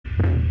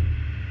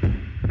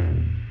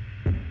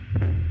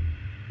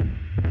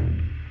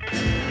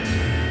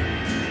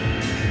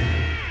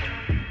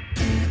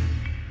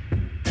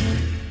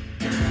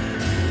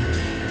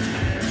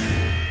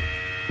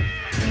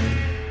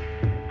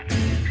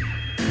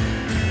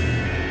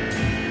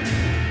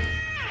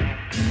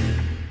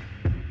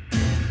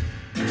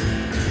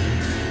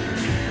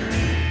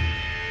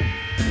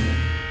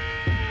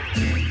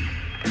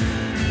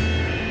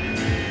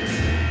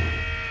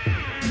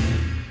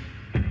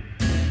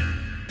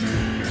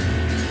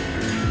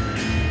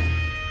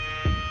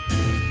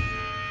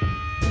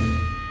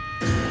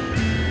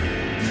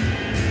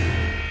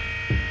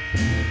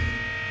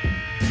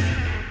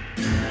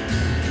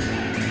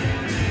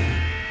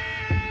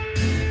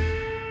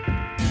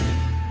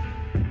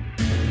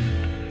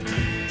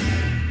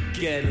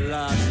get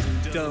lost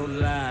and don't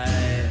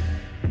lie.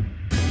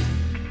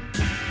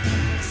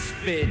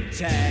 Spit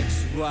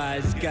tax,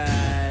 wise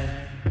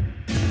guy.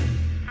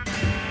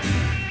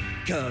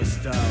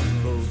 Cost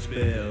off those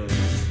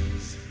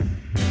bills.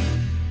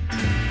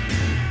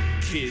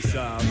 Kiss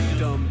off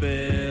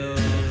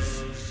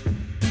dumbbells.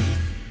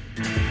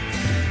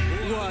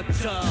 Walk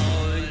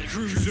tall and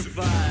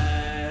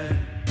crucify.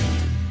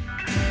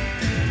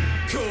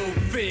 Cold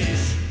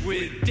fish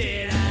with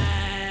dead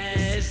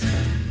eyes.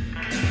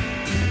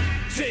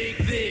 Take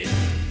this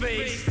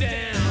face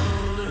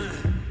down.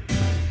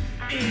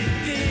 In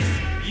this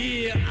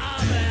year of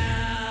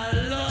our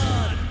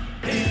Lord,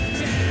 head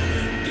down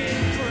and get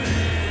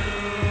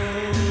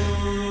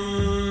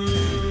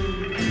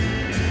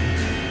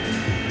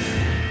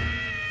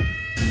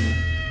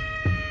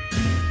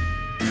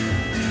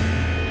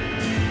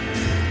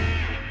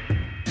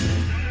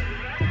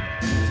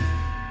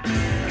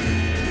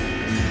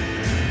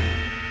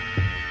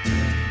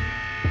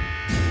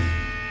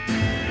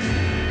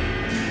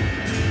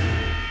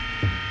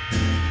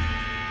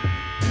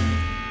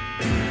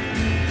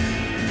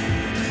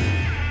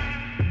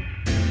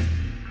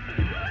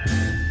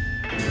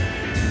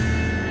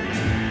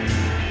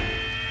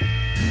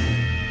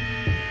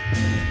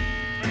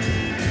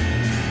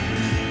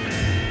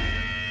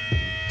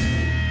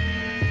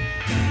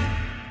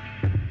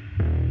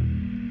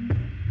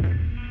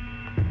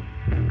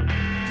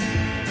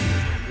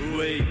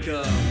wake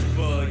up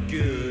for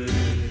good.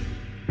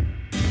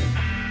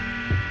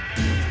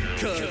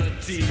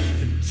 Cut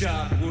teeth and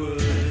chop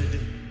wood.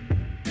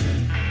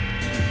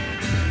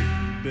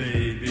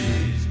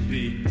 Baby's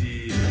big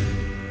deal.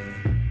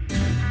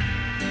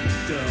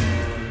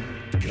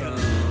 Don't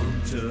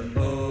come to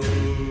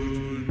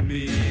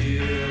oatmeal.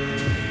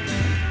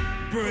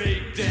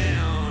 Break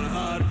down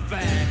hard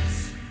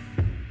facts.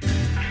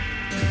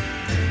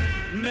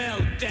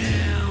 Melt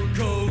down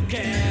cold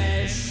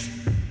cash.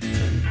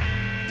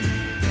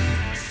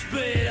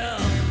 Split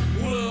up,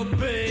 well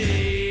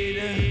paid.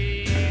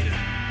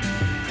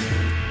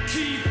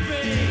 Keep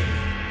faith,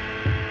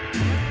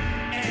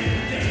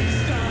 and then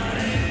start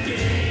again.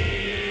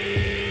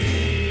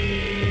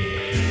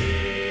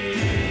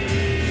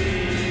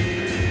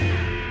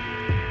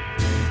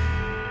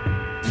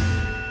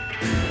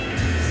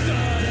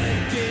 Start again.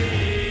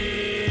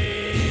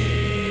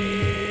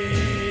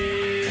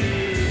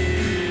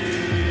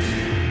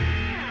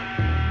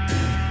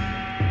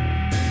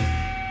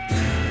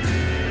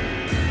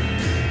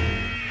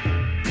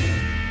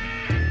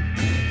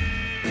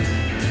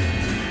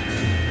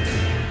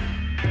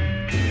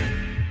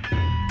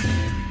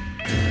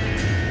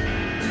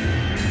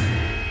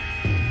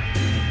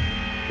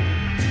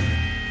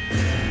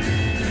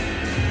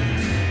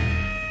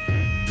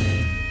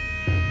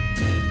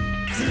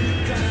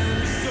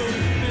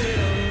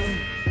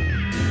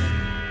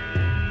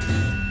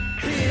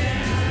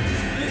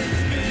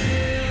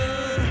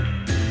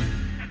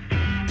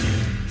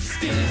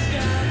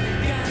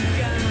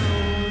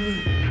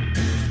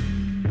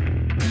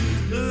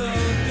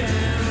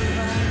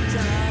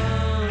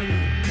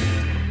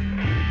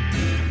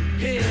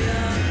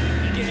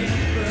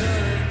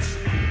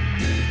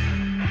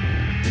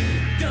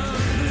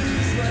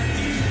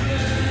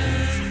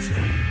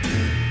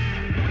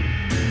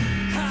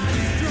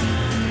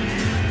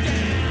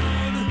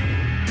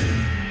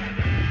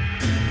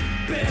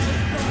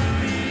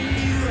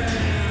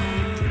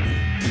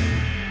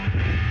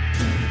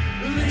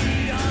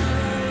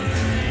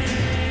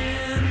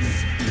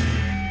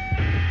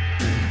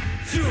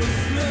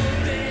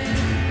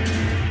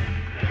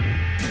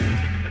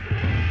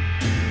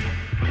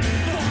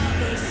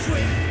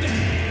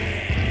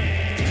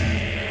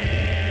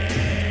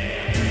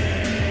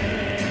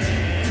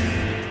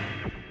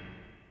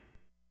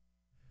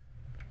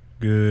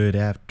 Good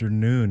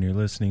afternoon. You're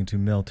listening to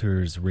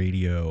Melters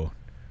Radio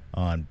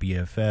on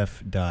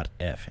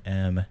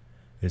BFF.FM.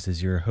 This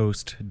is your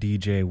host,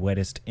 DJ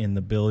Wettest in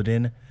the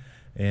building,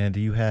 and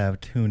you have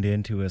tuned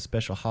in to a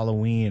special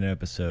Halloween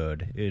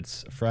episode.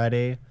 It's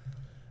Friday,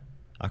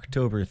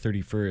 October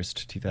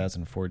 31st,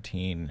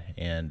 2014,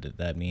 and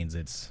that means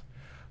it's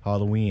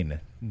Halloween.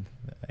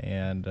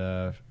 And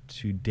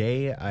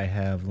today I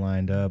have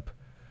lined up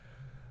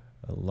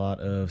a lot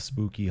of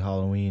spooky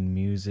Halloween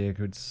music.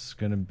 It's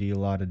going to be a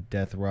lot of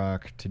death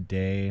rock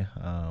today.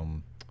 I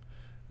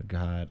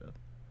got a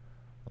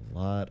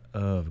lot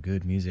of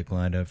good music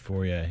lined up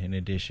for you. In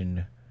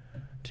addition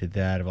to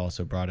that, I've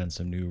also brought in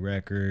some new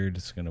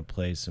records. Going to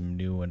play some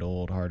new and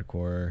old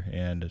hardcore,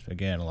 and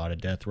again, a lot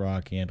of death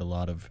rock and a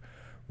lot of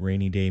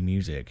rainy day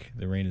music.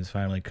 The rain has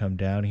finally come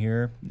down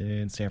here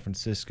in San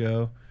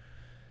Francisco,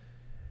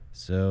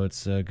 so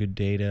it's a good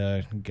day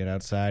to get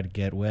outside,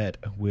 get wet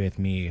with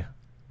me.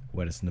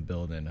 Wettest in the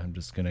building. I'm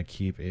just going to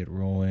keep it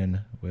rolling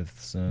with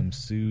some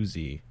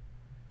Susie.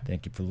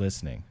 Thank you for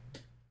listening.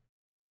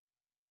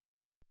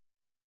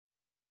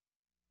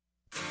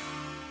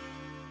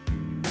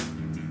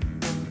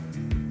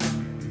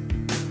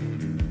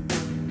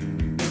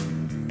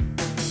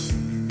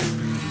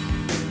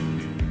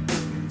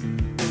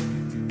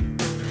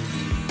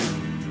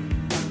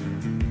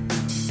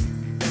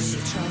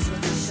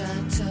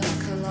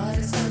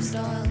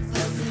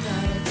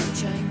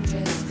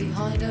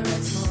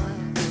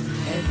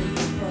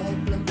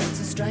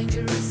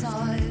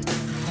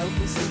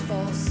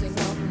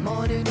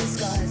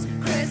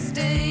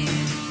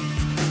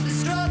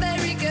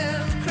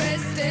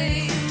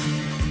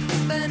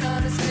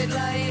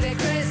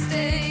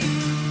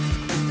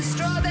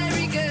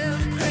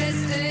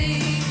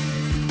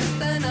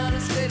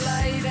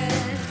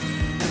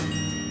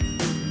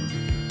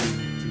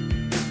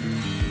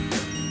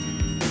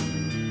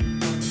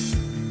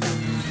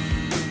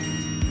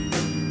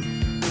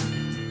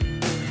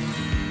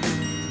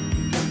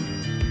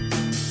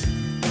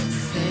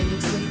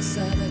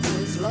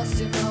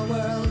 our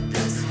world.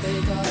 This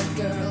big-eyed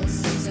girl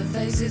sees her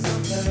face is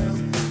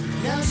unfurled.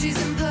 Now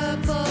she's in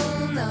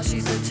purple, now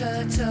she's a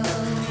turtle.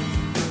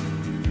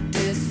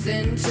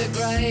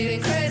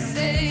 Disintegrating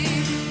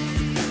Christine,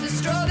 the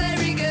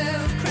strawberry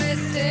girl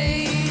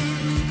Christine.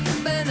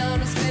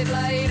 Banana split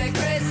lady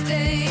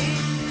Christine,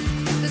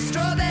 the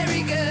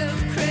strawberry girl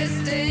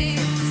Christine.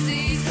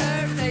 Sees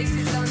her face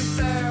is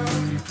unfurled.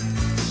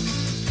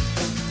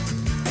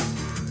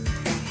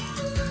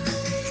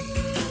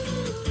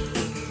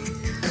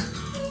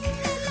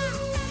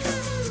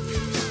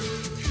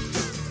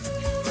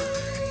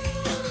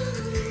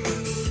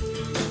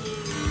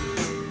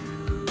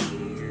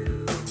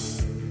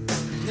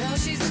 Now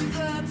she's in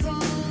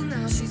purple,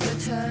 now she's a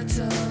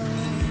turtle.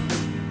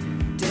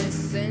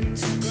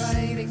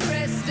 Disintegrating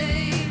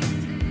Christine,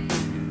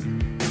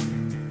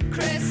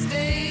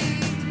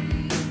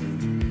 Christine.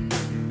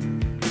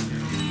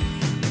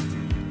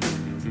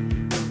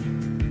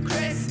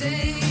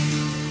 Christine,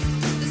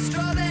 the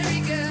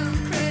strawberry girl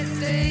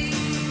Christine.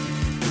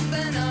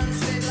 Banana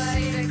split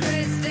lady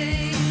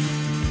Christine,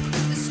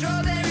 the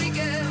strawberry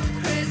girl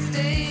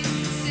Christine.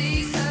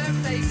 Sees her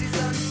face is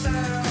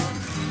unfurled.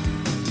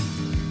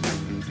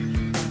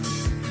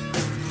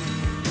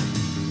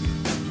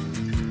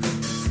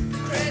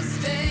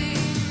 Christine,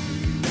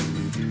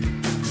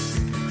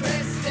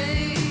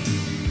 Christine,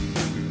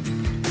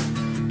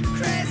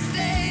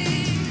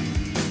 Christine,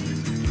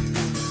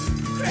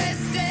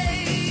 Christine.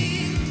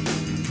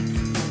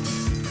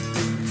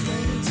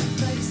 22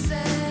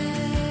 places,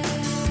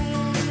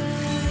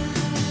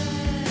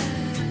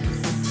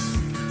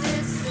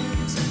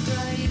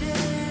 disintegrated.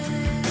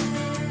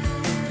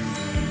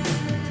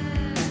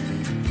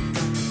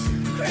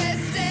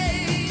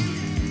 Christine,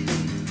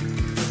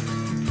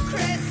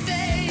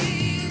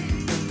 Christine,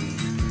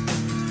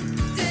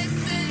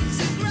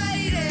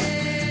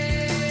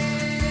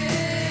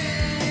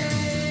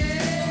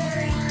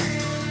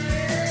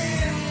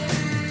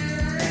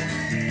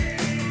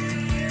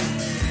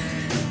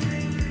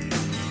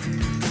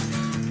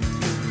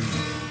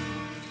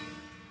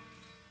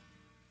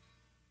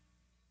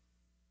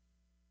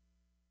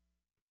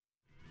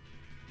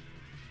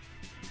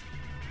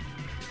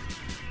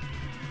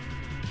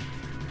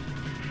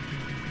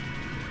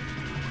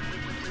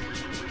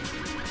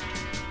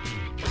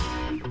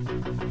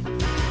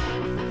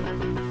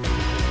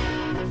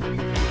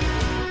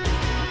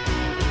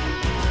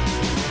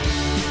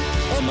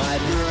 On my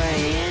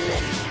brain,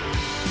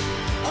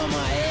 on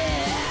my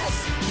ass,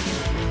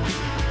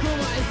 on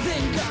my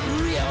thing got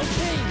real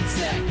pain.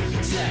 Sack,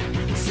 sack,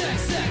 sack,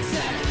 sack,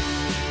 sack.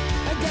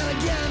 I got a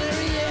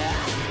gonorrhea,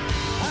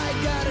 I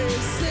got a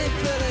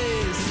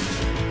syphilis,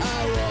 I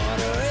want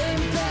her in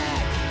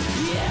back.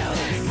 Yeah,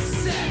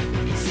 sack,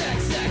 sack,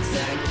 sack,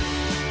 sack.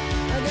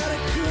 I got a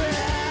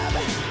crab,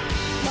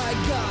 I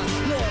got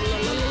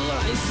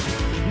lice.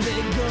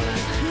 They're gonna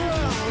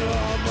crawl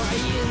on my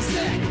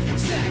insect.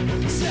 Sack,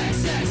 sack,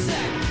 sack,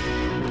 sack.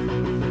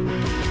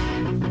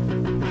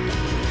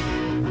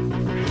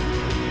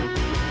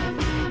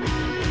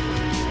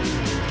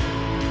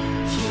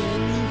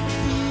 Can you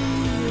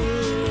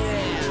feel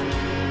it?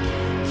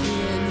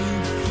 Can you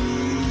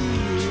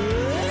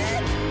feel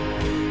it?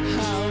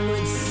 How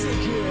much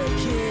sicker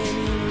can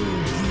you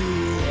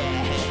get?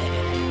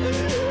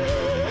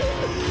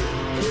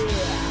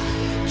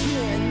 Can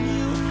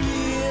you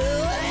feel it?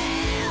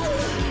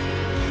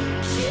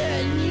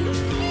 Can you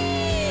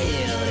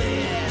feel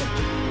it?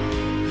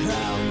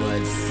 How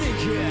much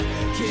sicker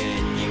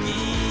can you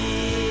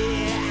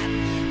get?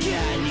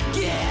 Can you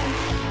get?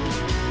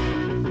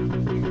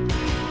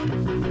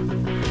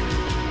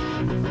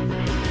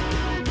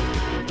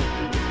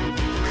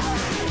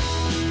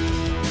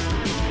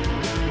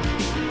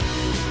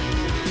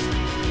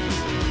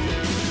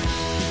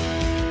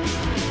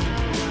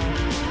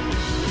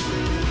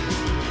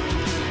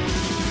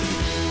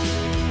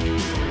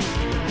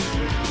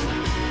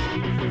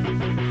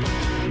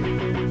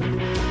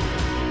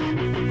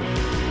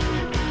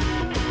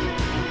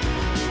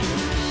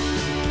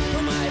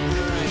 On my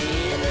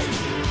brain,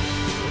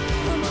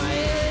 on my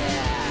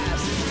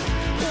ass,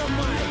 on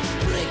my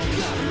brick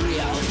got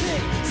real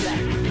big.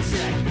 Sack,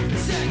 sack,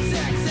 sack,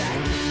 sack, sack.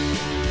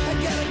 I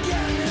got a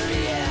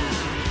gonorrhea,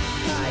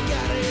 I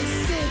got a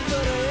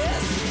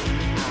syphilis,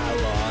 I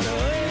want to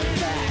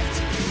infect.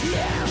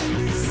 Yeah,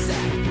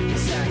 sack,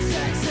 sack,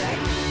 sack, sack.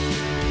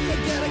 I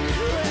got a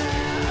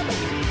crab,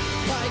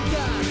 I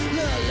got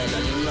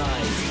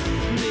lice.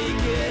 They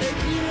get a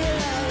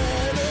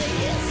crab,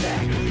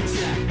 sack,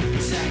 sack,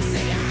 sack,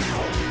 sack.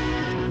 Ow.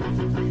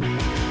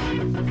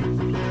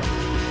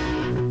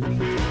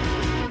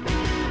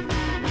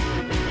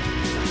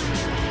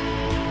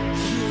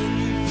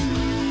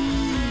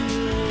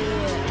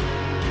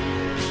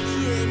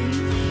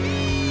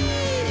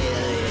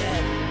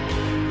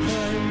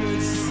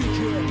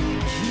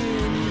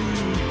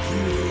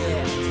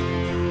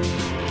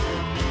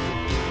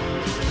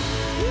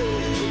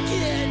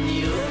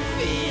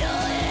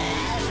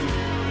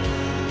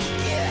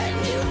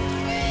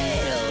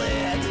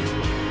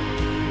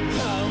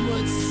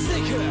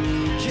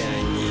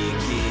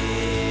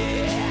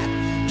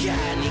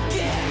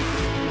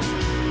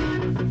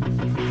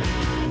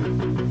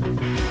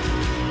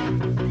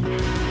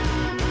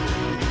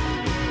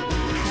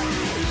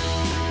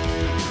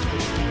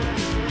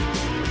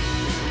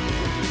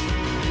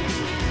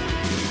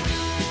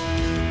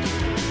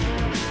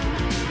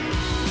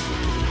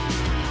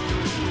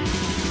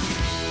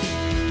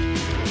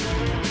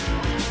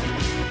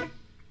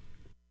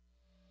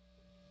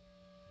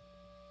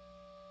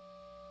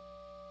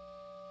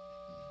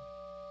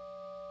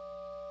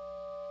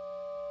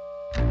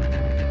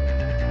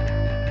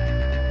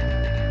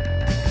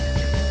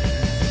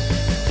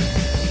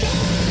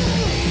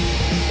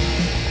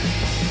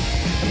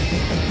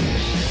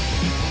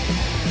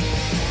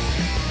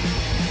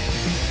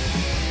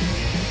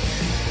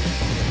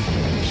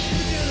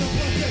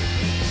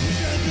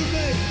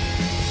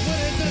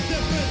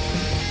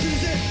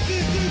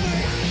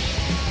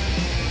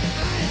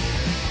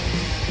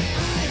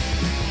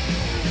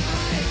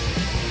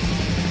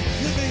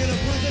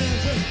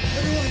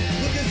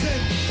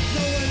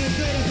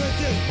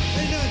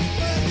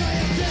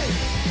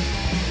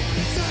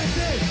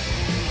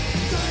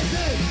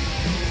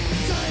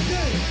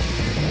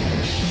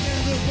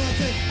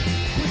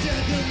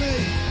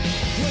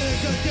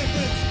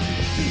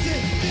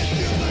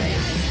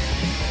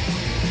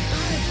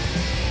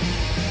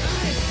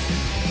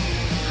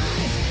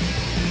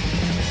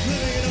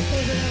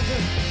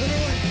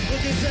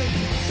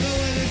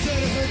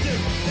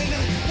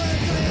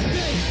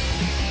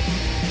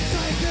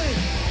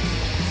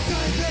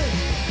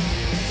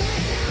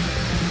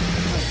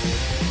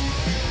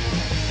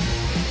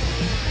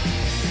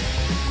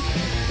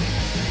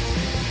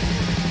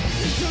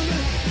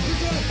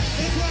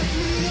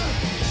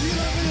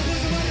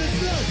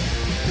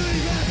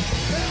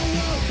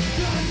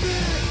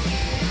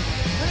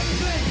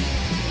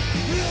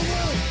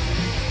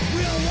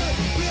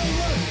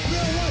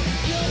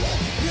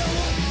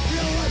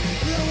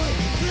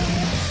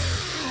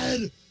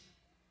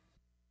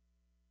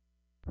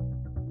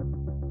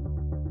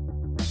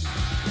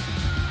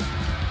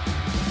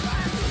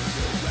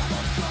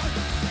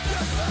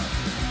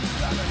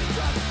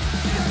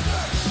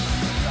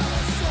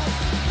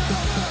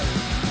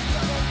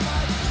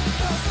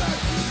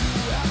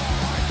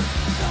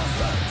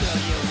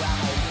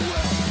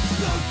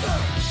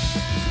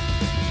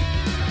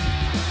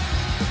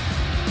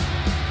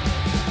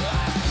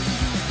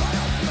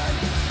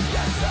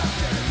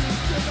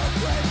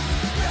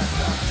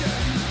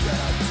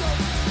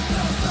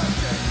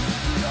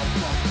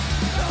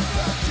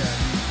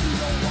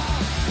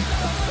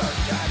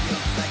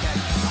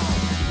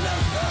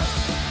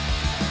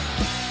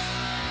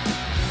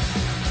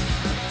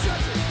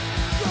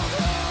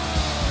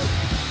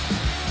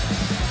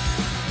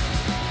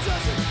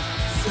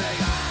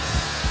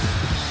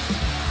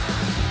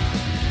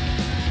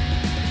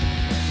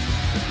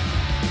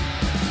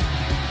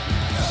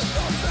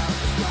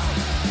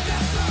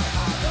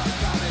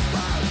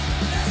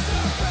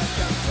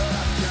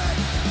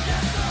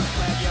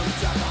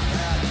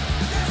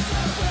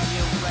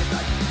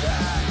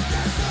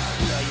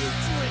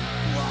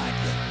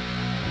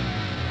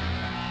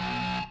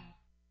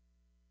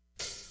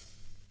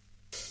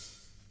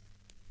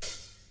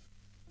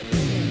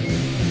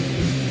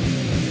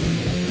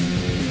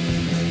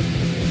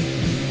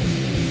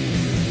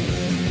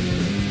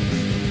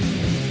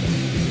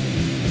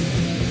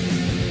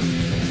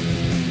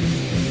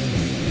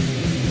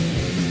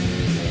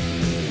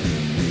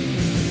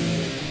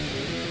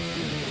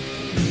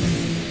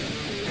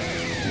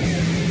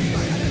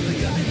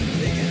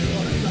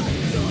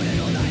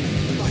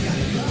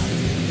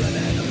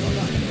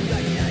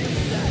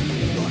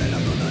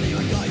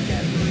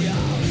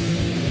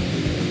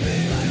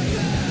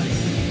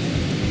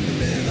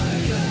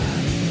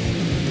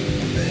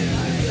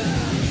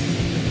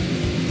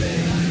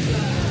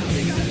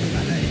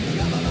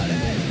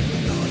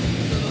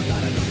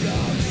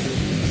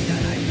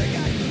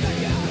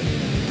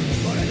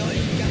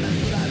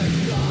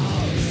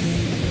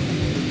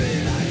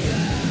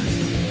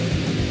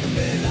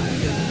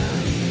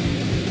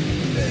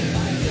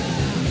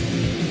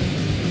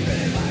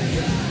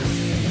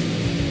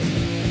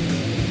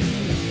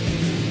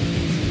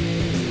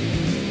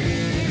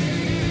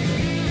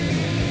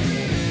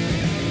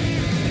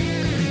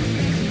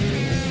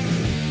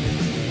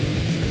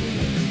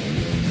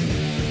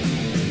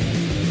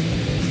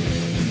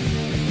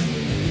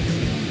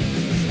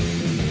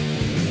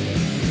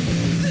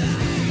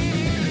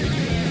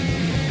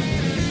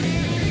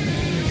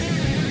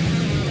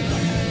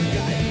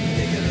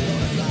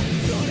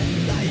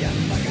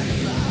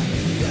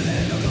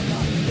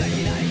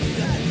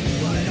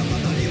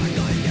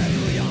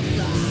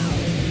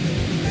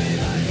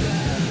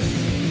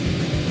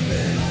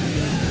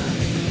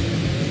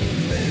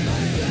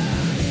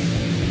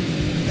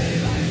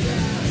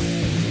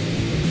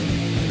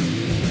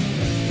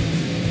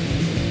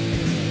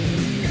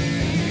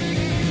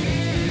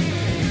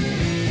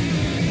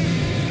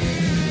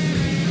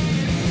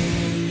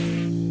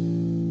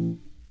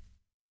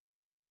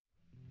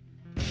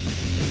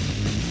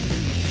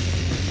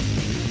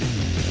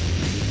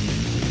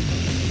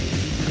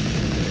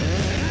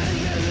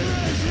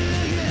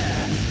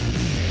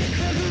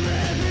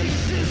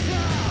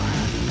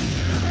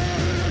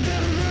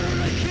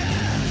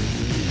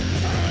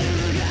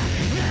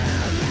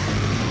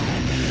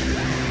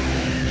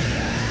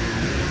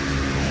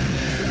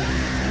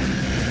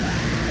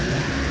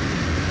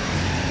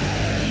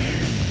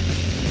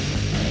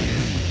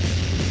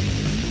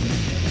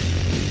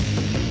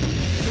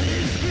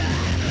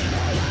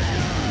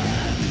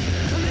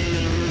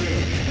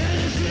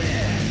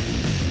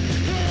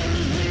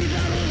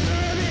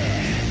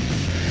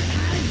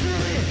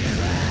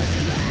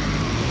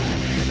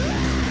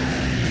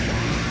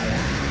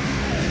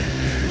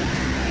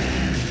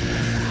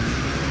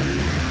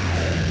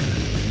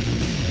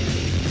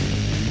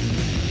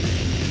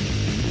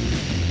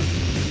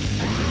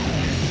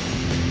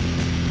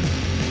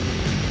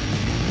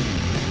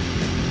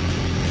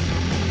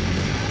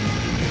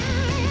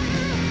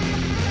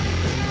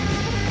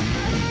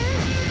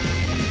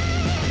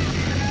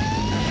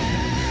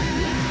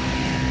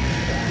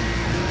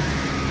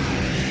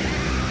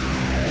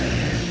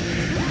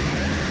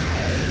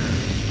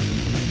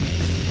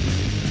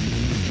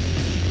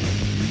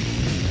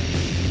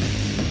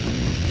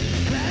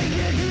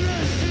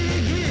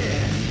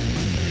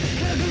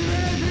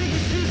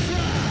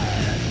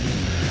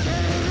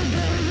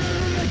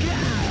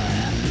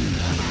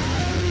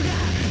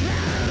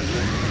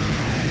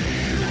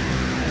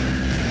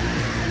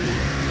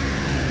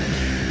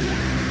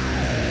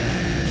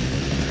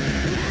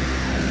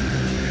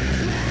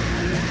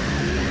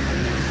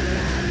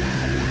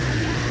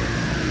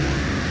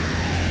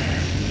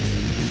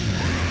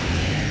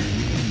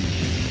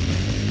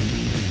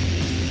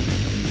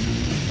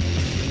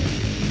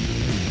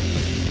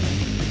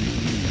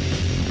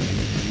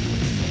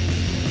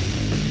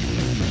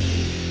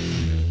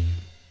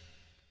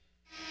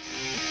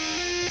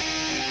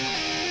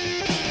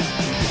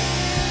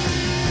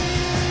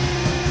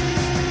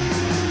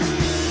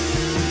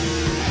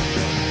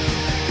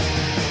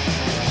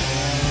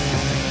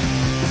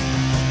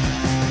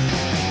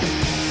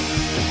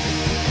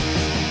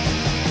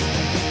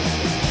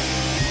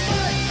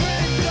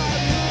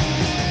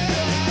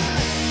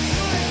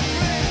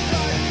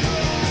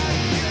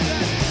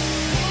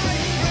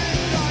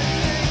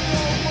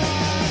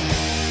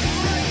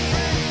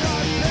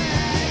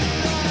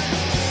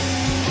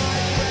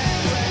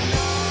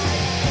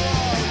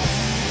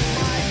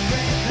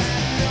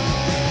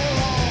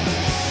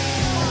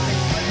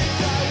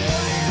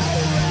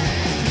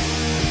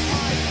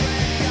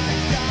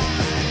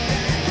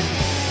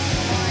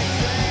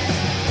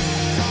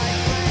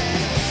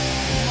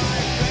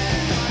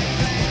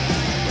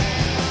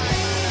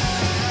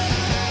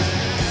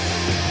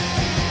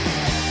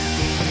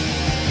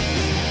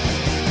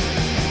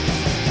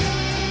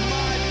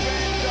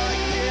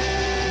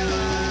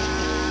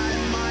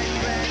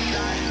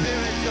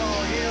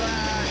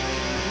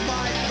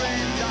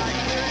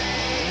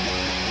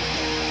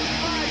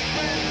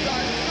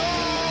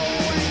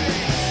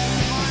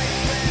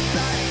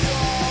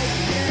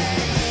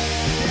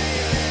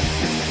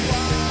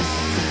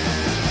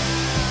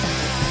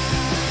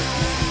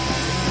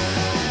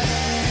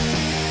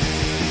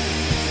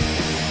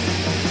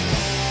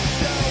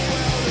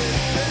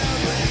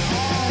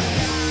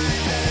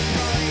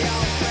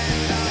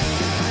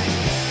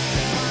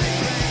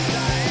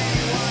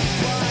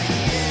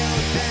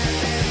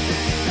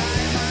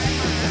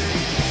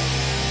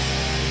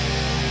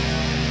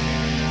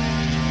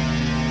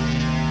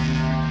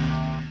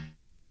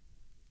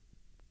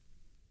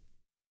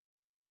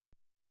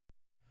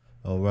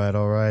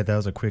 right, that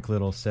was a quick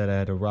little set I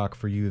had to rock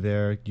for you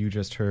there. You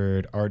just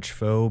heard Arch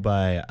Foe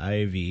by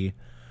Ivy,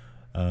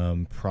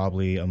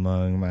 probably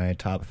among my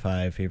top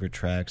 5 favorite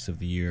tracks of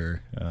the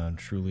year.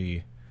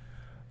 Truly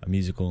a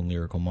musical and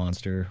lyrical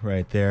monster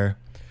right there.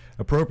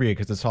 Appropriate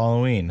because it's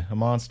Halloween, a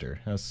monster.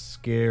 How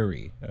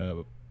scary.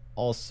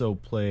 Also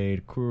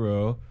played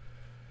Kuro.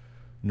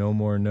 No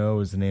More No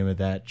is the name of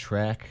that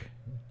track.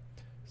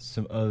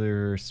 Some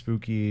other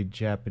spooky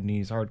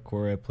Japanese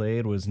hardcore I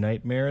played was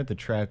Nightmare. The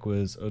track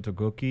was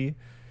Otogoki.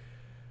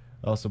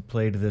 Also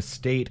played The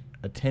State,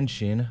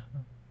 Attention.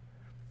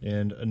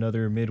 And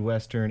another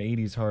Midwestern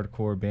 80s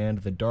hardcore band,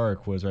 The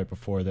Dark, was right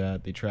before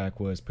that. The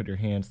track was Put Your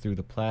Hands Through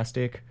the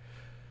Plastic.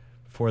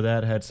 Before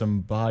that, had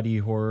some body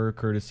horror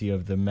courtesy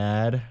of The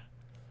Mad.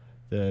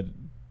 The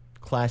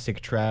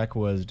classic track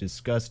was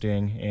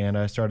Disgusting. And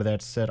I started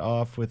that set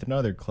off with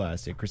another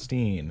classic,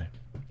 Christine,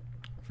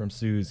 from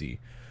Susie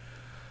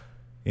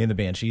in the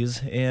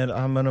Banshees. And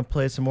I'm going to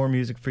play some more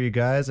music for you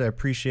guys. I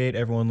appreciate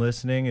everyone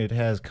listening. It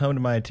has come to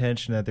my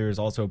attention that there is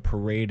also a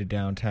parade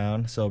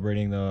downtown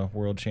celebrating the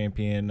world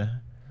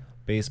champion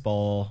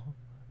baseball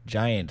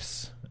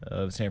Giants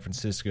of San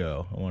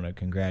Francisco. I want to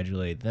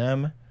congratulate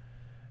them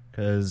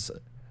because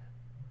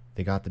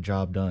they got the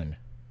job done.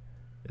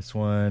 This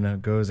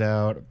one goes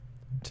out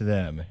to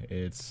them.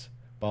 It's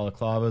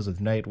Balaclavas with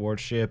Night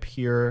Worship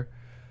here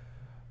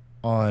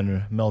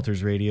on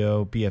Melters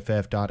Radio,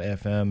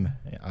 BFF.FM.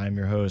 I'm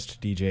your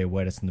host, DJ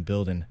Wettest in the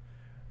building.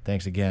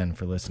 Thanks again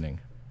for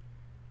listening.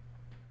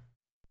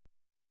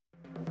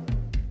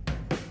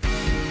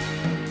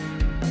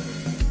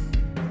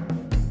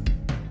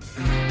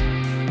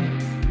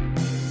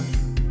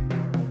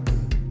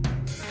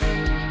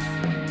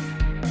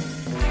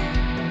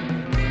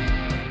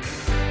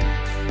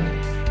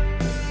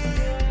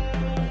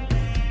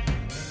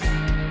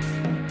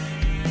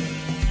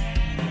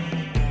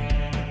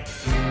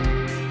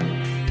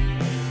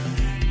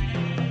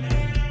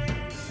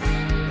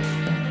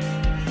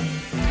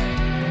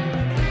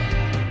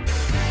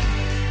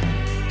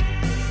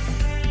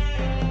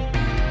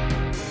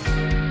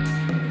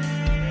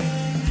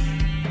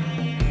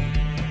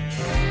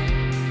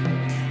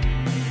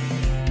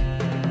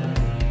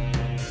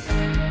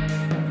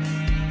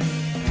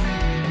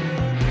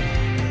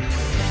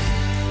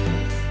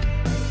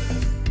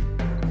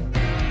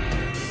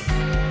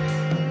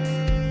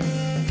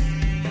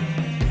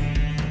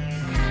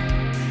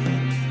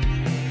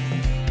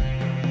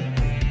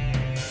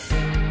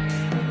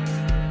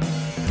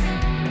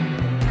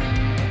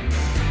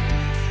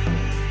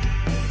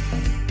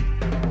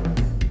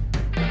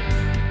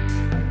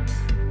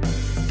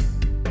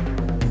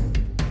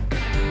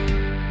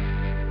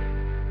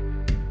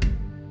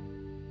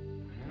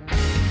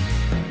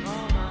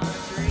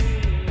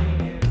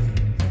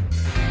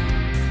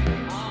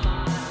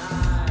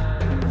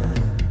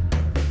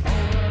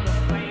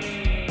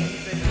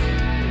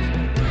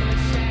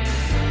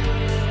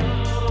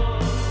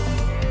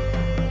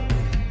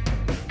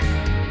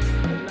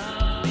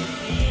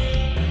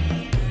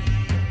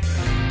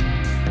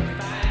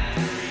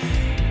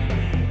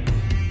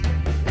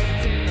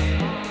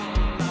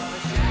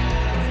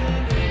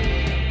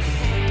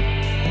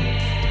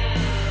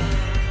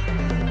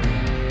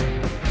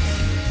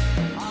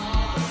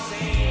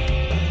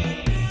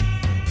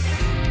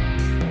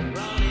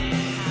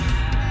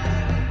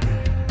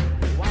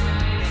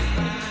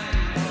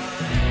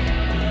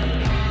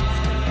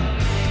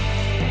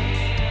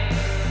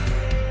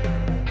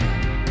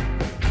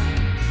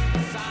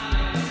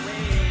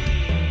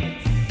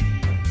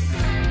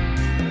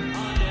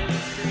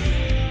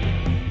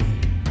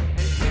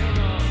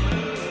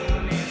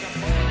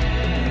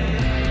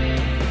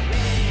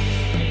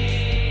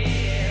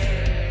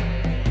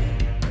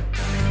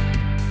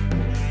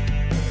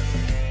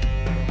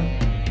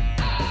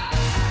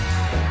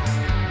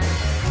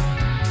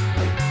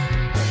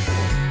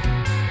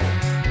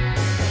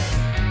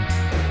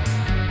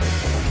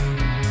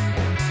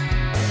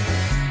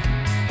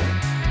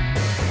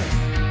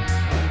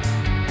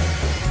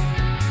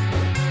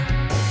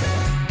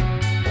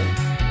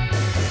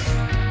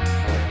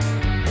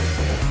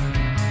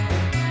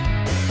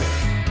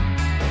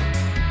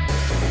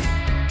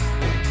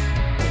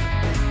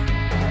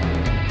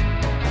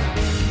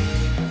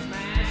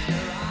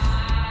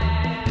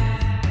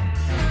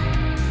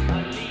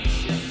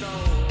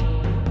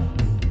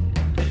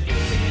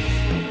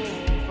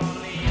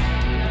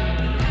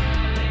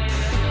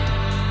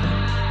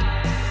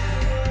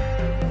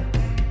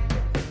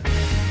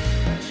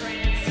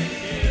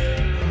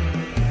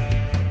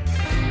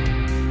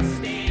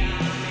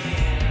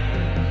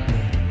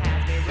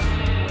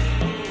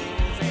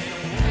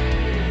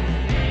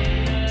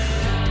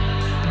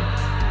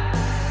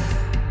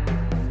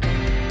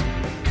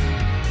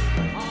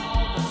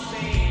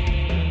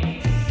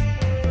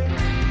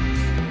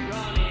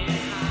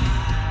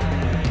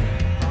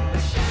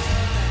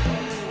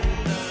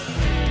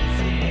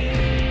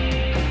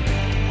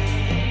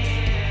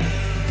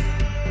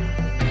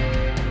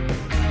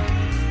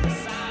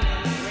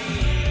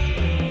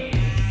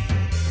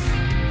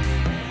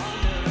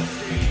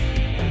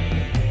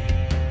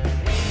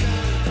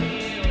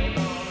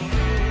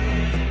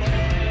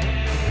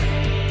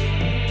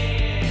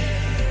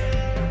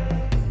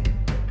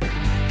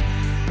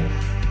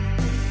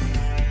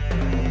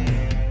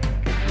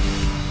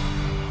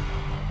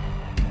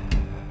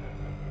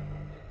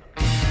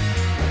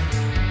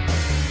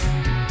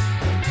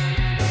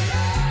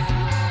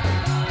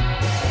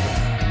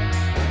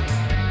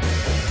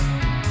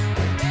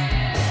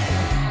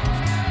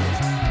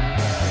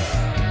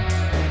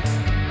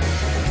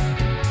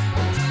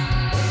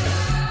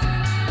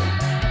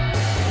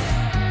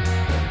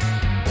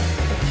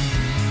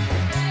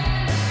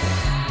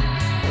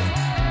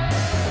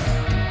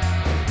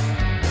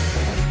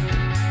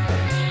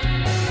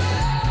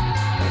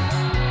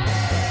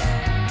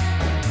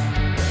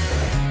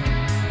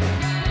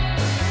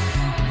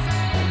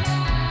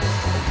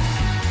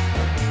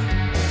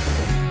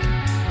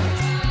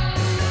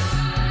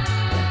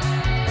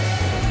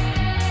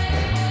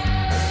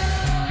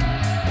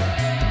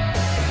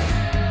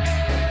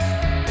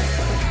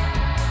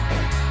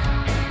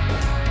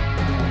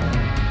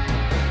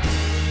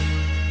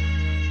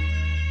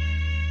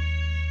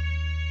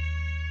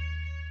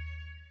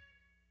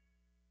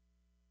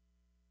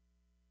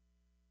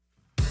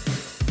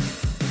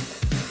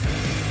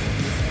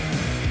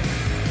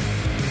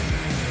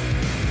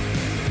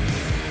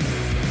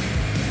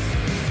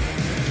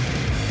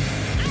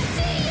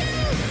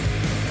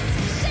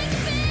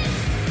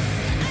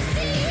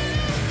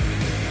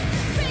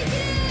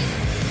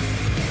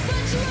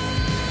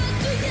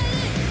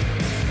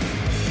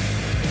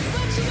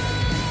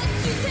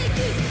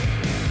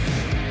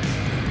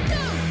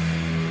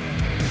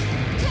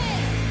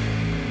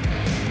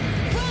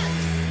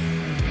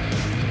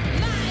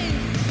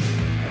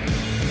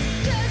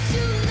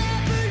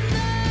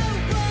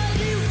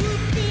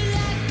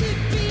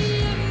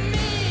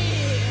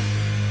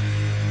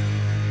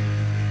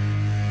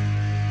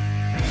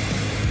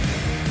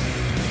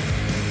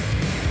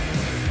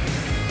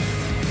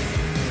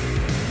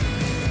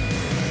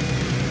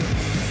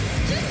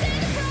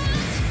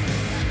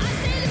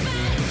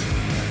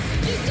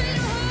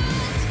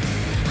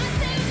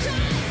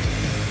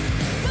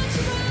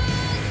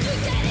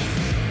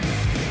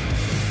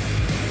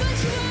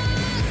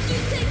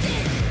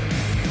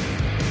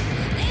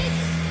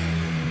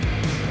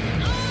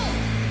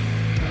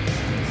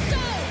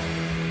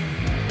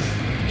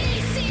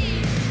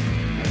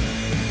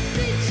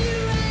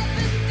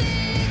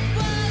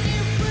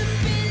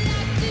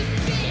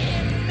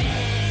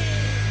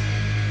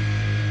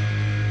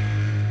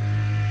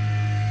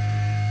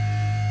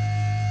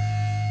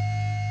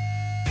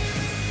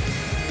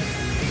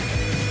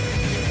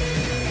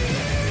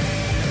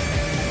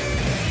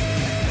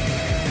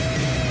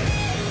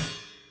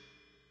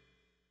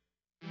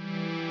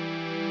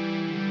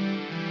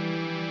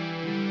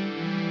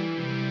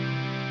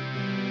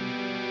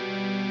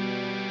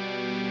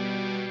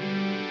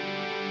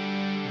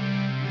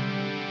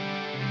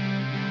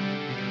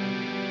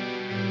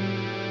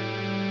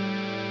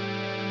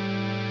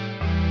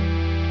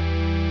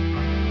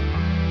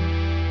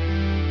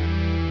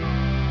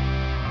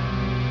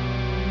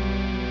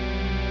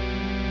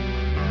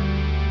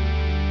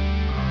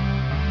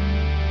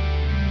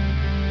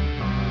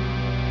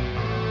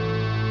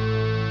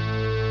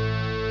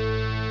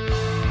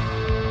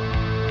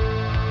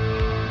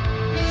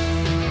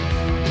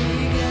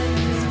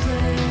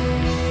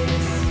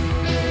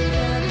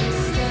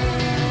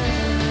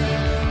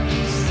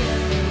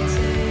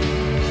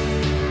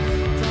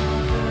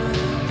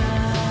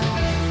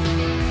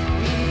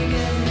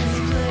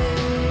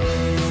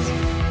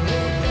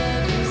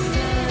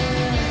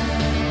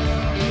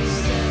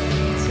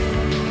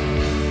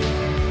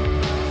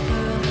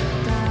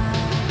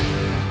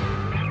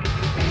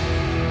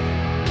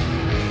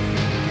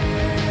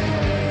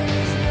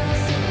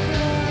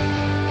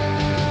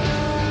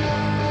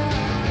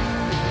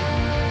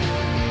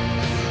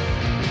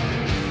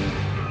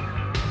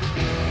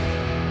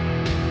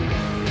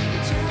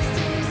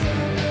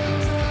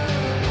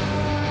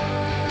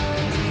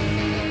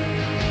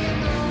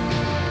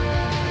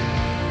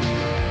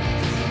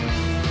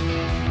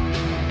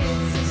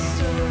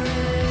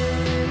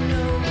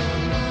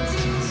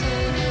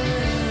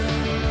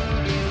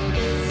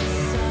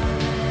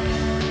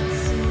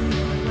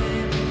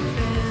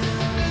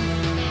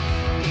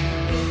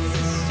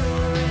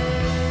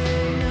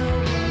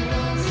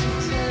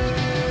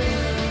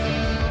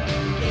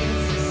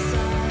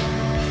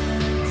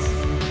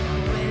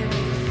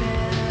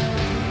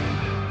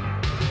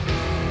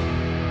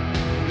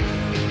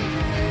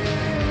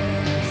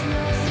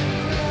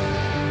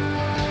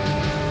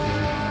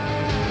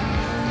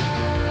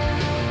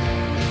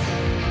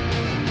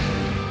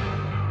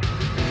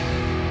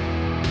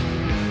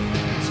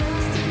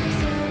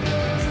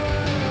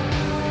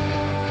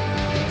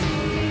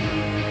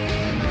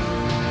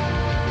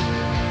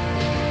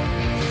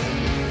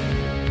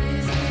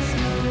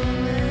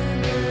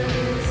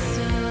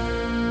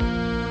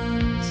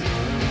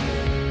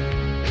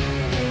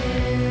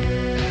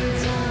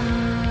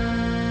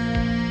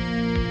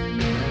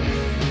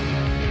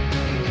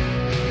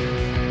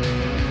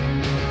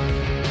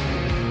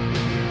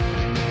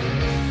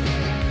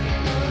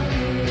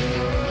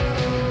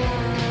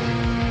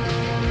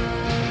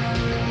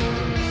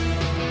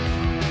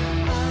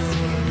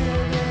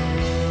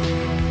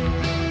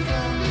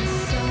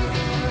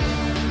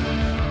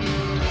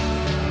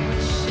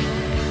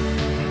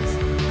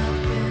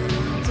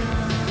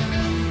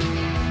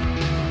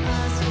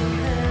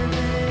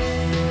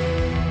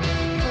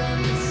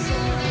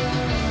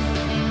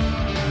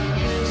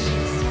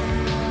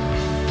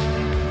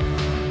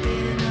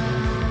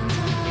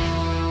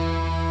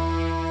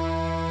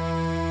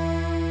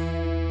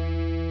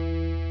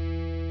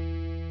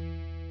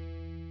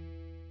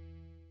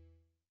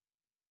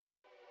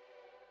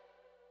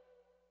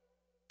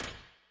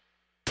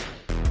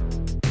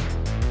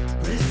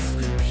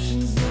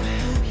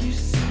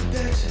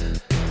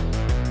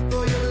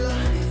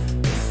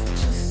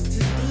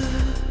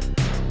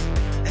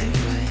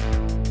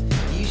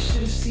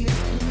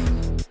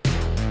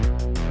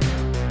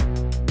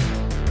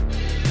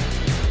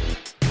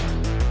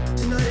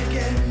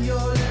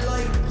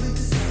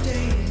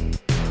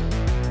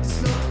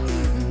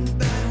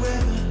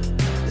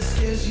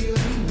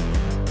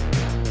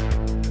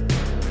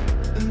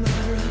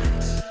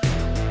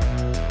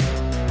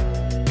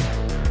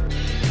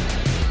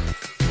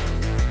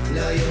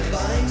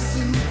 buying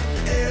some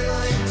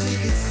airline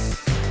tickets.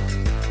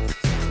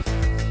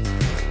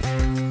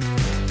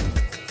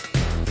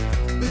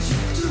 But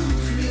you don't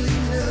really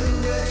know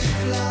where to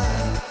fly.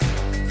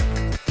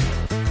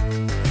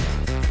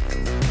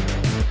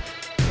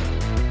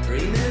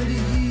 Remember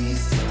you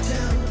used to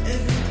tell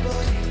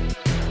everybody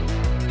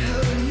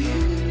how you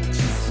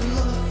just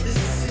love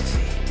this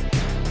city.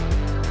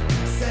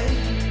 Say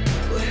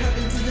what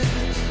happened to that?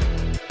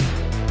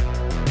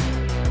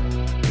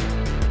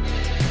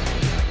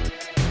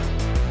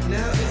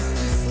 Now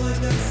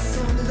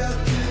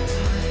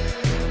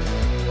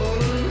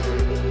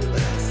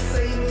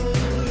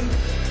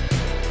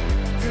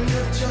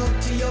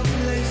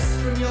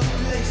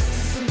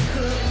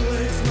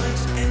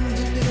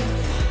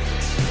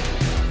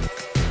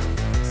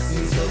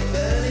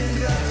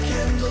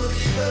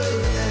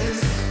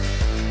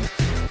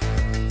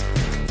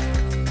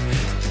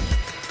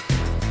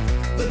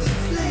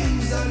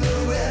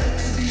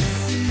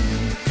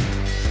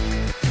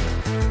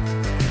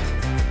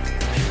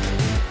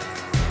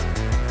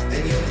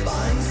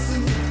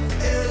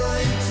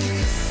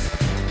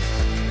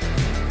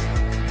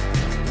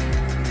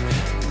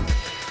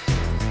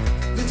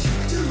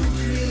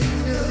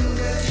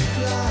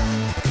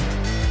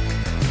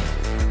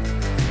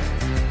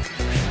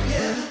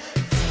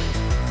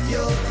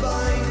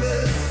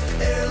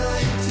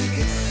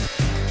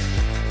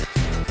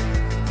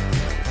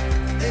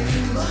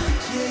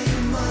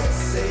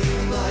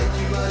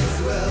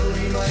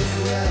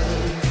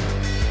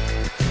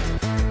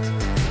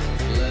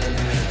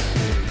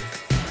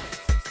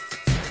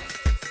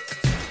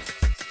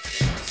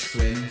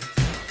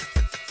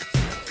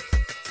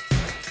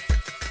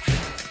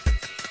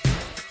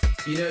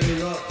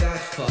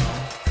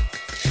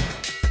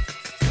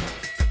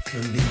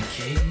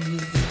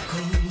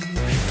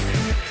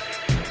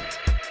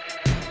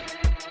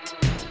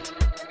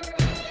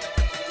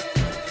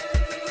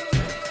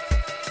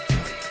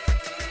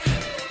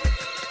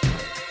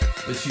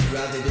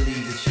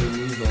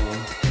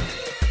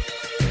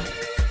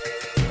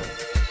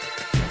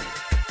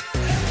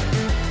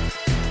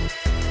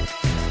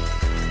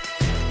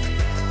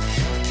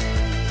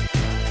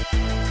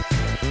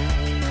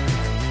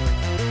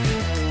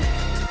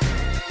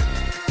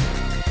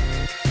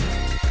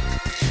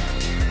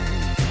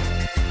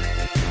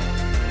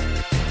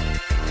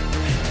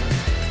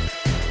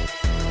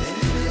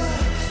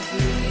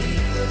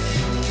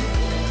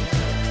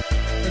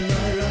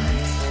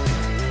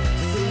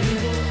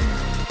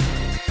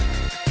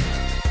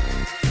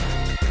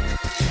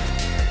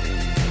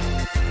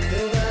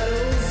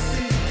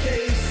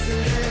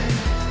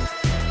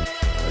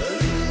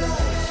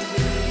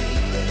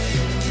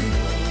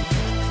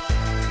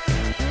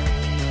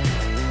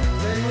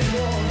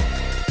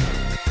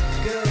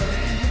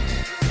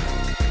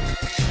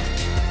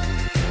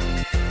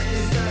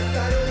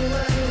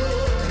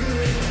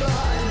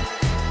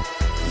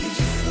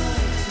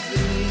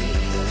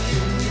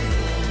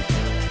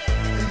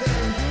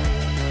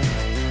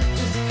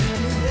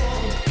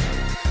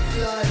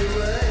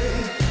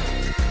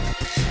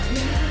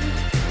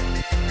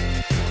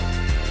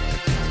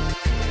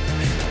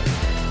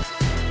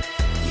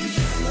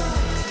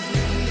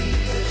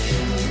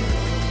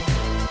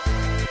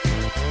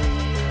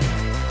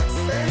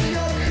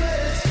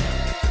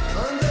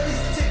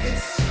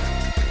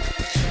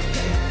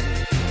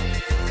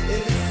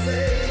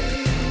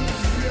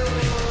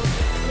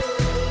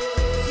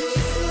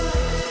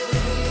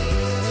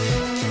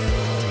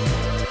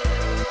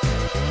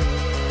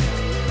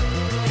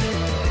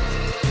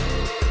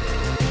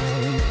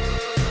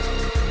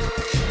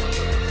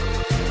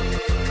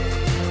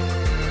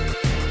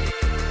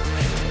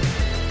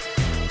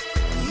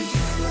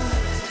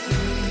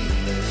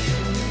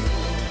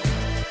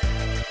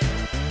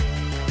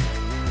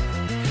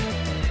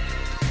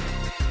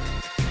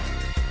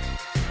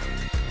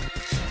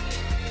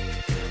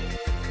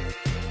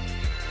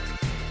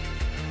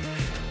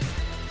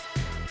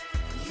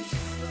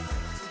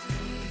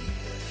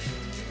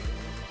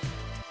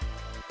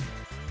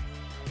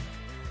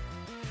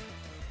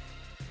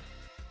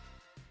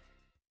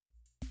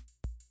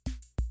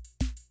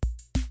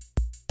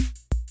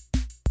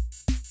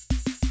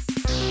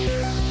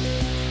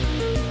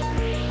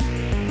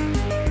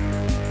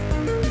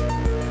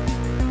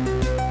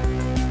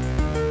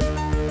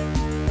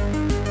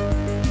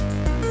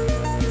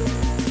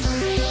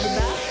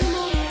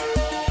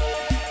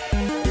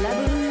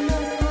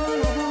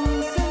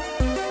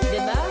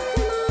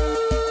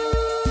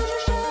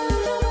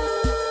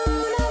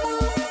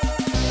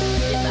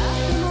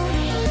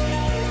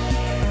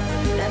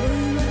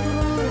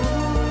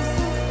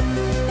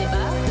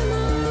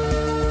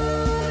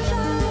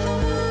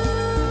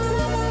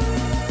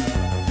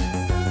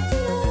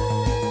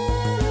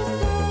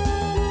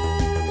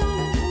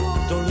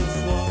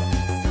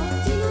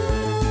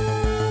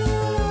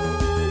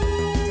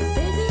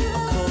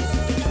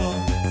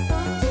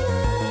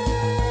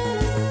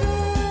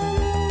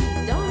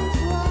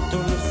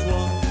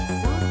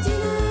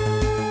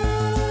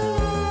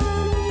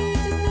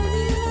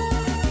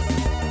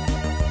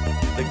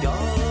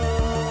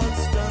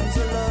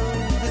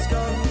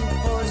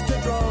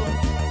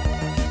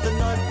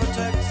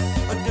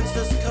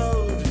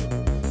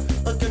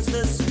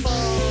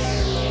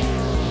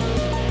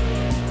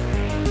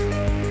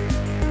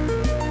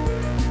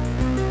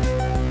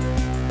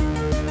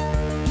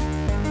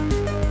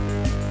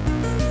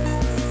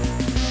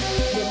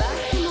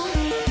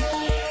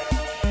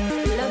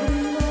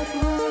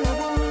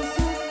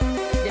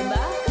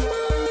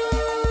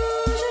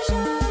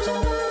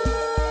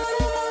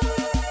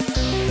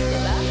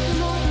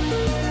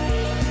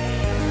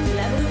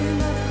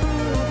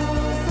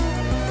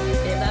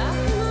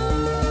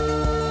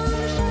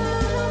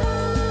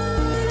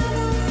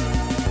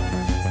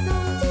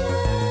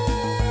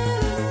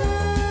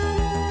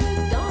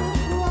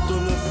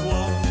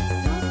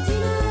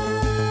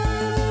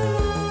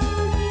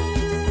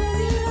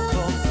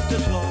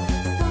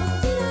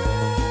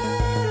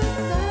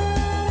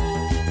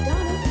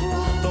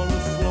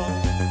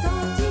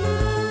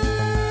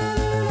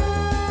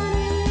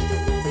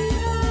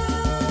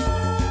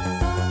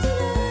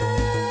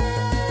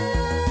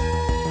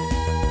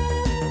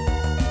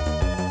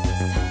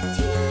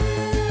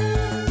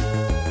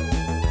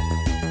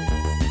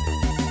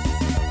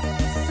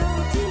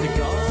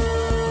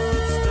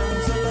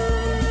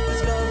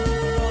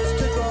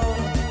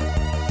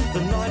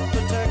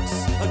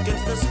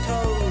ice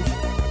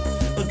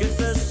cold against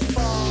the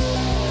spark.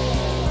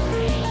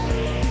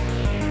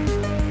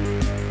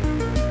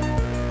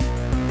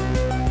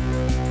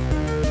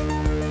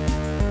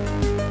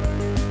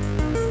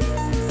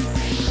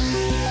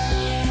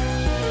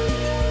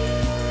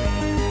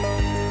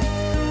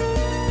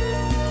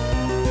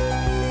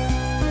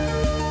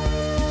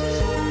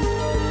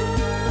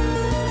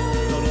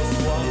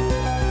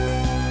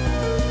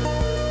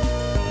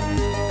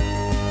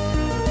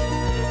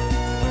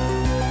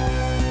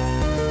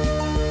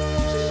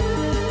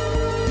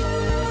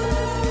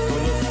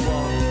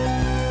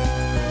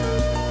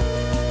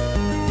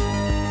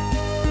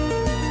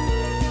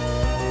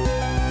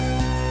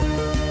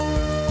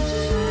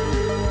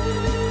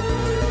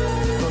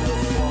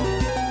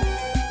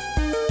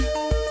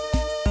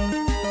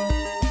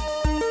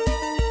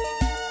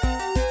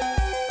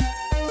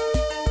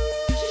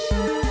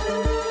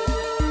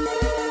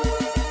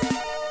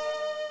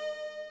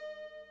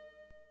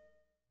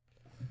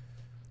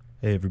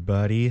 Hey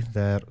everybody,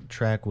 that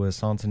track was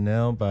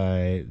Sentinelle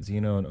by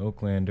Zeno and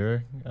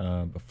Oaklander.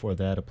 Before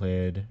that I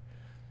played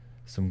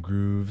some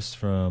grooves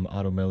from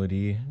Auto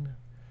Melody,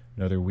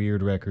 another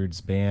Weird Records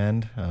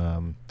band.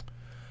 I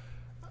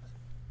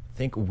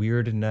think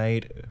Weird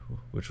Night,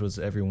 which was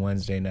every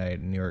Wednesday night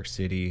in New York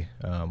City.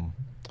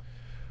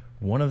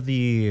 One of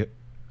the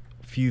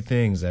few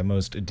things I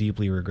most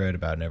deeply regret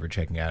about never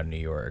checking out in New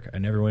York. I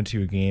never went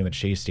to a game at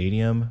Shea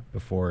Stadium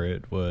before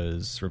it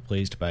was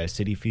replaced by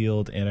Citi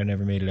Field, and I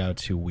never made it out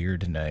to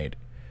Weird Night,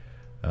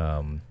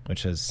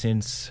 which has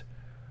since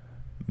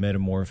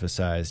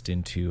metamorphosized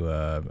into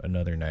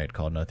another night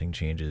called Nothing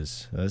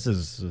Changes. This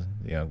is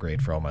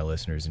great for all my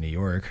listeners in New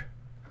York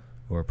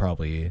who are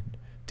probably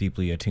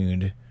deeply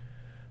attuned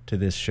to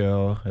this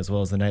show as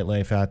well as the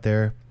nightlife out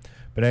there.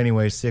 But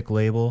anyway, sick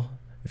label.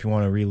 If you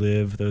want to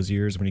relive those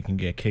years when you can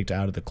get kicked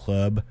out of the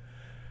club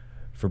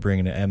for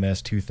bringing an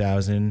MS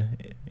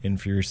 2000 in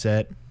for your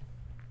set,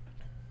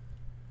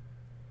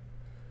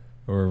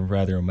 or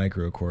rather a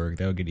Micro Korg,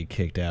 that would get you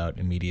kicked out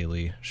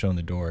immediately, shown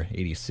the door,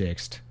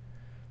 86th.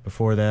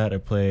 Before that, I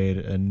played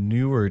a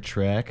newer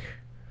track,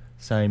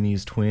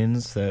 Siamese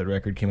Twins. That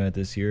record came out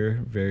this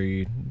year,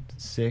 very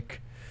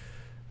sick.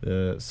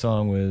 The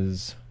song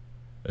was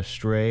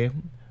Astray.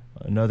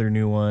 Another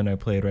new one I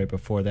played right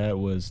before that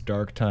was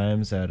Dark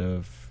Times out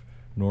of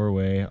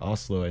Norway,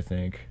 Oslo, I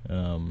think.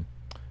 The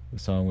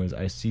song was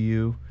I See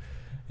You,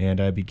 and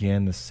I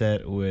began the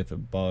set with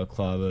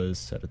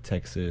Balaclavas out of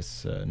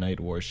Texas, Night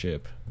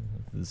Warship.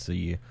 This is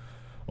the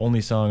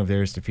only song of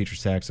theirs to feature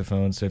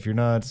saxophone, so if you're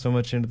not so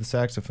much into the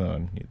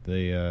saxophone,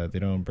 they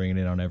don't bring it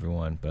in on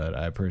everyone, but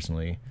I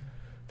personally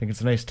think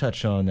it's a nice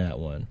touch on that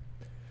one.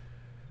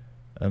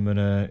 I'm going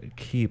to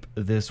keep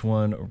this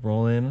one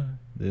rolling.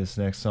 This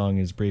next song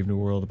is Brave New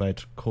World by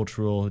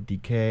Cultural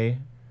Decay.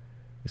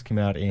 This came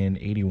out in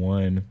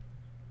 81,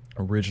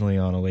 originally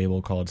on a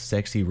label called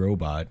Sexy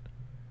Robot,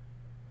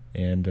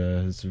 and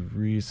has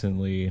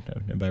recently,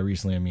 and by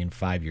recently I mean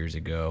 5 years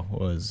ago,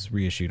 was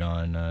reissued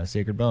on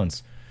Sacred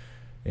Bones.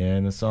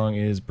 And the song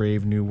is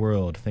Brave New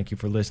World. Thank you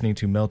for listening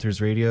to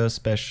Melters Radio,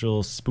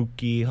 special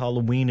spooky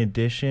Halloween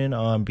edition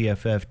on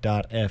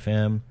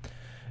BFF.FM.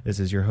 This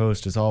is your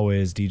host, as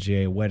always,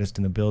 DJ Wettest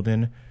in the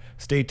building.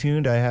 Stay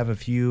tuned. I have a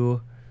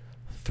few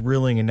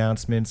thrilling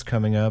announcements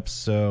coming up,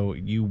 so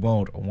you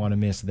won't want to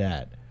miss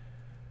that.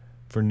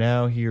 For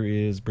now, here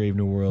is Brave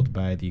New World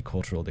by the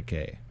Cultural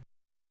Decay.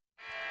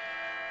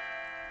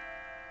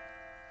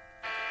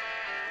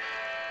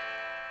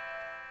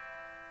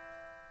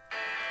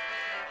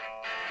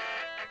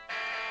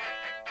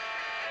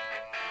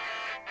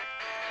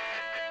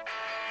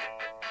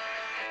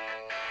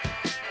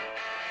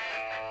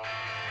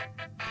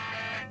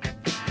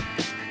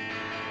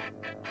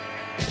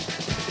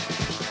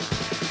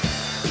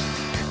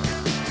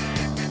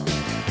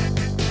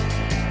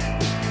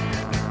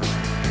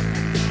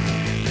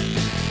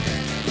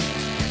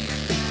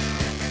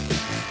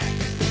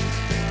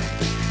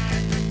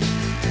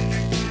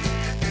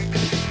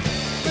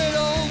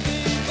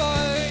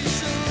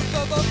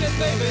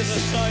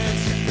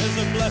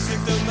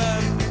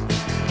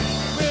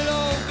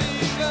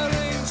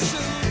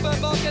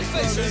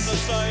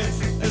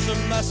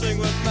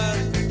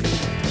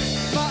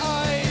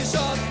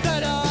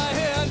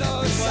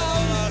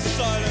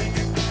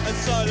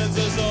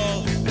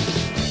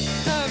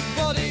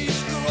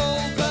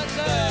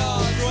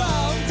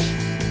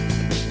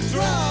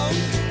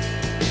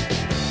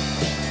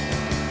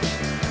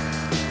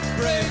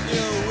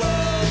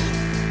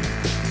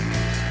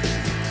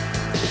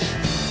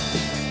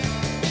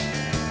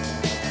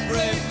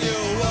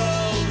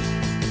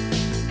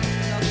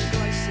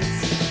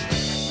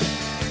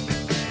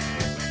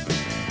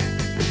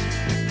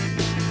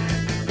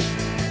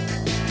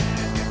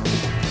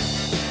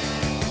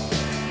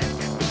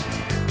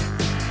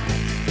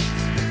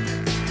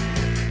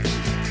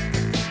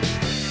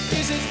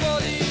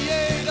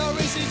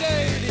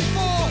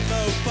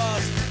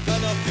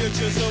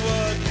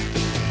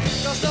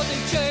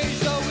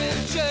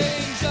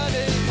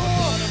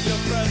 Part of your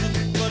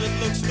present, but it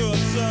looks too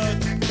absurd.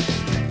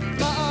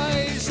 My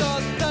eyes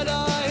are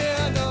dead-eyed.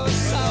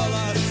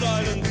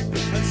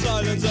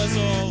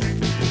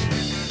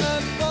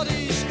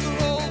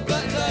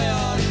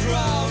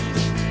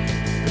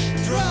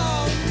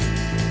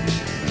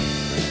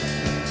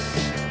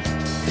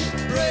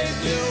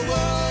 new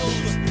world.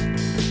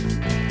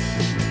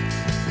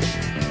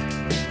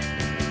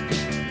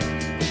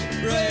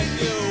 Brave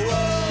new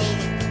world.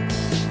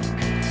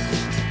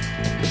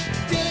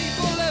 Killing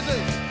for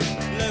living.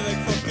 Living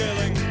for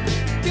killing.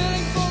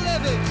 Killing for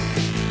living.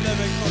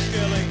 Living for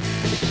killing.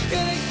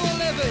 Killing for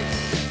living.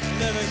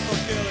 Living for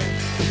killing.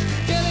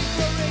 Killing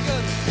for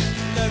Reagan.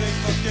 Living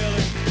for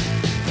killing.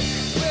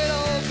 We'll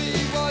all be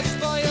watched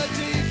by a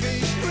TV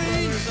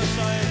screen. The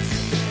science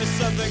is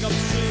something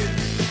obscene.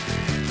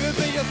 We'll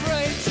be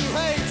afraid to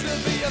hate.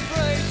 We'll be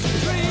afraid to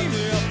dream.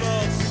 Your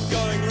thoughts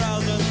going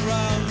round and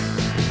round.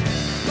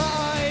 My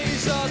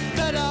eyes are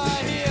dead. I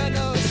hear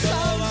no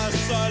sound. All are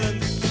silent,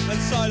 and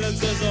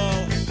silence is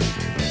all.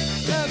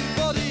 Them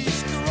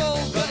bodies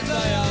crawl, but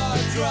they are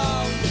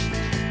drowned.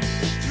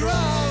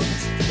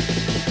 Drowned.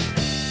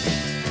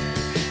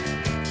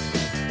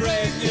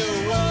 Brave new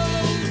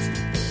world.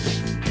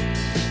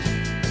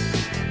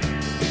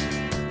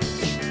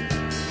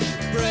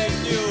 Brave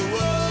new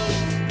world.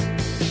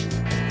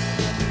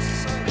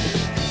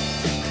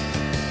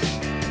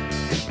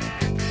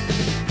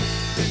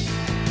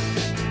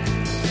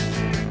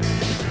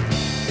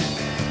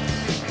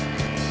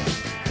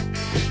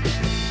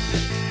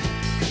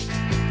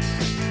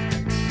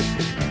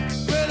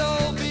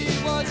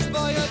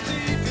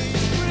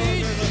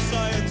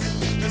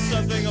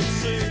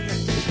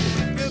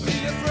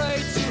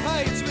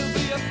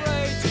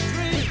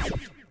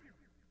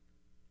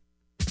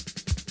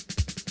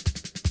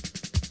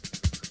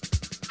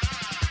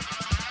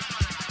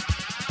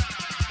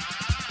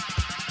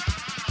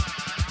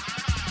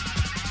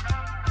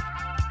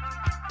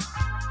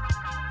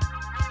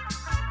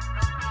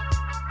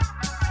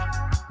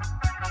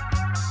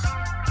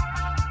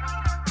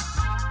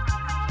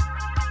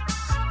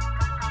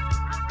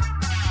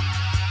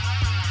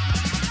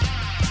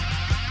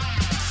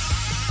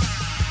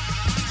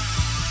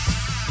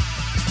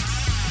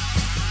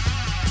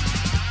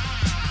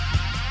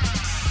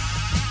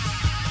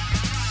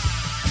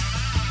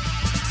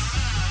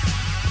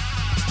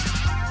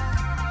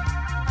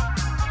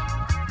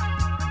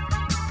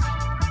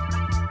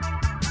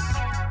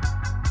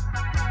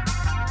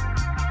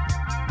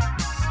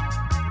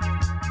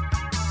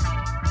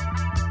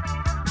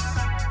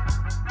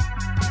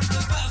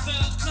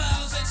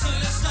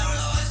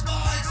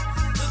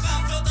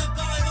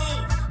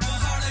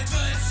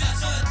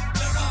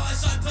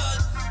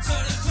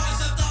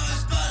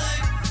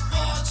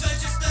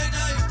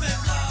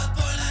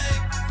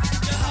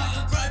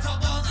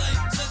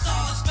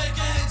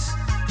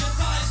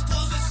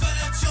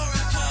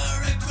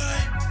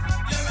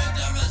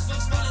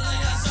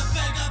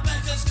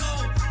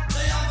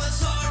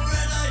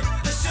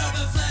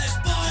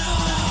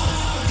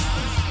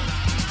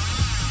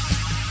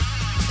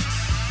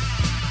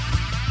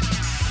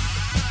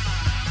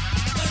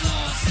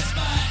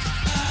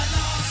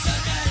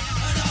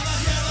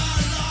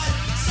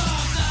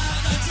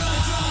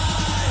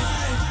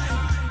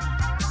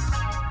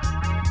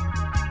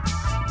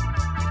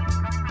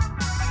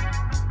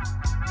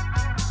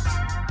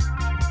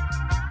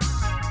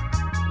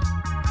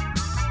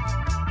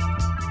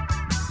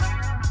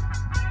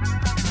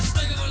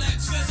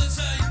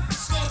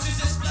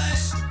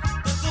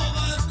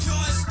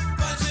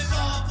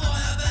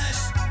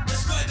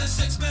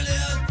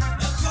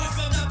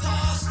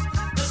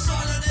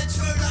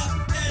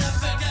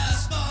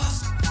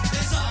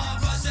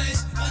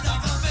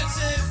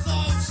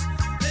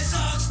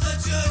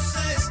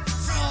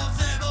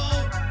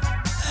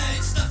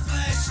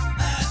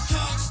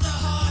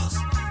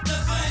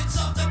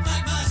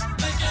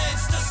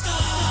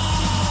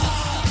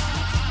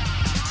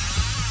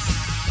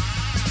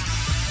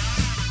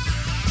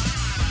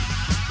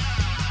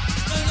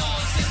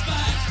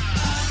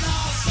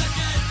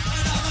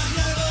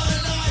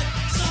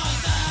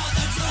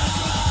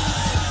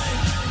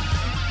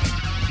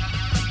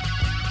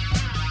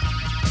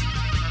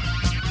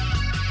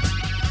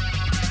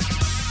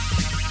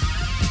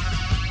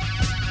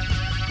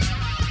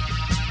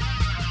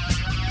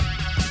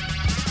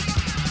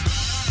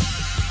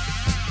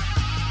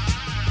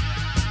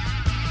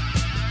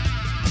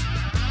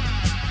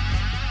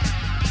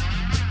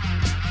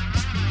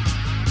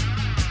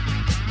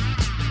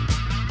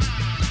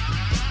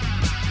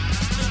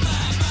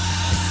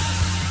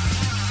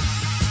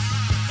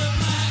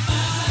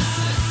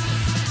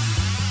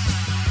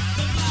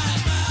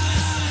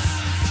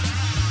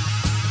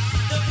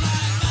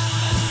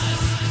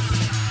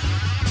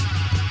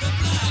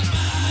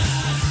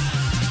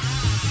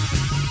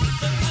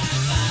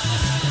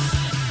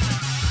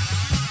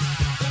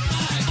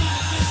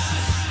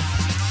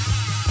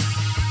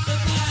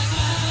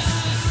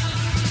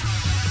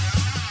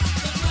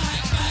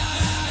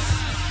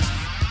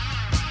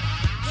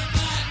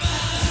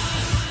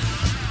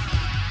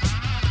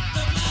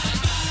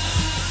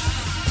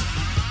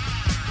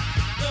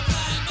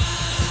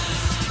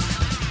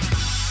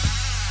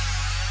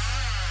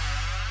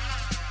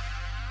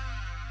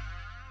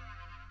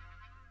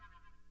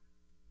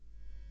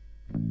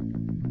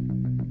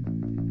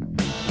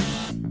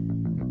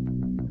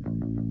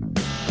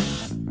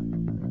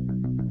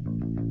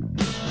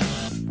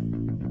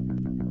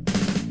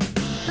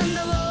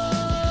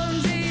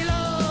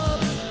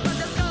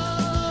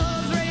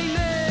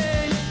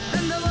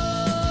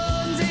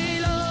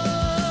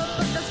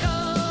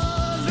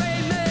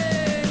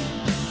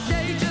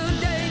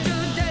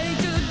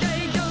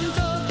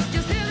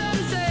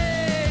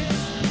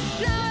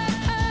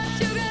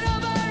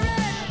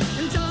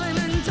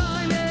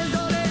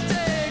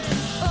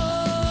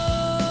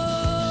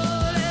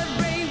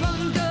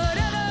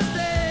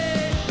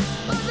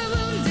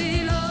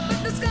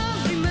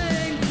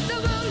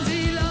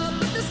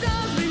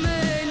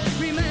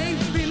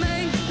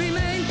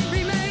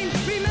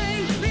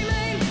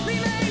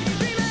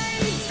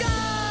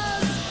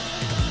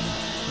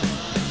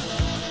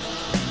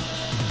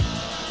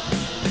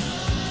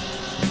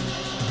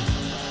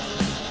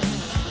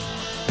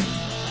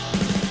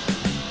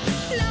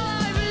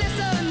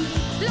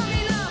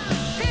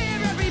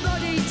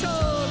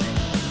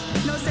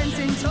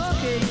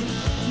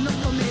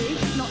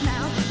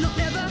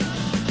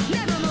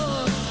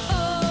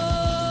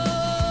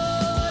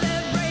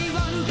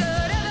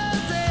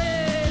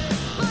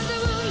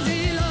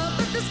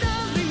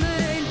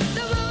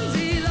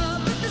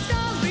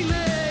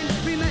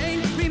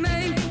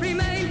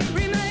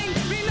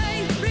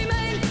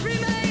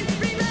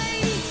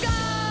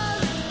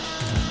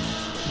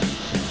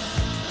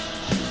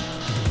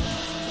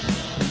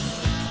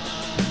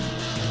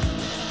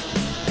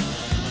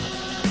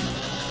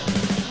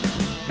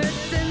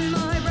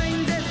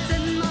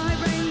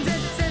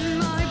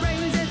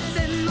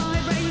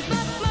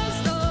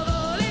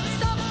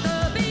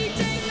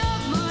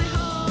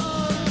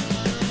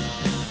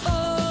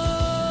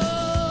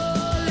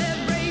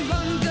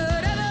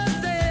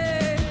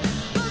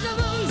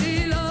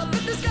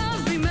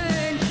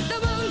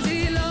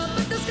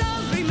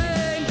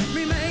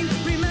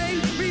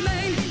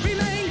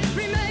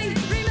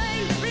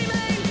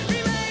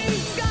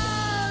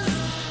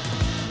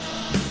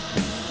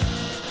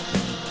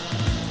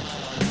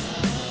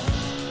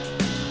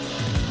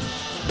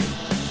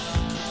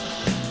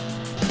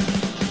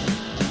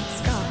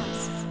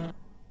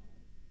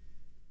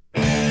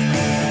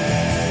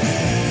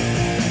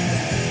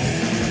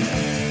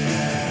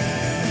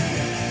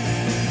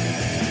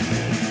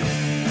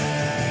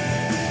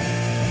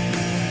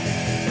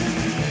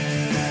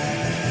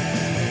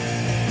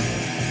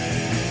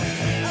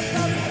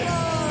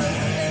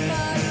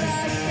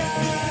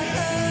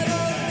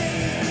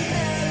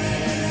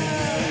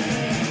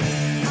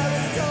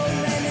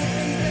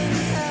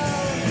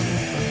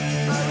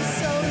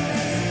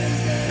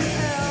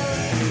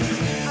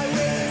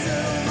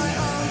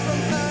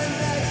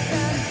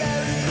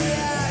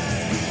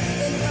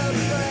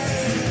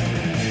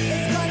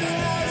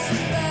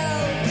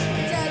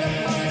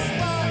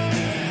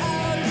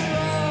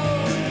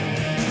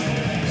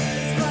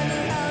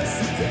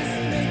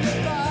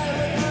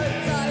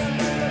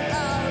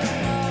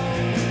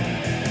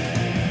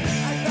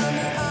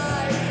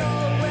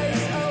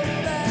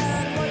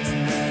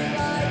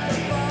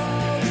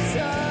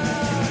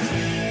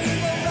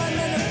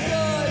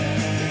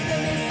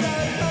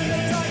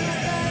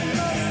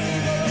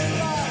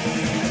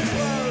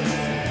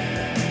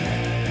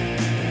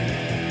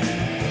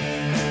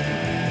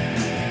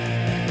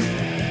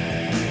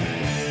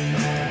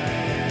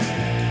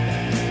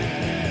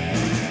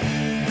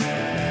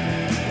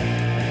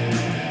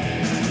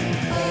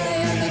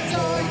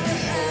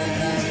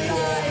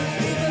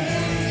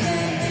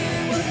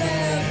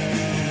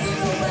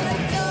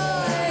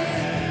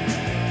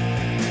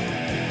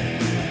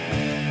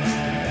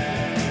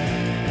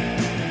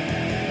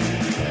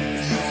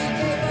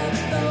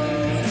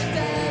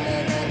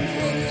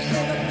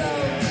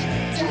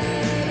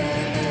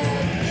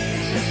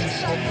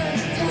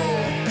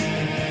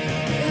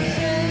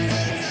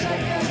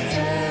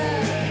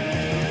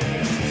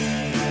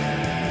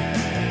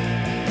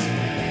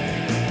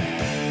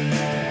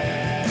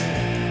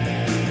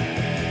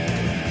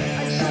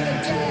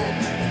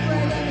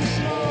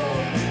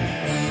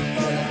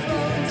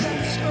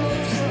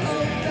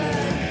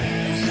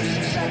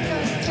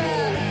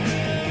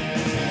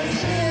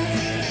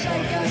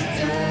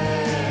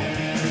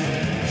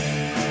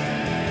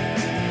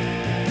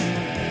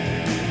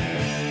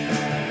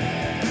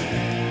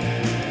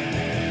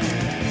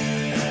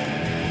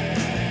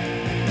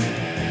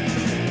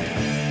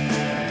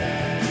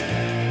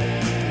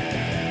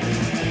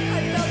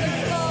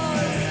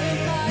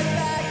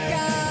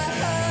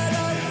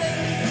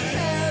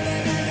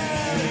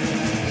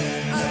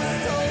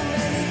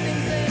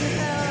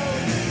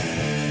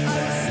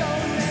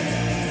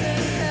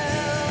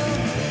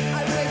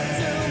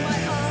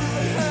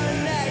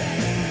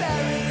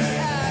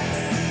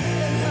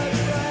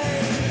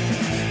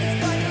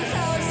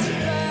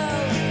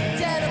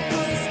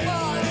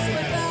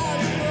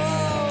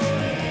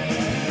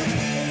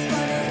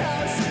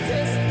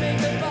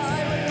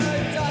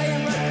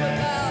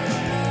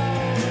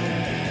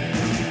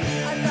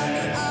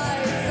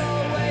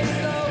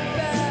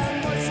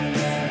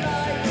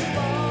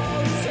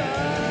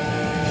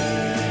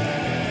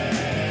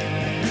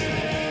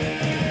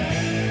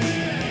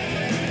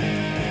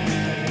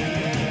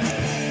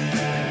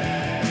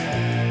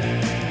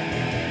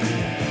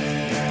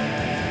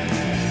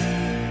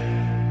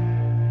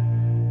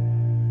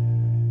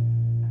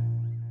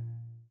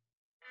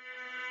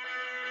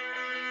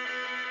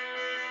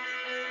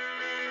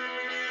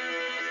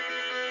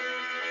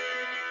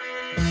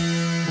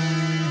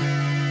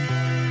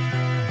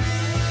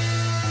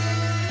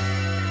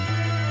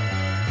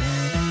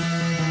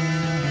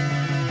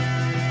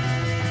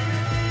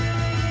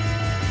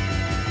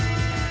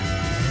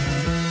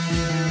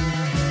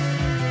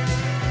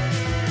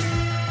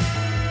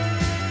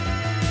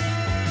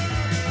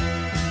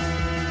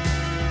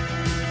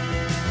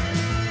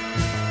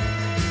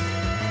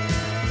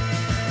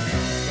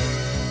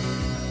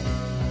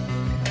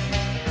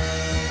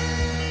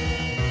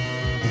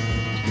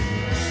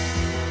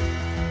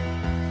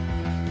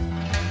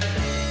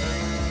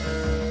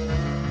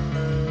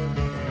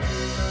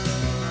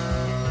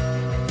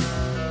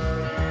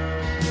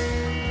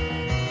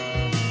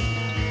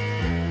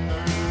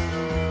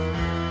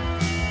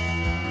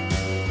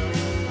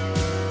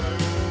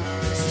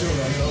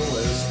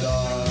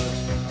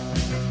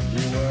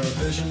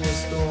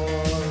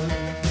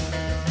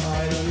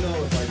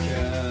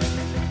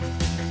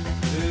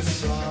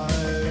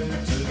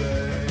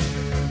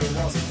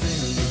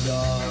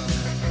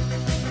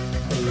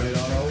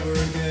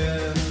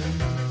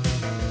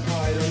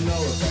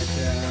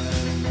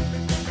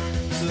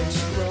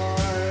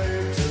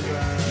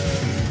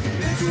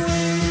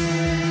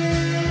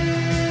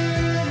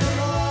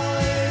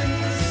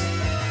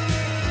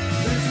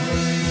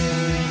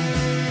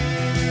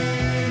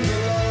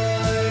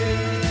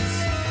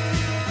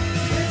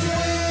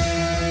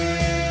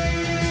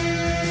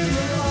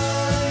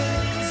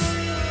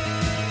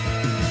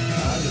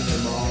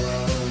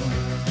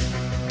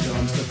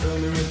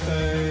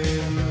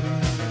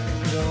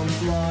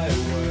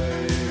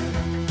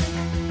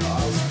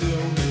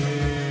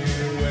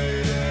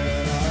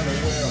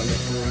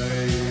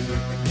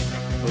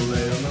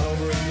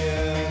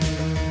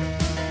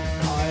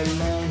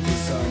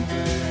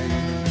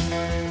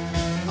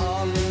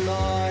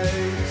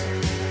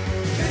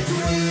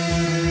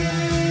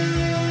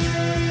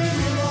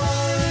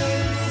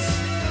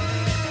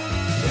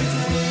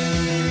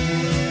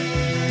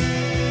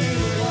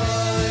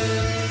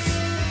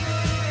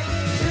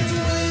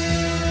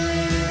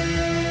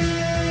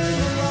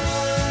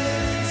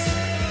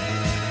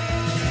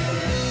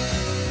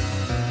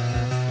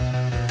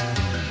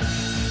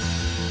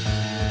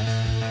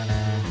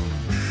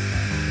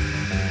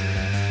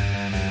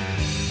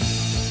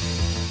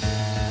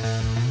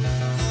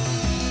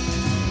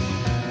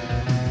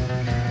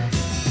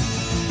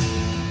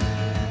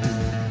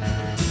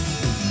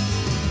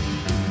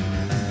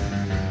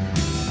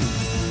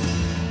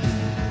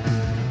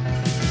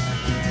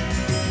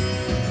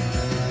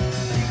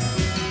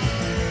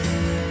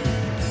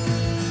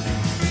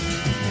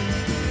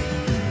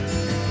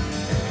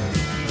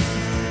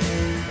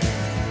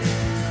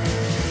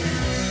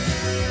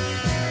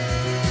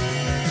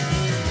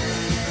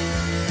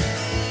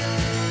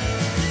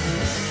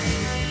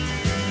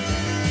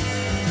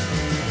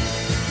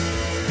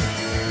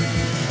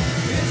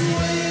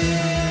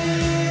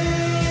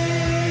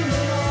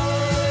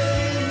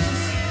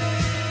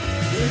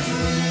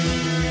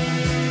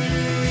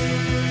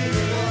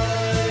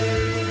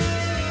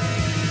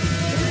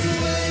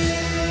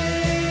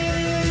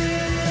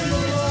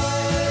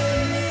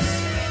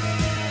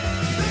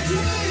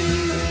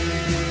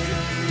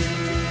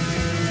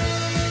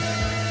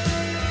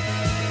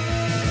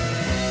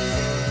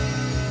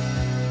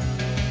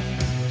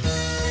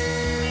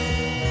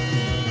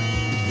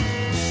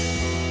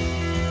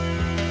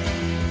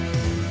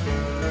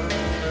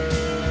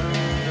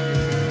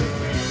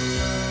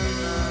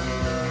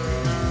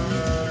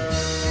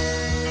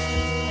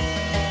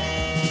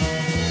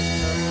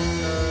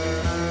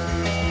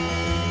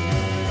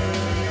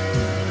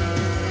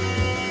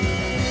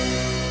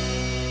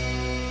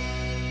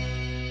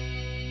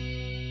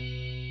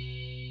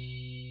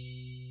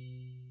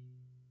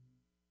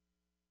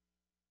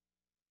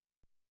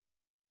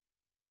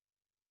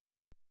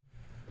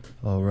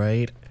 All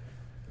right.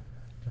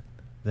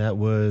 That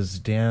was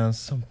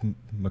Dance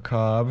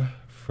Macabre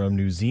from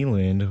New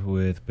Zealand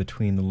with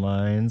Between the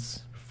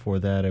Lines. Before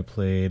that, I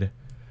played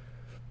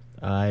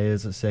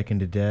Eyes Second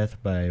to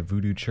Death by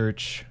Voodoo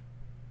Church.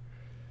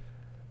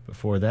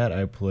 Before that,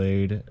 I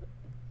played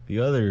the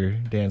other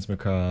Dance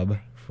Macabre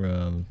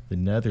from the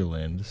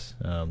Netherlands.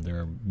 There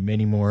are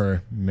many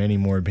more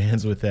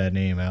bands with that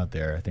name out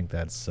there. I think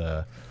that's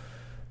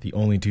the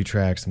only two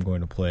tracks I'm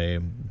going to play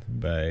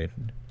by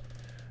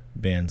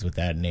bands with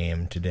that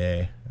name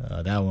today.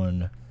 That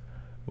one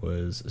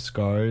was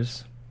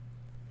Scars.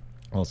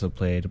 Also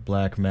played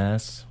Black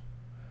Mass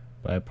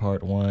by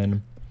Part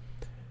 1.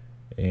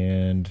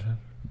 And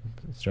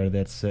started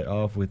that set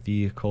off with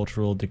the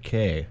Cultural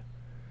Decay.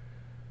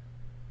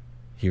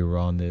 Here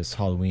on this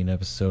Halloween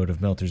episode of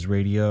Melters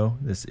Radio.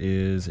 This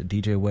is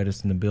DJ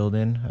Wettest in the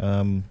building.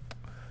 Why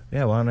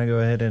don't I go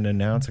ahead and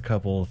announce a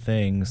couple of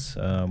things.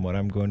 What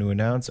I'm going to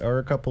announce are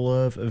a couple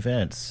of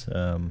events.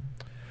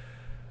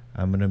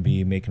 I'm going to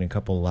be making a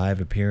couple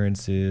live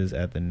appearances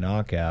at the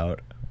Knockout.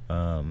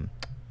 I'm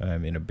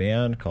in a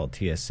band called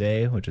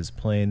TSA, which is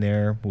playing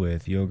there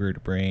with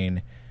Yogurt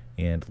Brain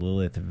and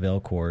Lilith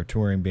Velcor,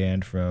 touring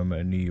band from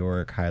New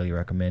York, highly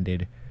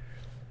recommended.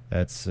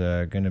 That's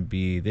going to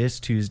be this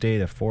Tuesday,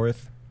 the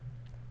 4th.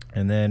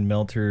 And then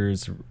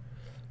Melters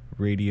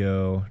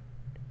Radio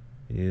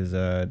is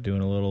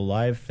doing a little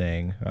live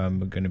thing.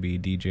 I'm going to be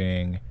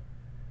DJing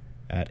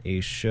at a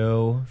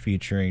show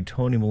featuring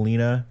Tony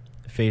Molina,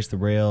 Face the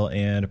Rail,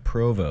 and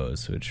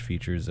Provos, which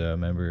features a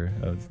member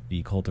of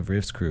the Cult of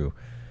Riffs crew.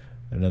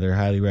 Another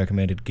highly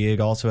recommended gig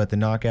also at the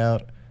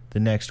Knockout the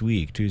next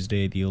week,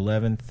 Tuesday the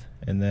 11th.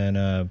 And then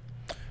I'm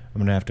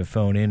going to have to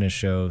phone in a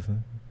show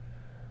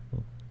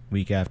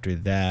week after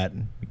that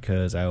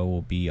because I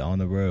will be on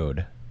the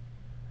road.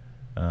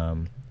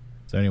 So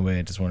anyway,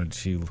 I just wanted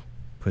to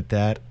put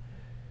that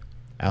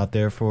out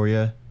there for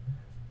you.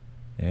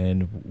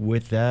 And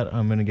with that,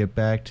 I'm going to get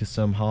back to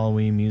some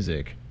Halloween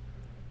music.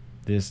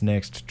 This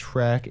next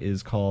track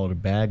is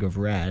called Bag of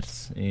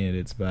Rats, and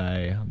it's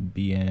by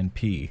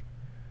BNP.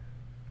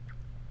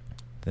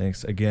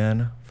 Thanks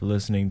again for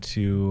listening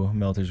to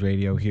Melters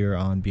Radio here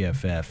on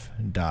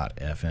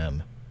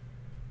BFF.FM.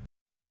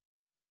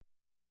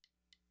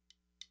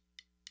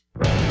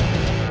 Bag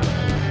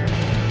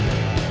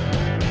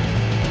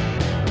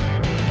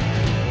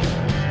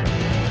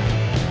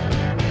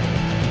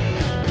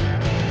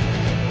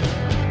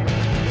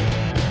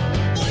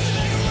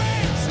of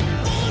rats,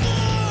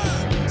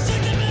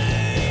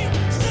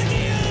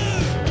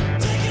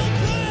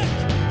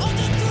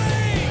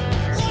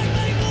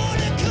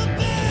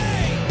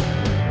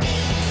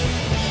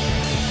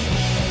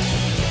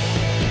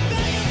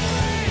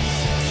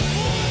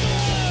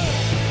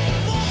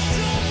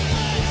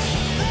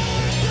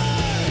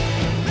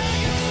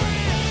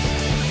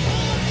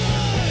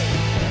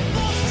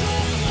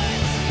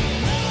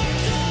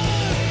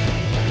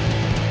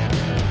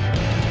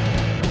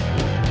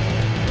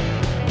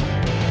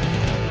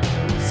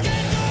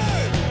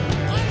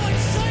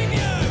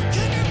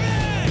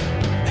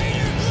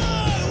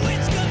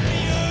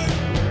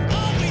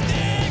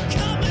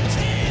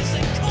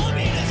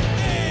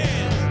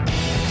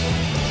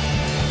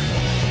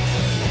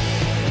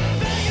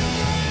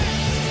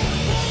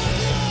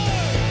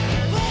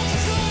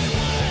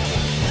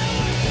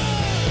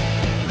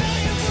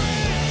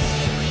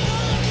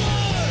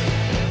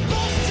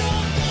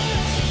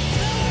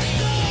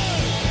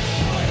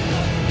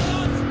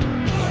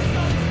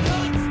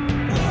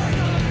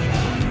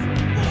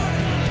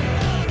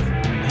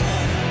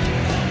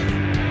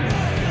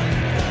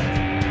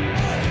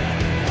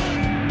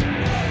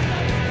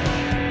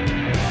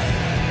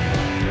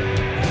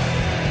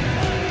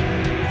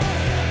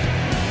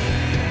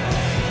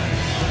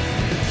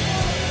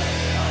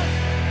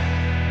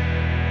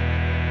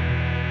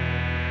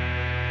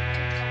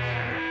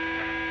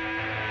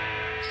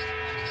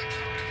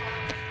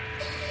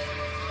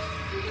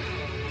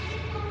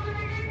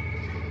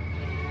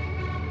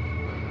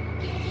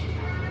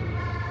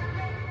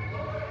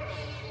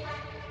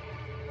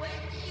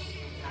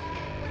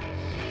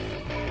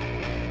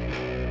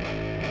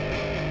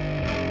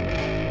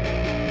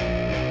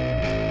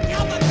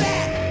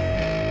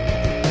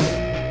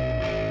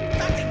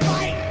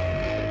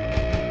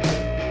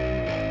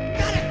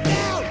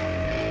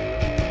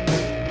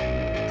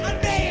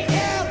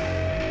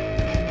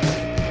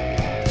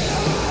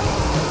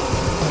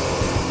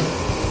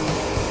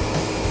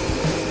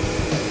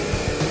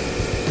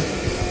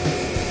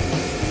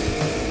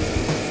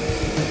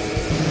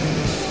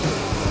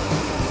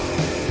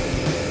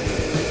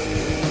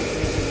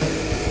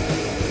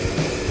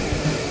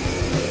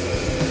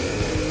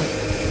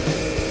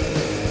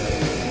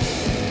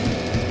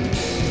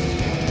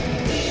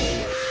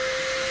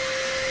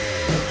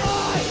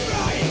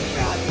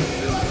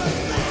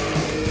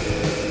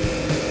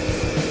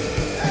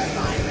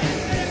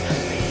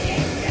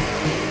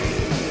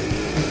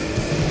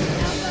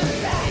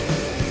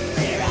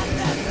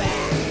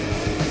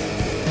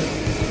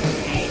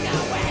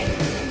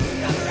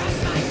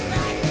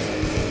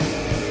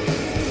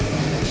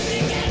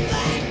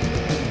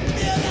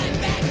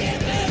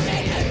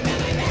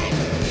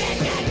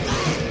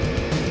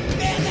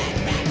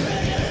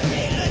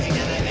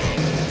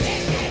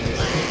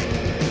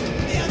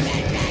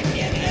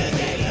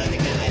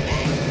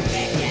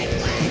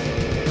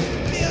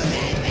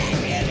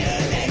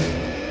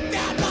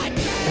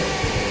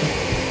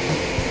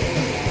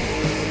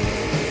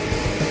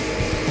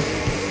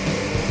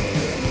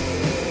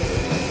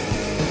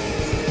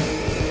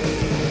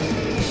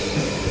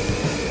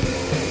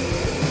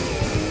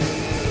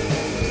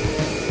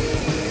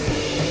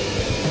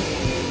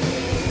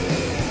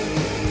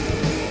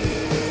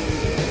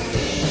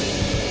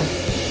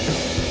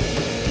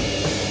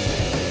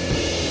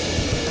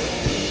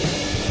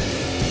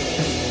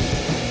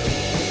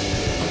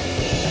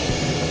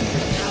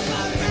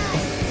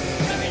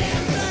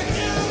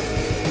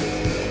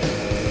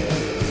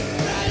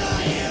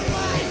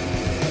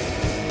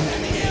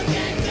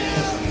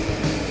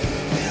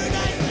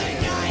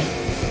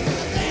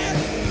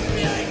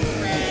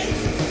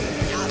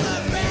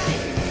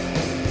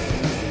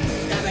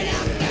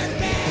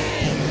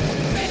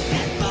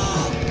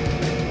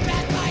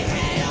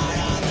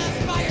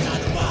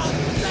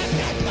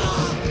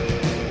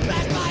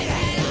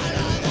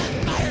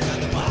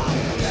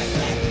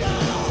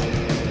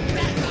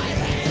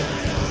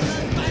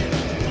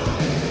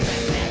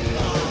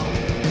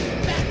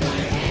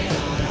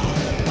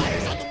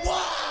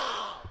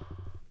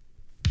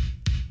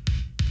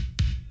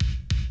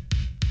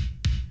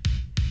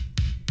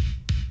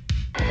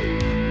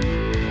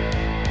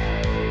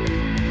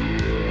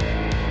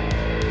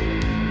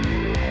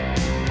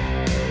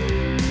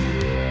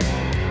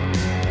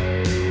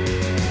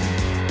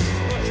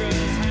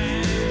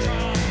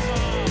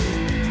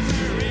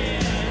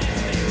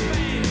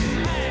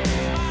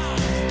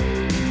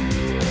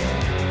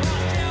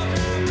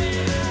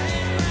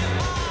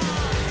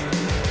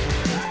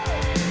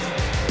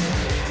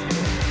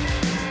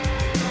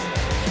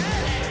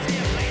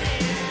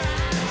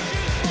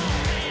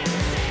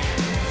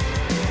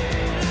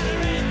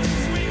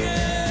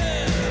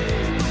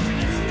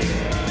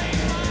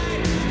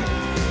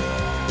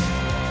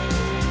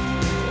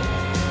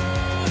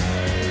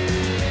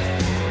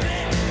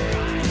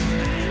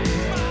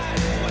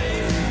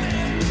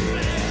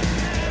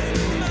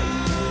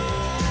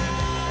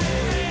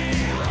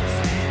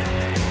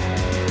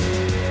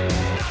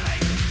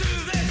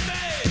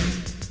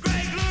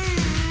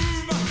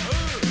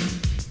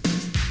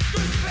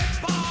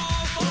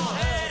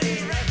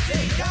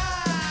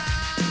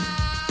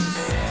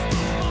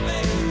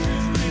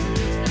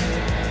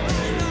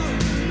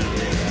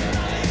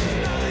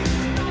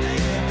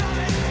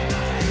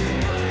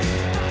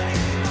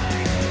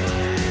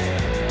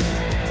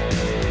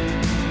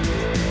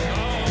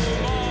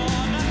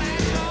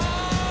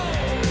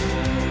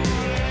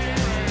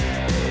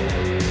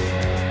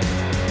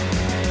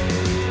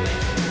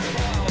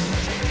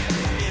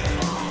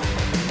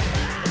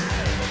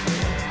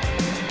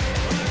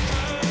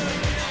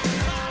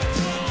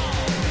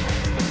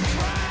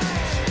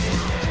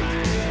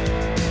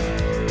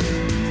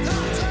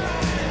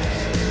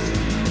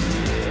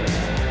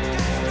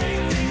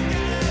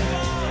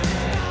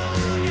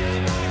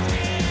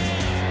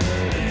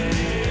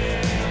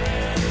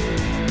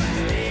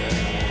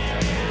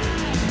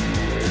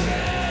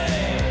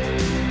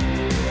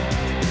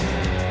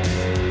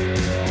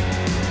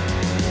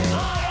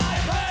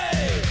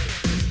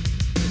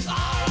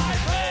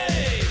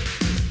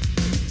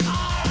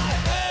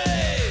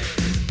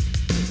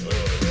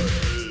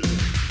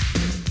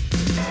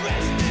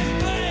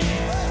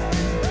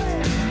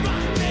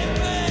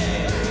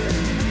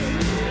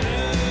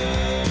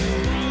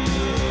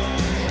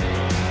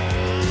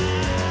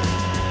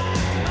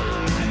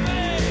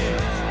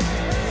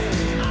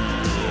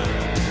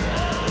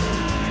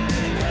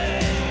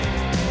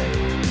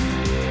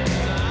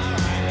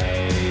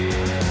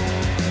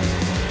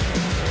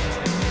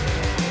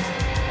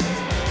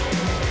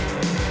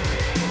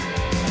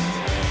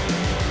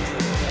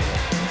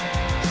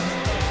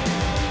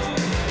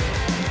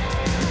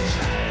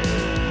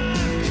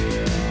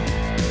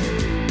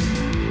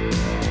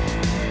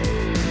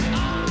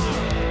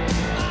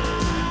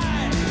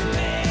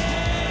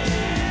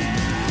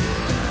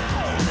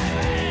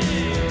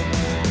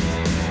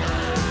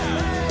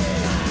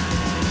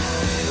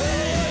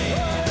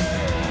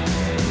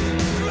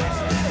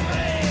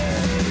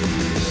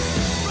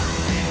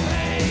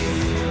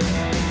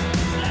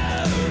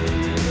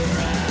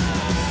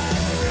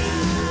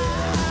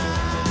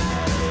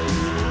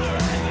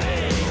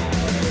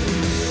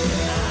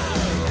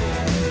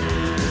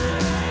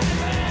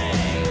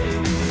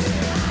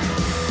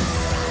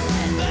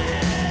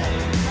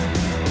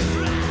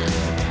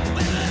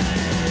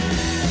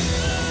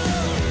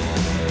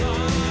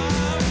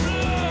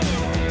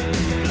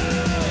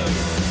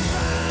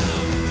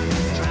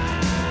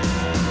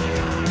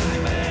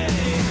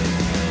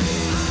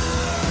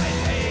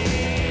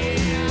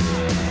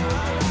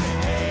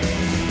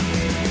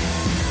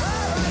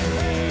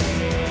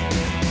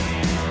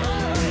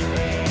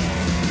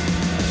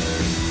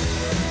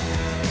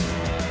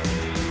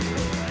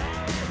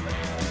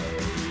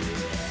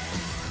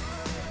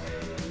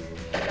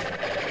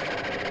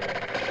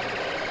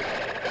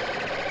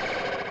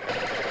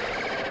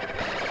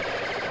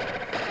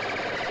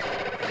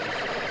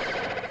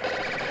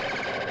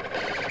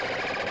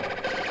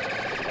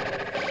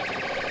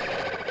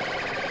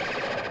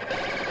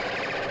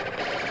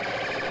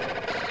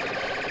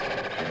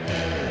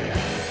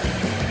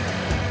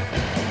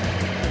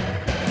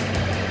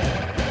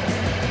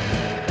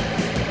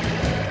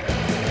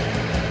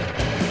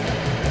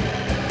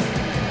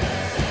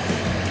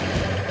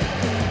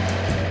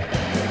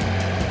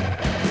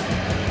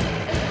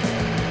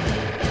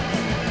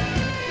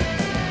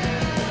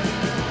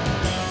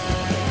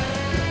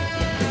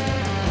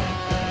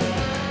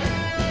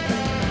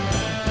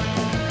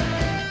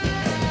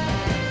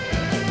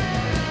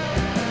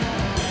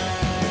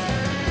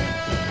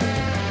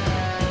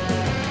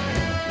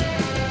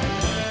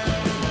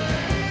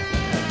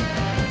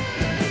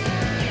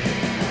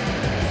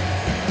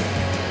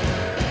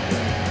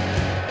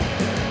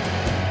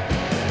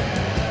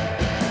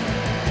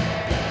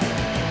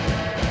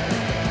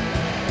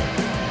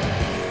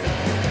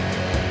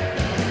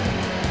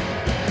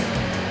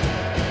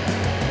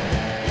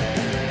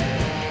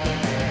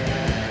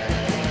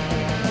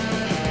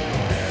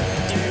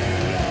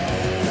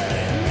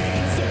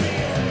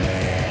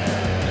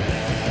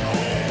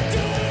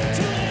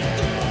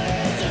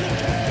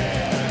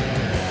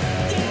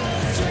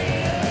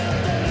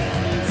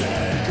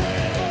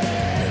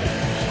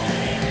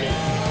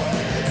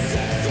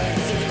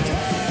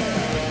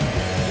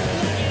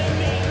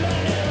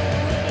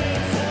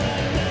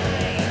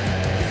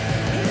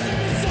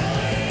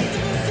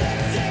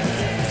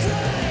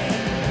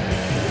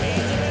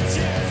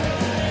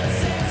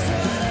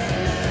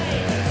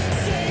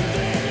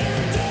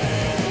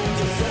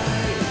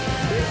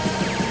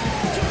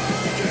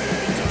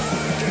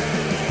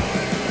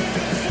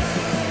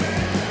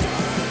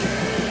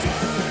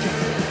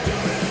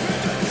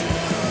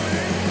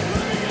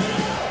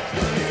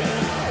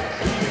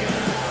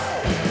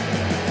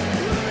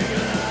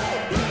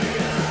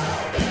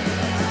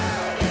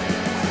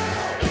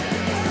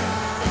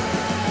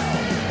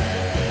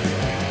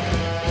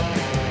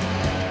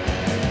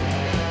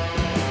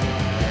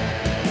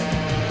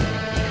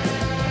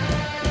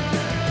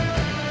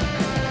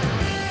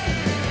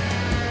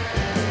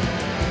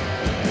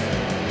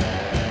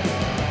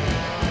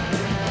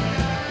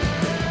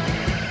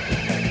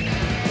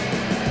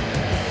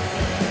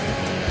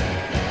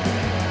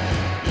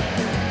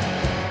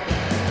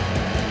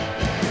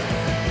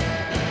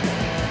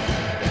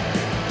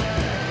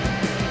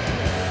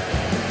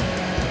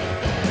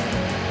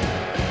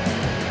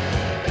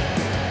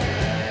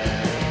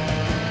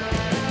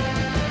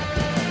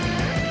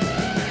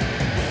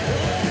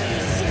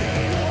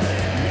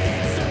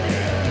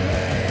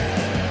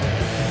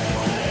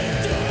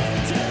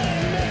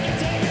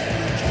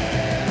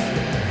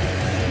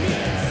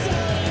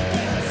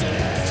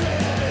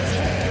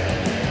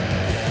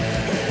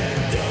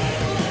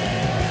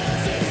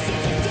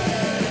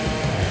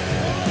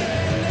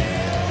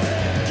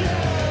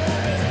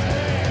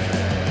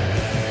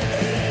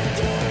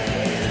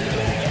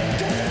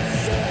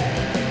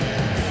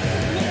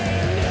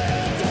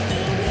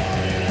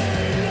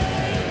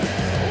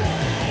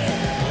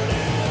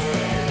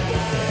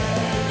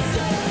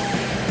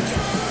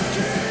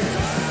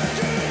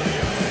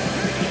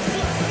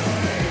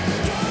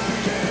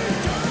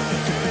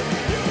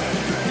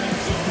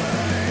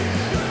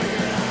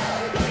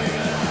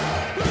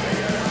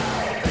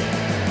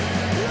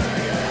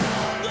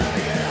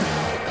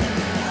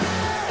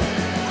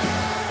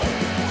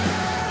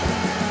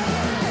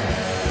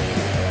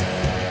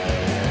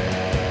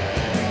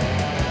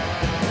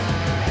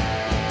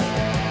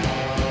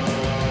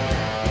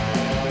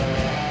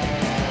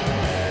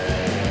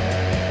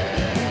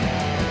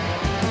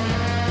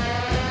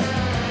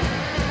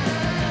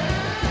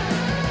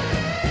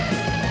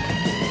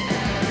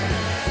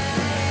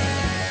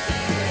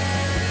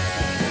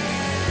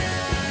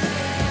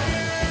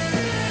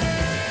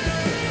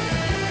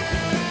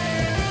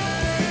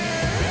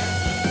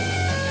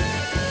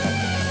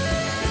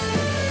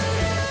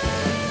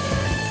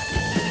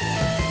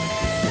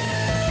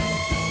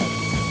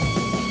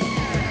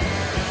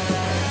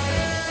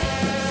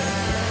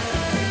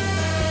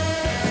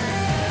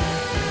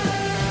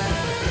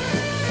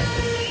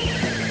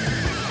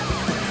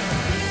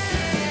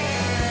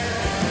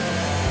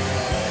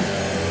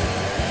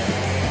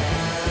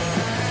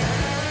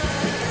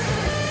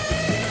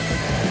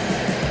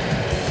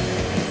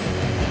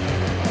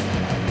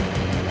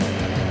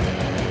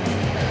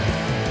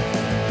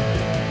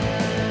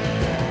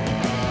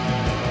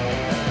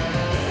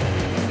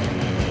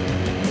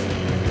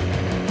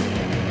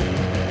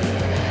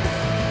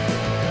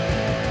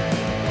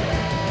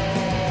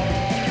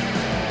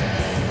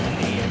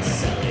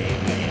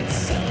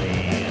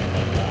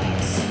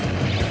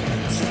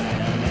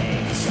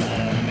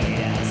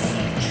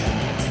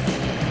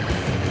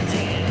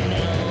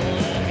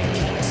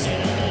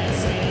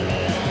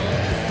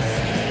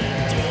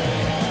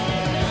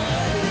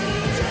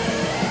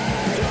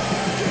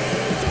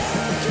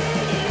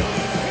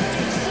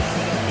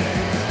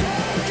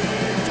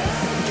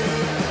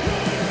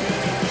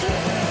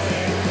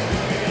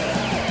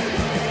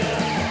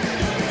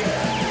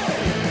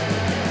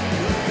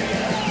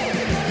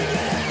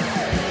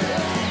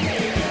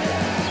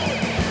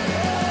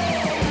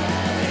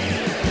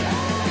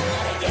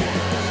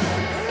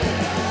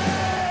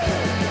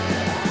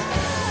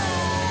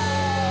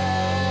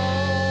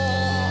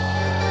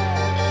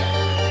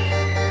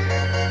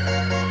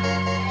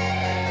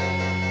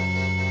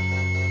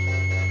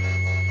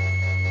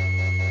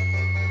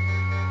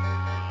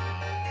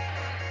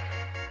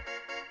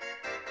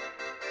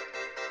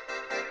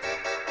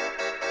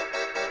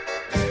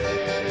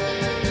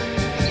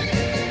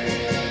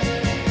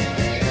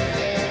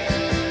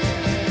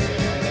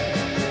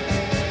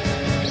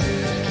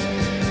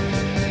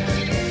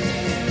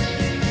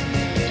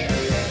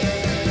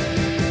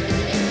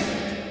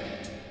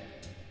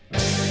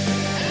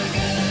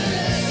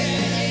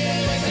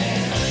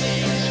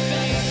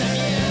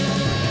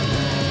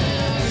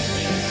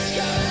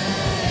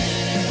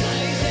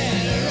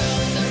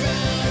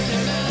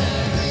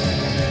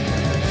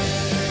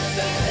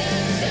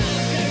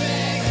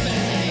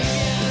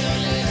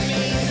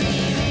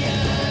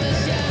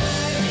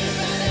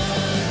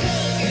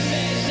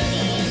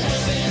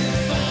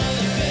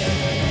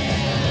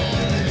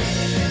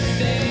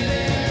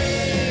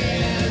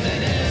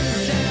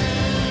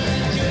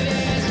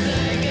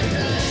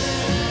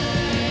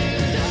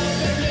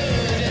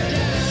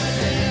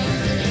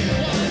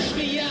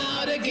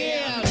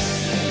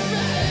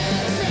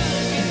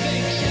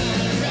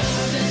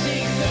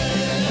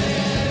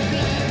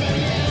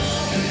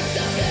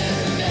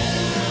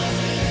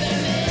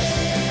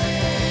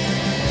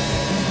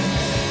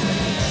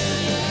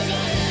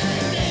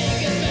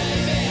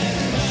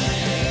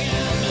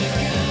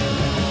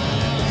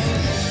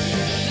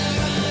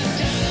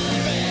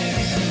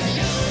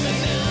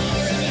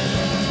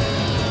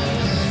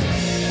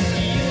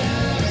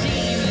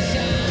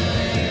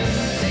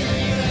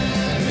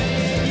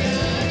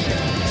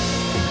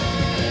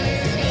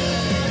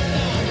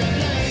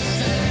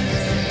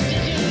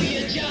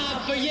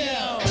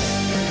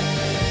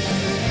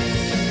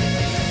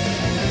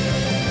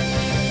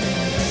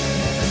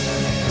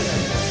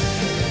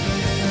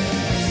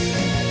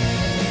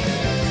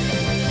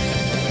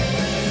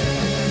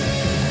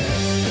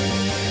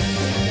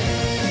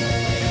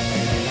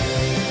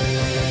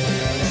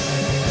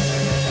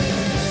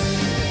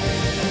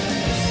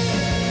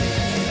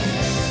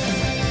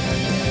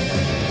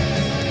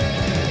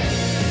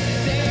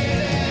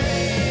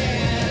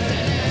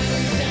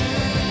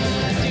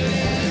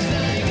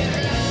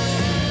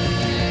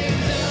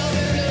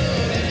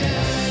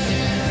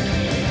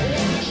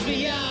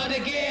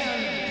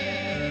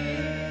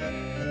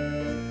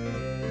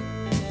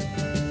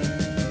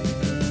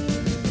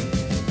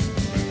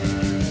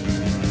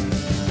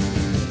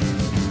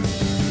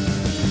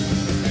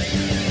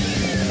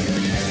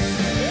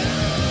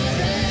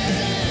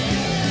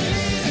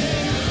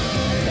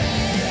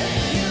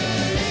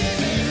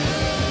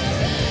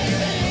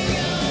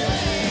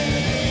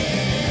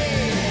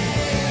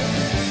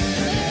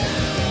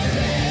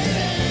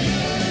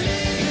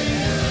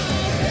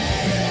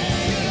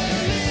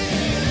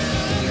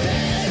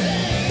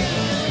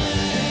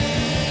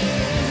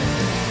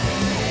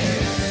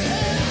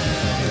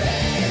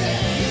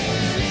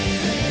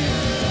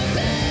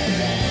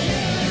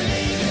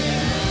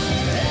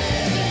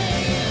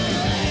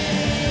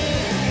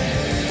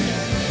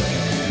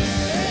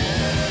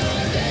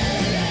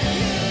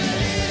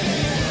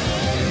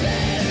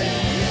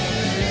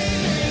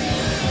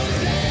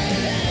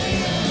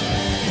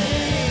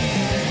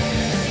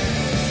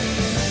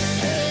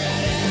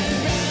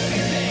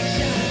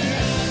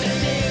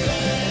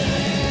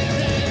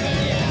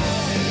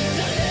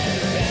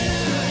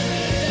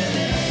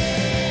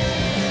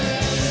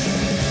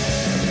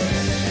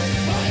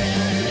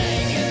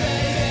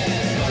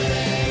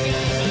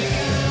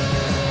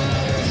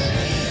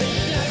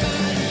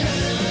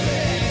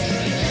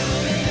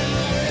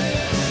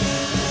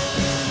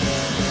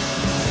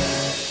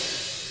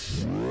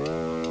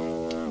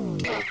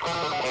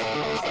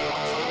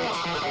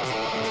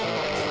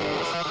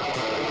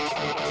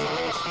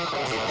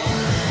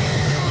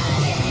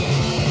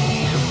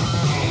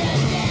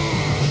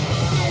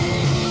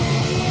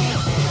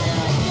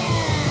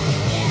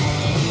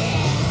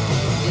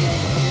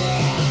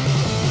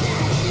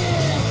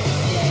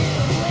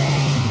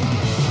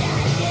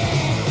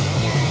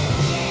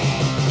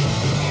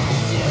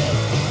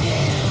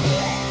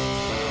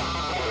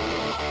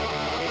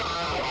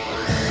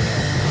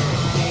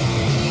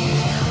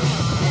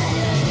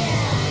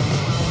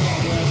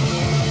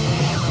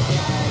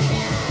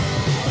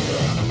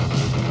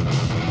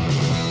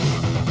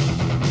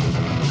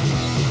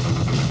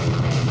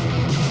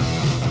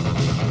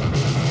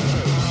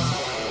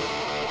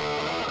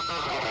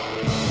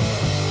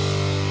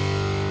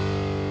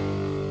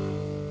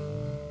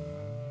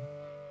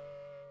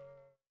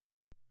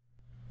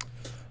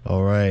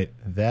 All right,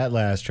 that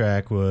last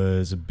track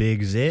was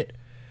Big Zit.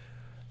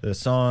 The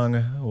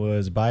song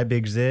was by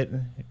Big Zit,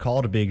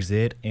 called Big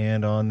Zit,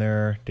 and on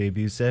their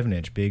debut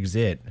 7-inch, Big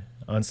Zit.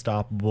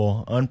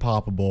 Unstoppable,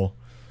 unpoppable,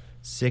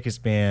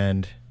 sickest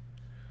band.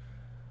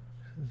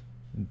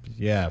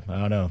 Yeah,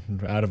 I don't know.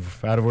 Out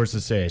of words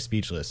to say,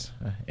 speechless.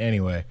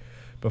 Anyway,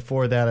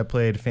 before that I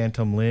played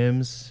Phantom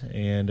Limbs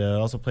and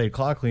also played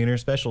Clock Cleaner.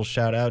 Special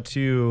shout out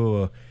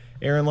to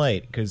Aaron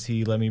Light because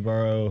he let me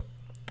borrow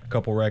a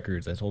couple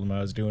records. I told him I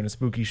was doing a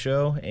spooky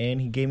show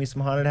and he gave me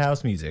some haunted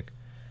house music.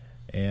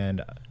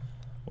 And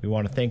we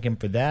want to thank him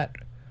for that.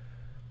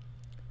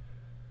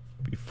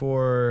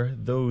 Before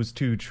those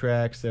two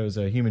tracks, that was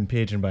a Human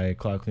Pigeon by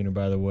Clock Cleaner,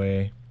 by the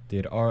way.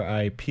 Did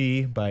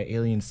R.I.P. by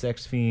Alien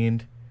Sex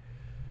Fiend.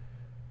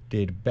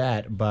 Did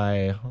Bat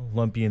by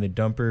Lumpy and the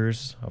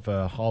Dumpers of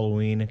a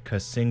Halloween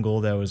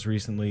single that was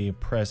recently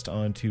pressed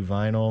onto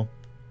vinyl,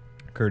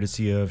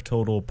 courtesy of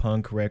Total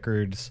Punk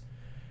Records.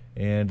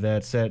 And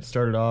that set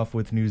started off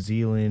with New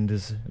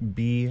Zealand's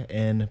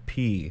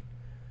BNP.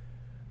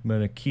 I'm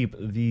going to keep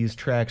these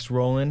tracks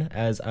rolling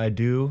as I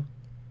do.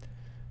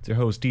 It's your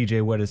host,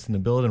 DJ Wettest in the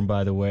building,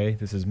 by the way.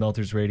 This is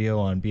Melters Radio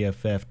on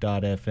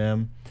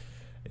BFF.FM.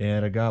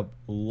 And I got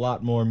a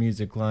lot more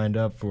music lined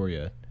up for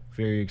you.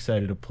 Very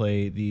excited to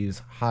play these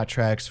hot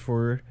tracks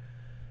for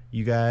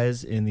you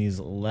guys in these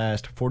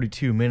last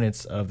 42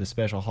 minutes of the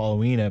special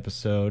Halloween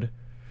episode.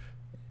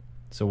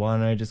 So why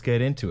don't I just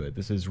get into it?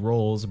 This is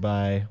Rolls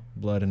by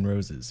Blood and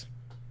Roses.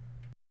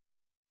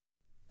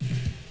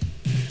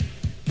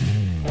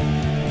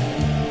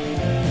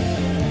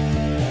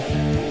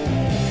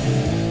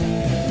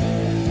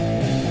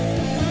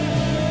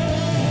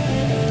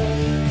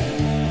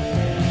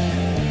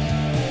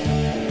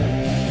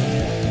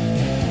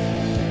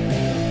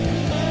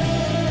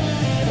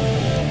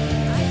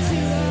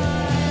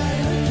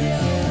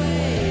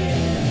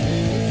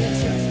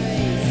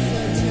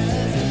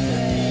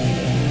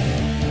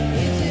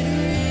 Is it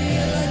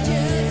real or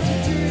just a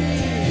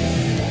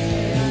dream?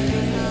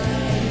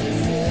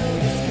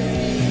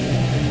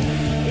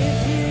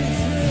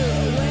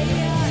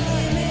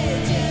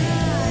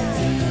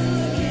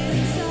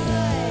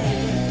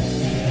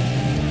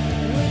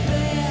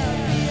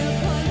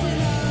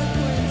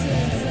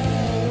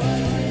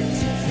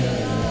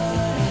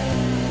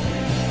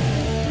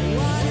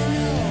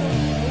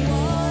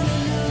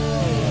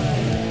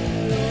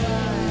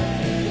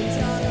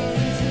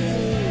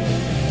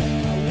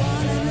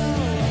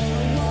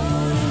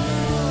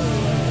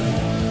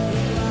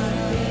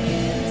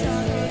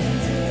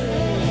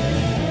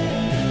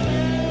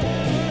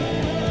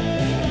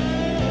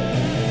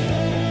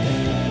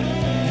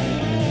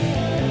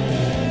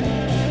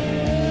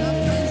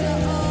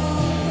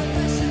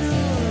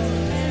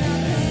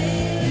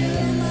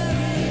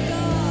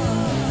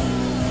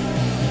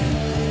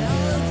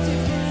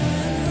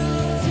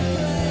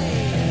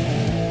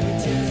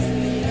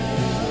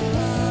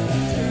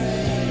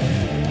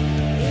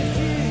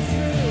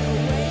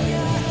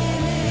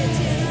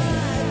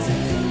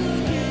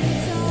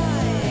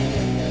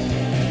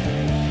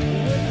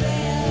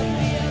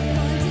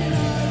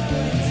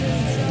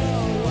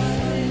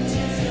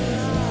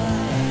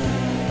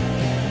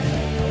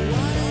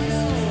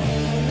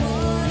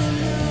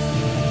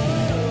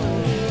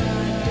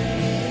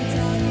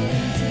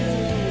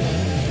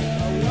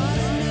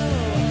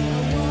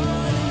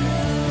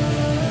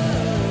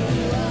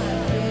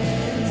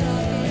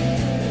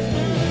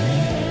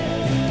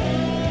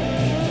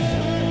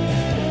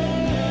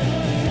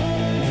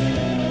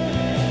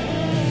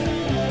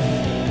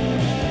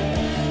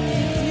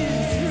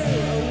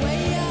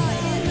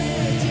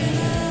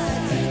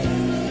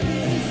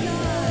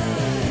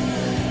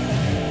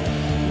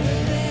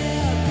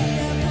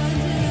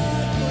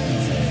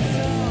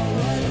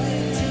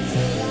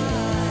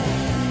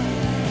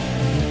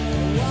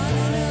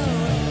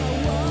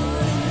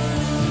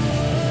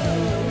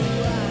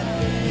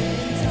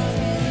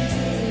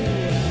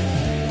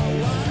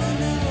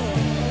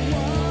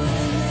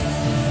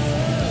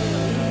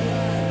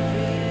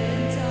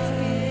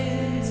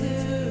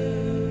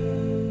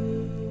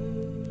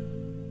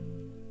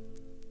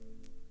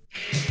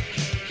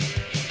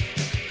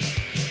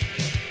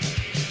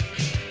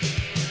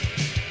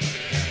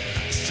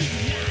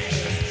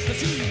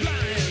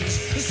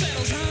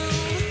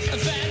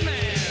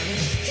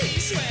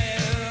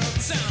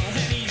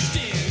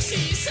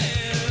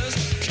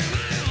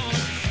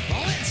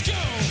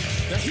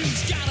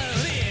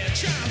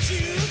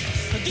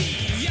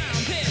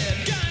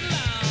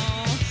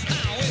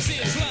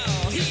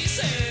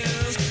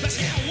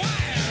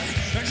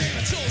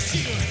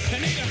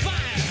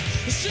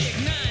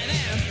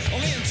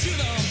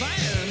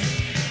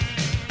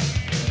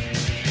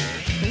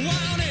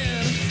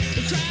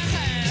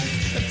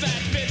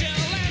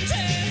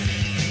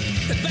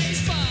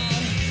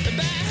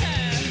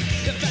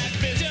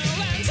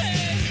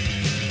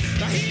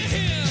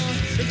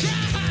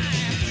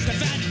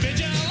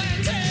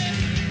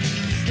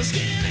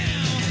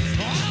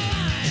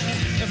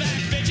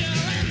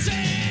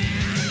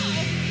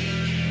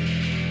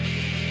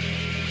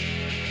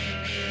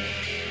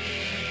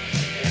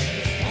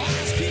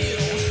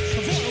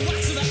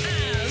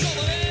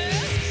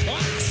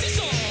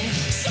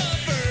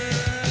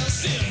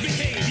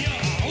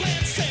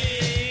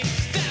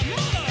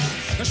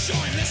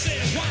 showing this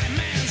is white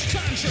man's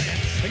country.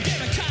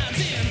 Giving cards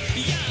in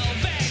your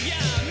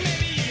backyard.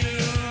 Maybe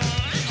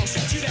I'll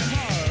set you down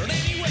hard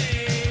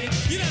anyway.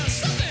 You know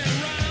something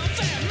wrong,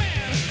 fat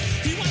man.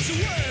 He wants a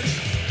word.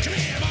 Come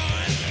here,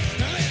 boy.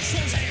 Now this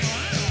one's hang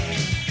around.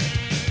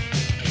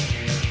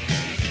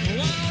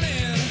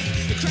 Wanted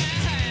the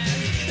crowd,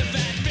 the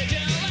fat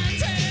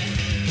vigilante,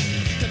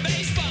 the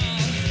baseball,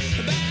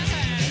 the bat,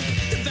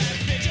 the fat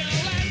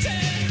vigilante.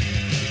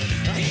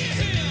 Hear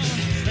him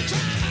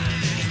cry,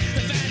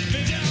 the fat vigilante.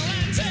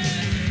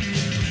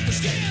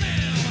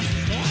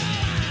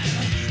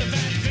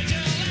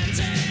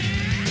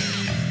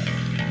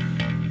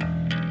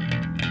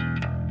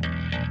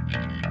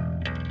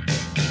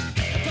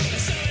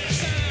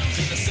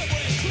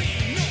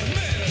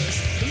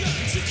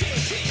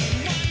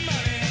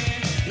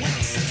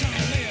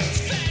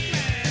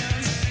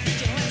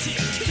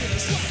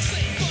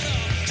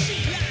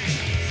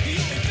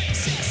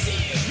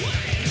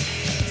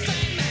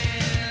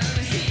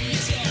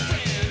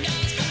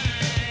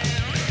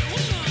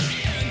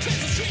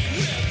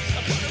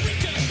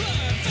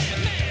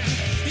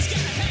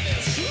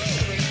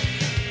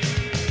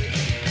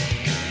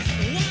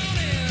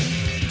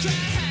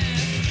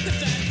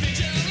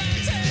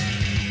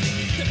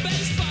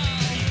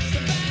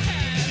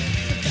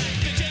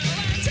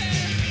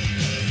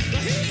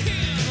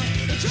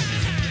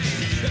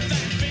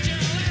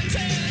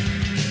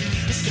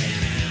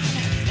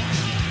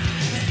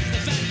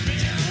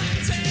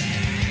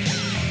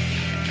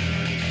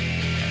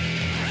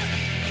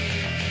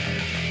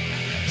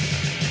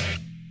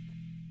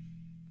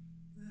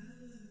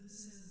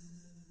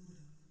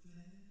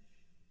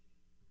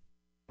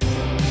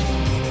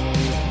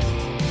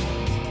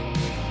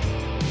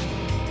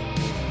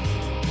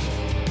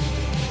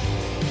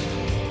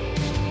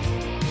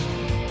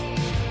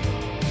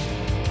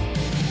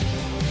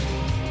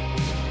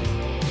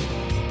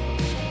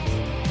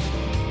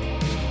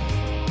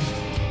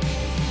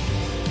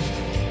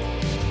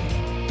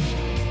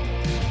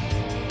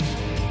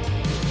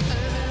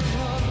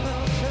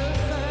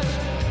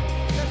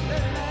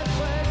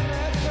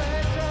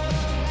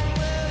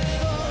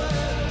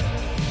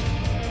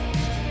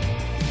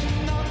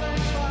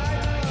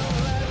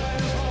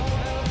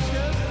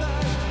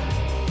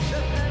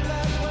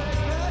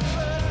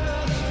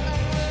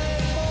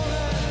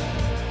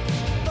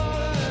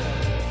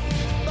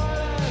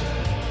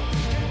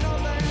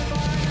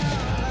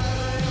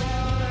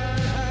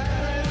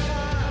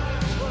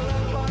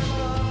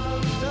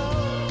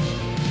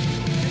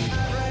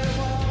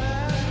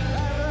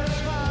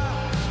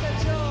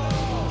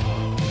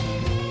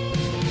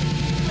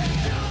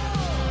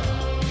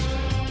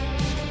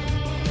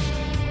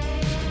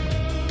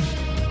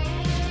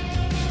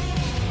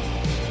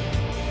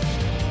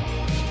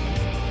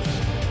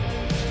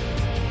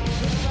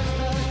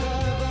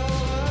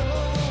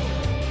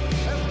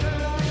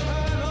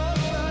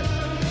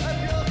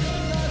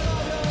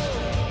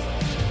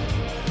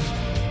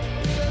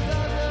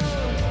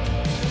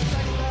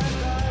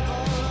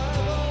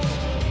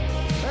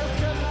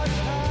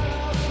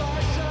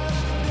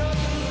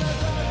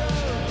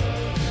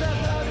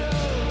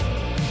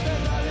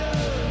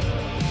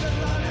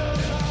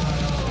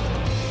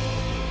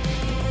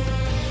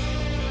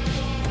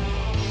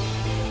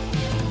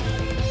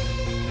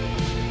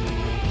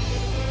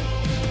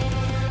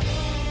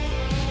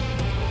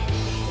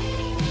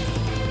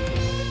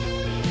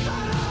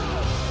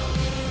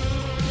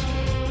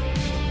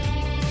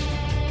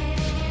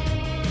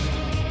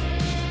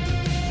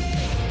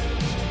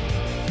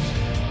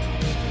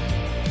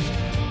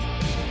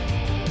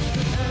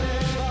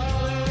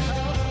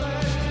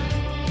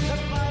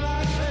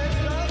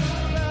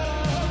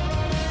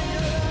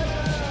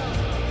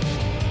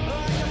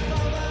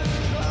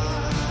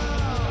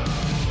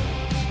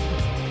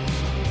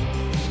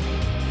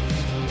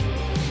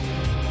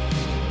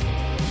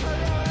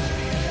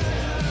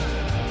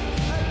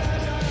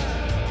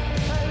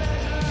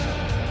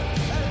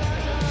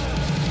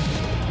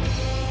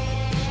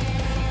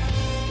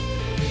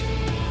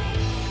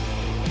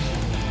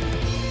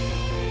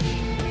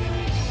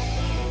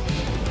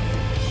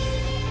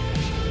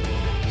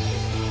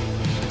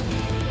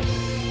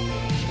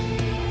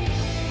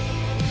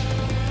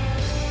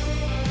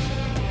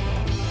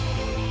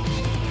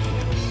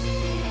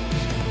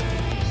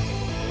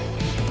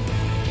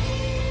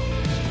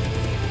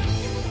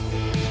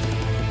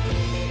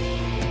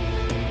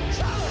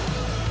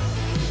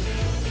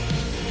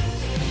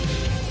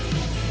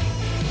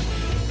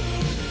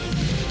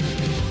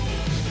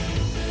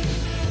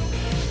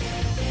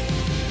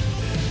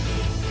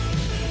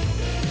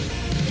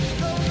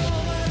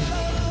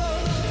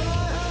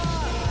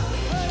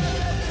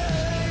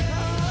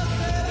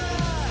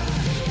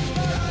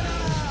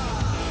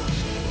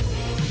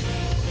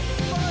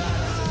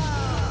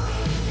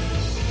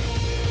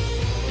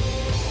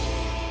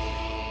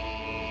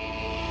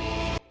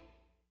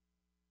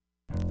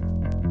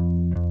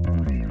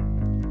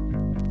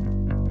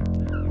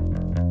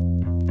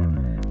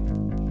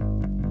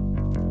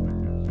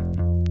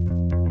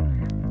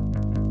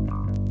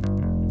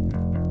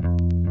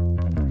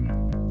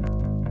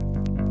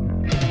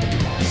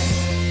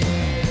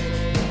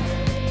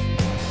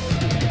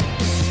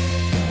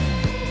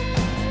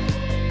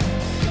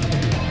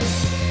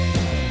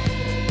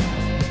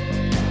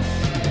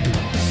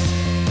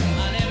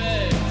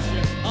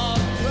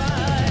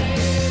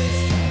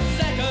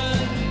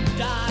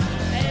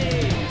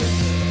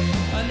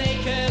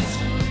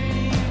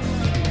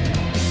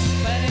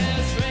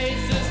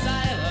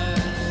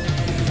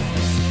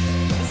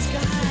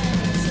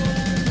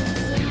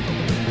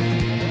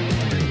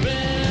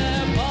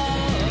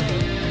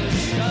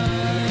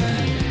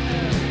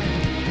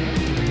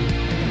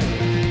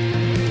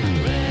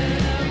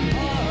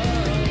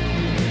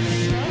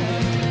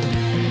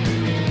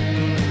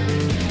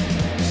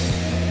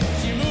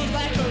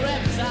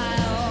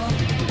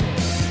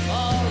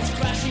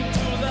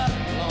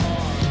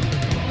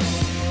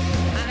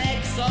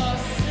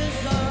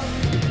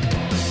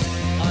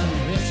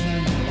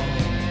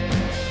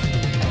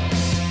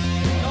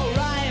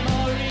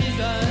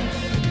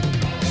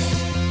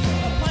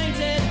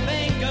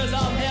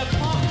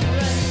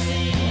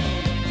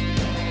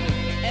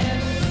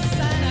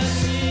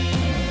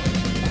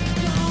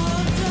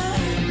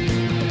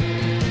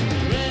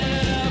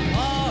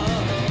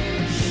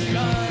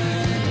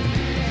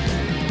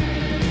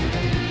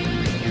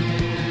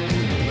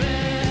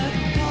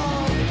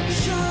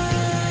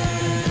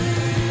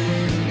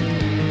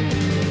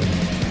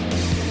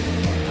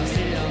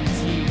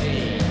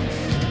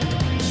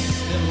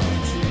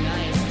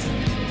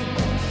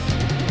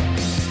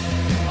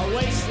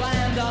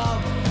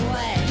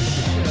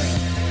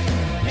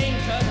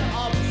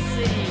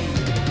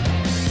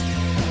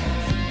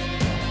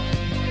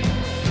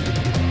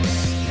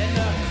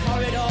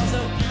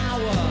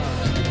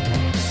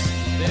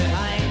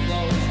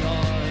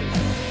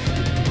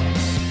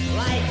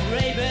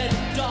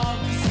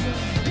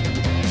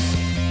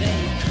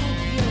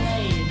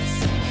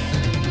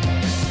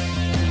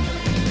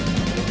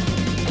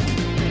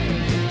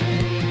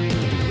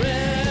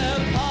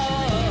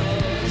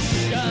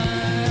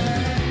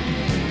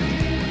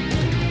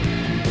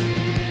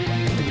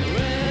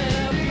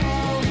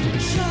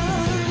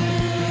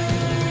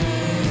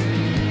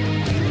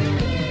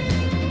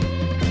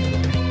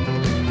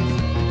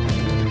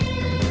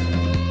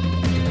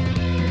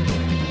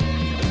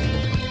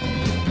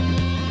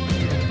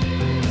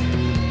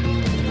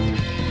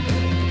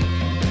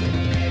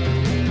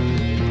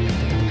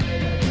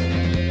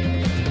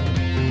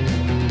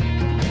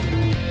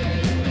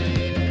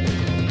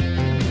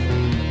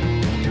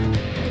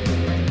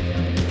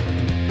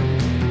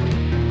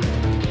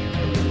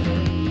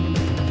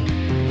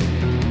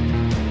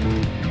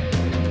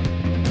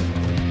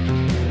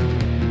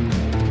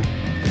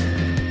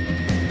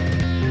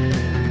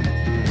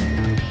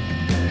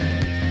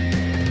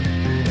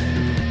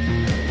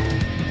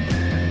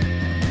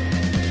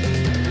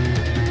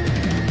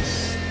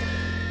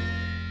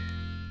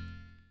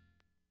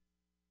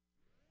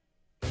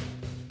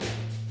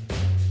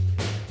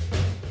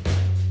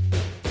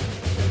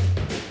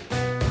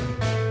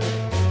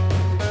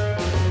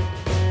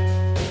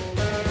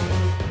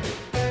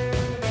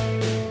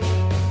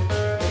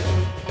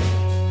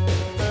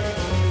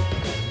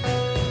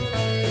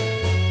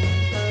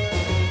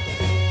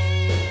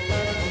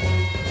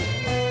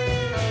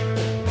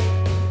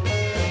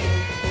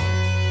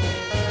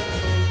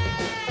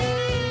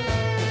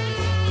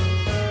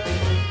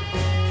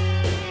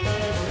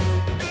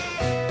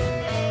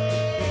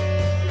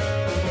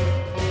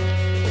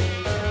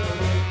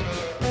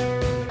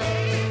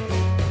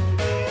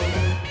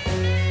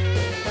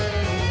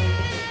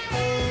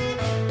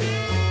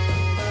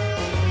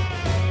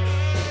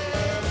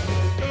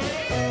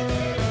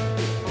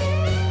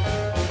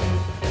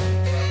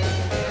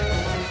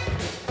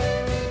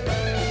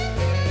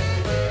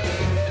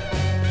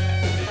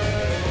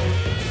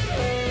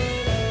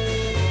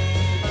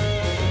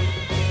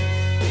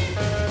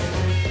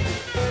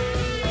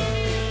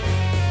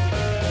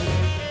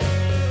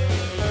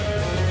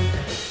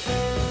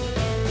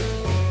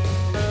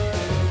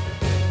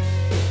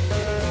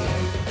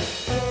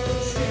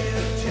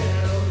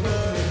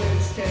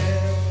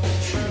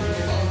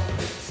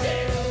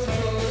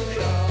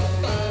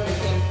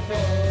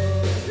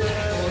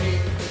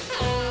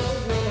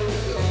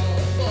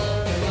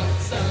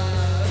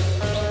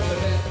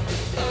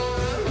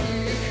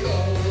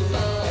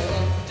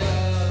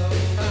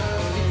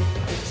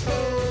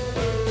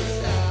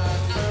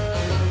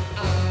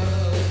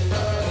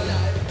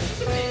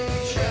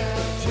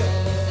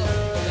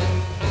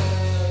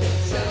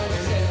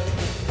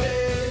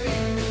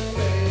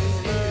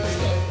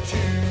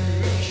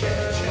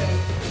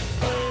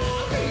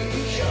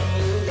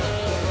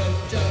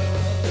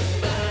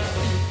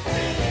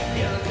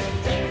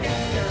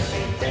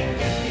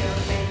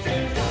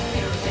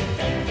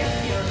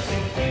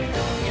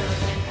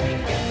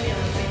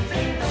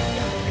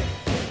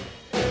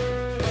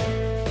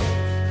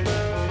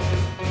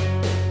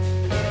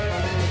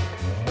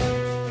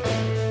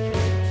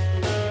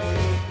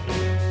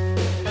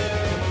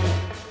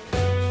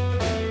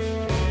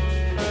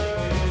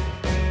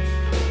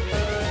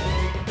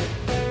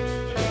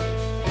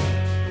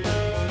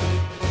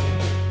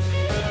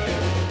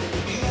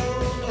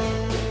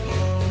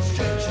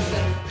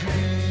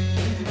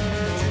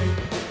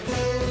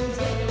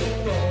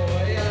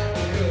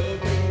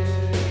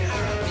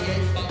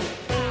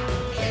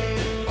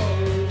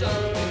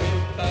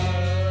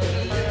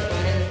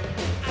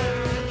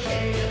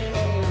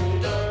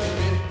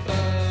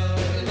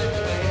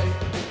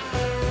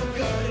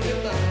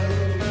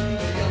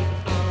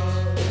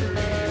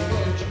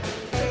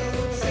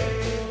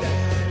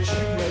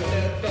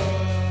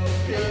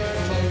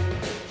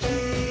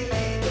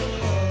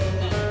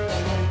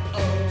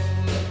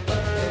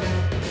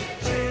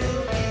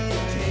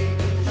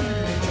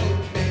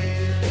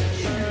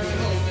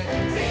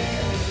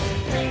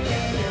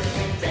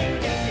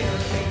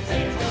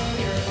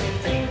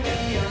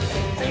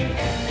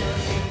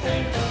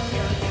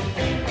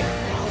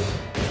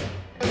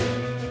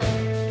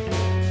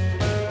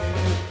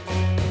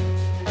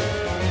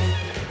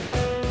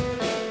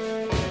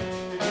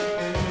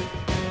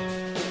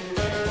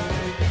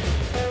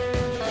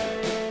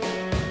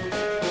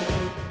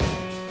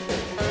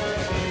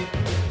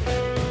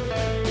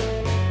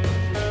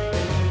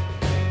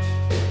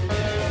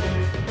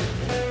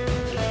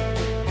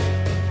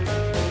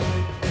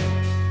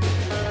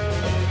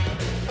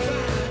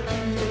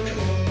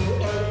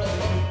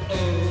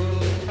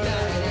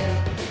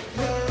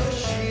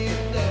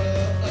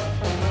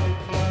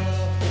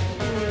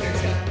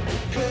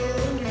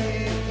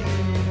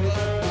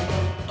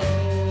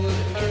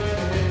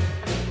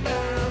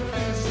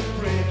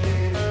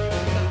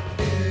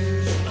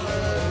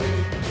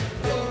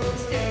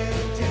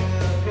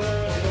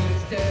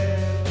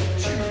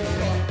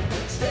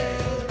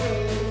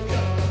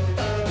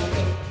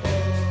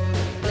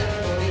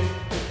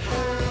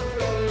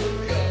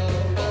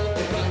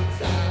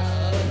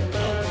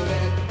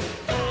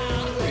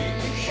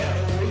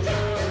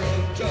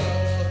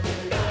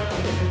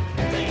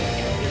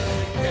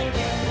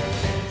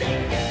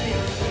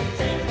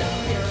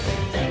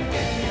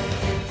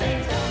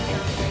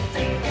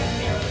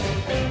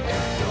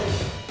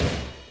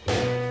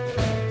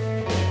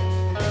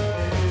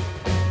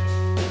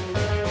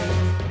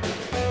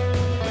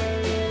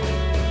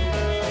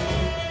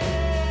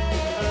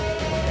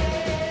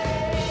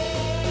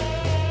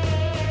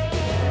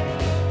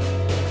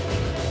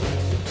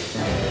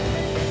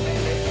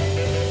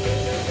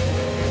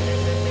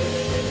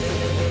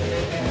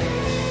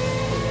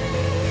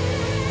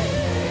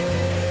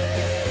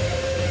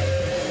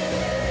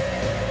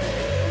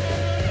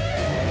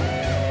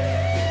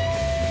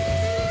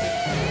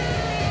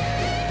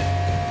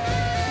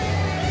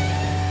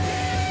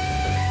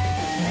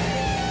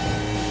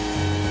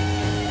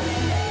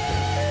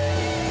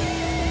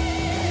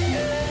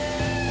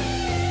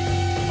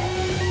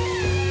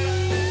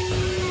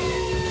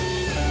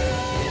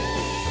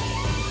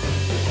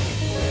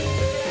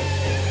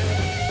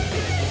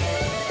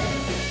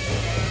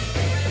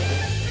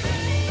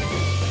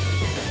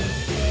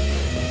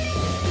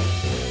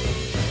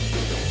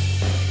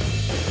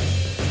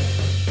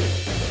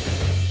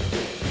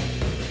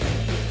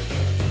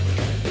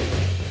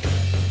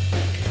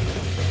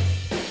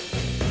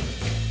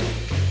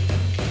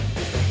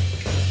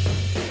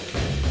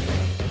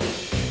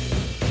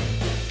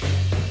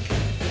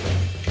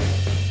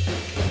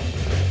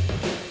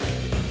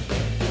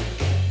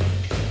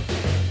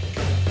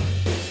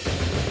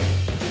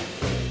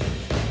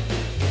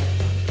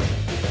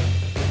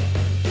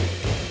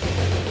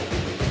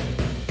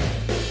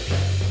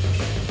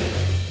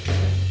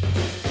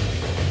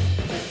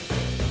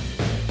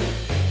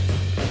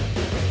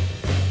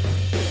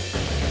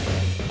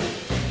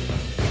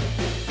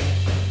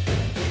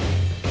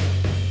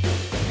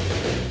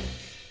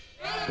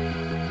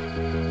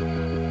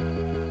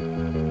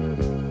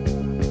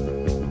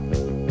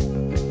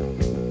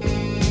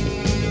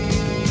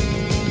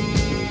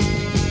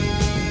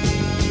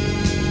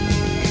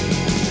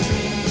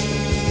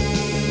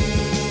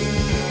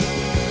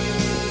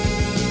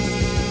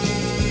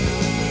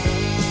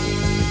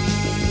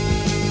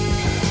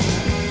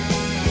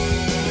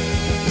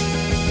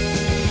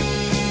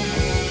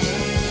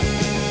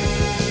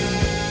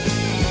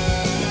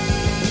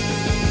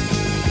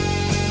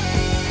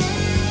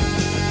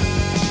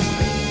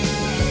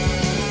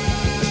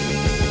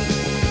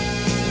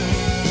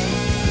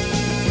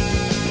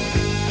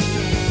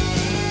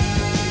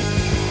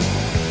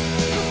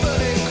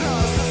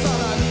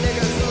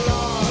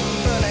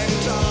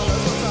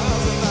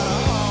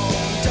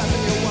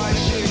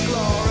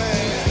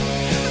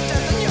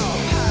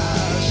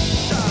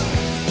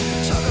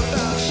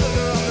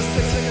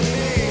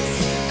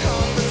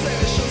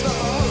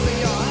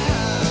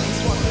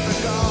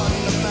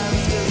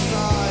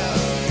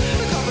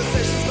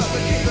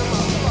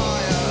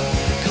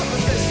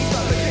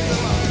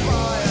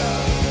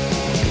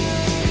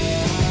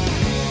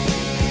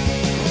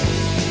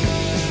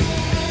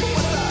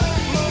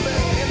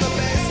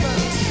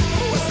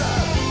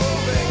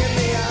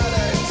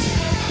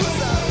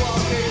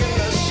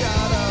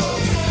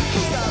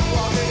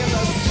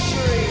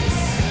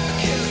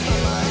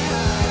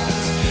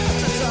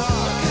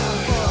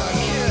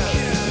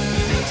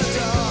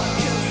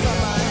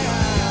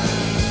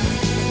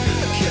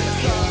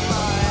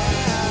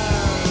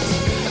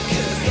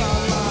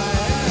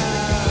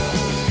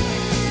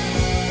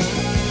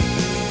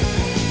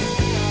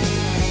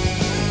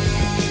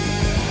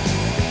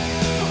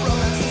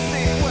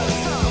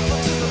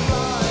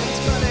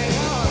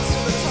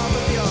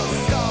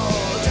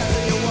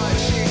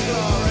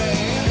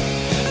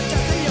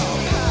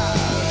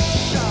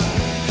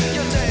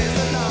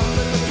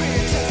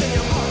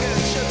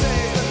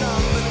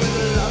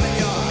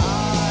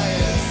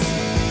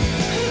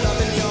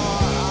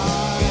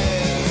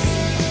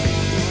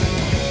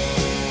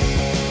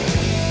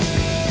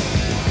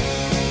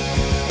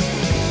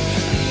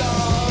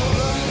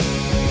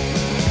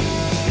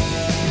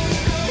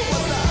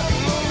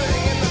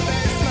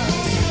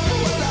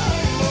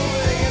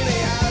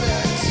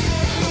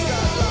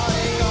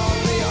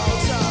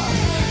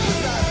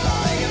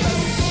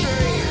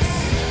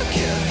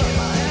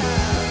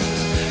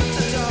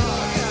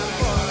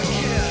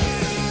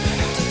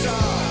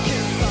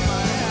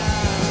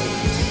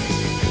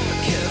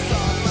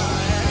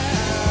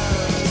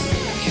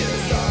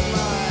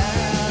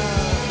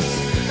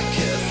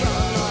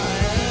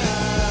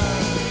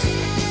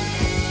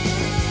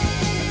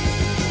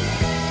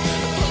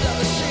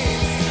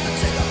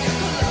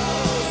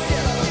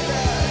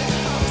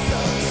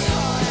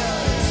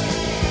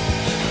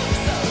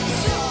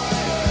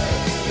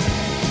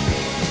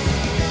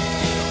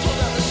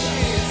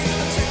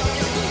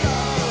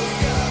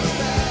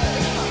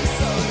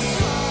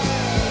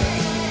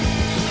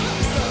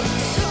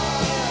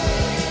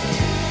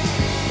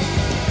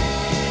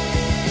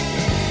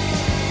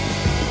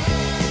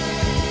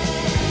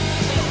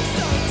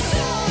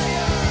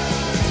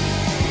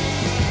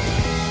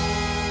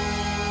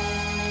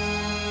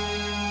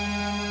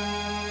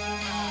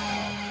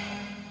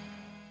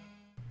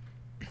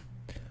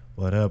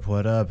 What up,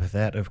 what up?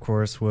 That, of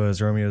course,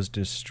 was Romeo's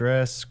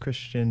Distress,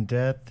 Christian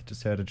Death.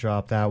 Just had to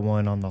drop that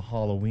one on the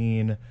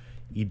Halloween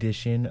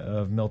edition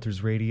of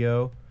Melters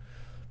Radio.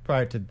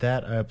 Prior to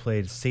that, I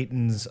played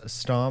Satan's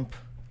Stomp.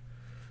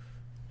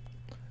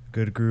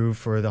 Good groove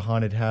for the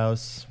Haunted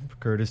House,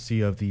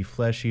 courtesy of the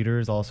Flesh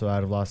Eaters, also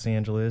out of Los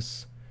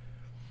Angeles.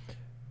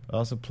 I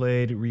also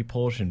played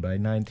Repulsion by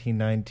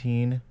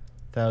 1919,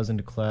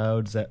 Thousand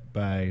Clouds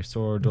by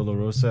Sor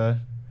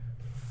Dolorosa,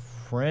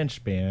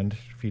 French band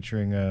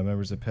featuring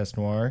members of Peste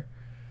Noire,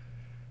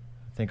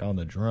 I think on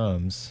the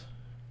drums,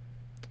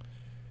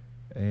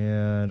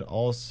 and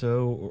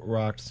also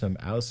rocked some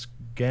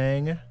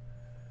Ausgang,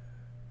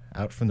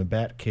 Out from the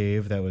Bat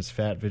Cave, that was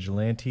Fat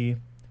Vigilante,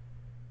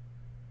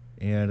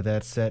 and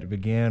that set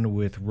began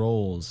with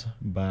Rolls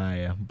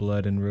by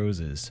Blood and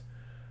Roses.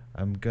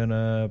 I'm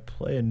gonna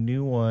play a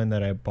new one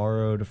that I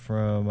borrowed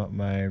from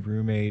my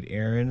roommate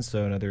Aaron,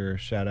 so another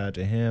shout out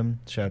to him.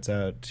 Shouts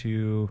out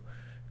to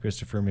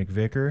Christopher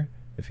McVicker,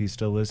 if he's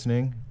still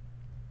listening.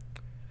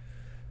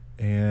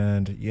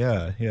 And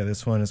yeah,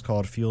 this one is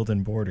called Field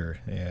and Border,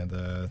 and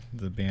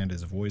the band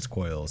is Voice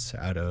Coils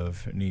out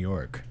of New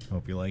York.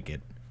 Hope you like it.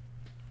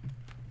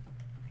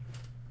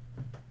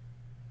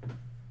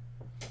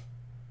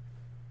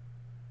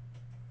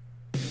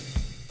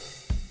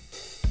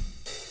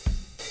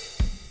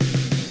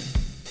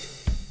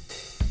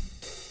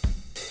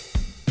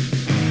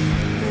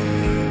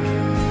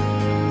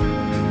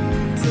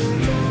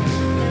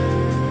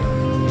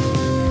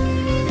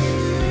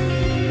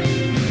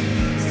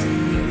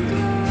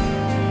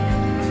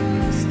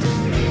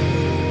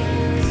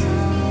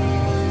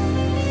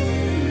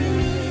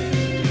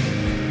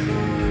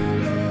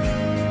 Cold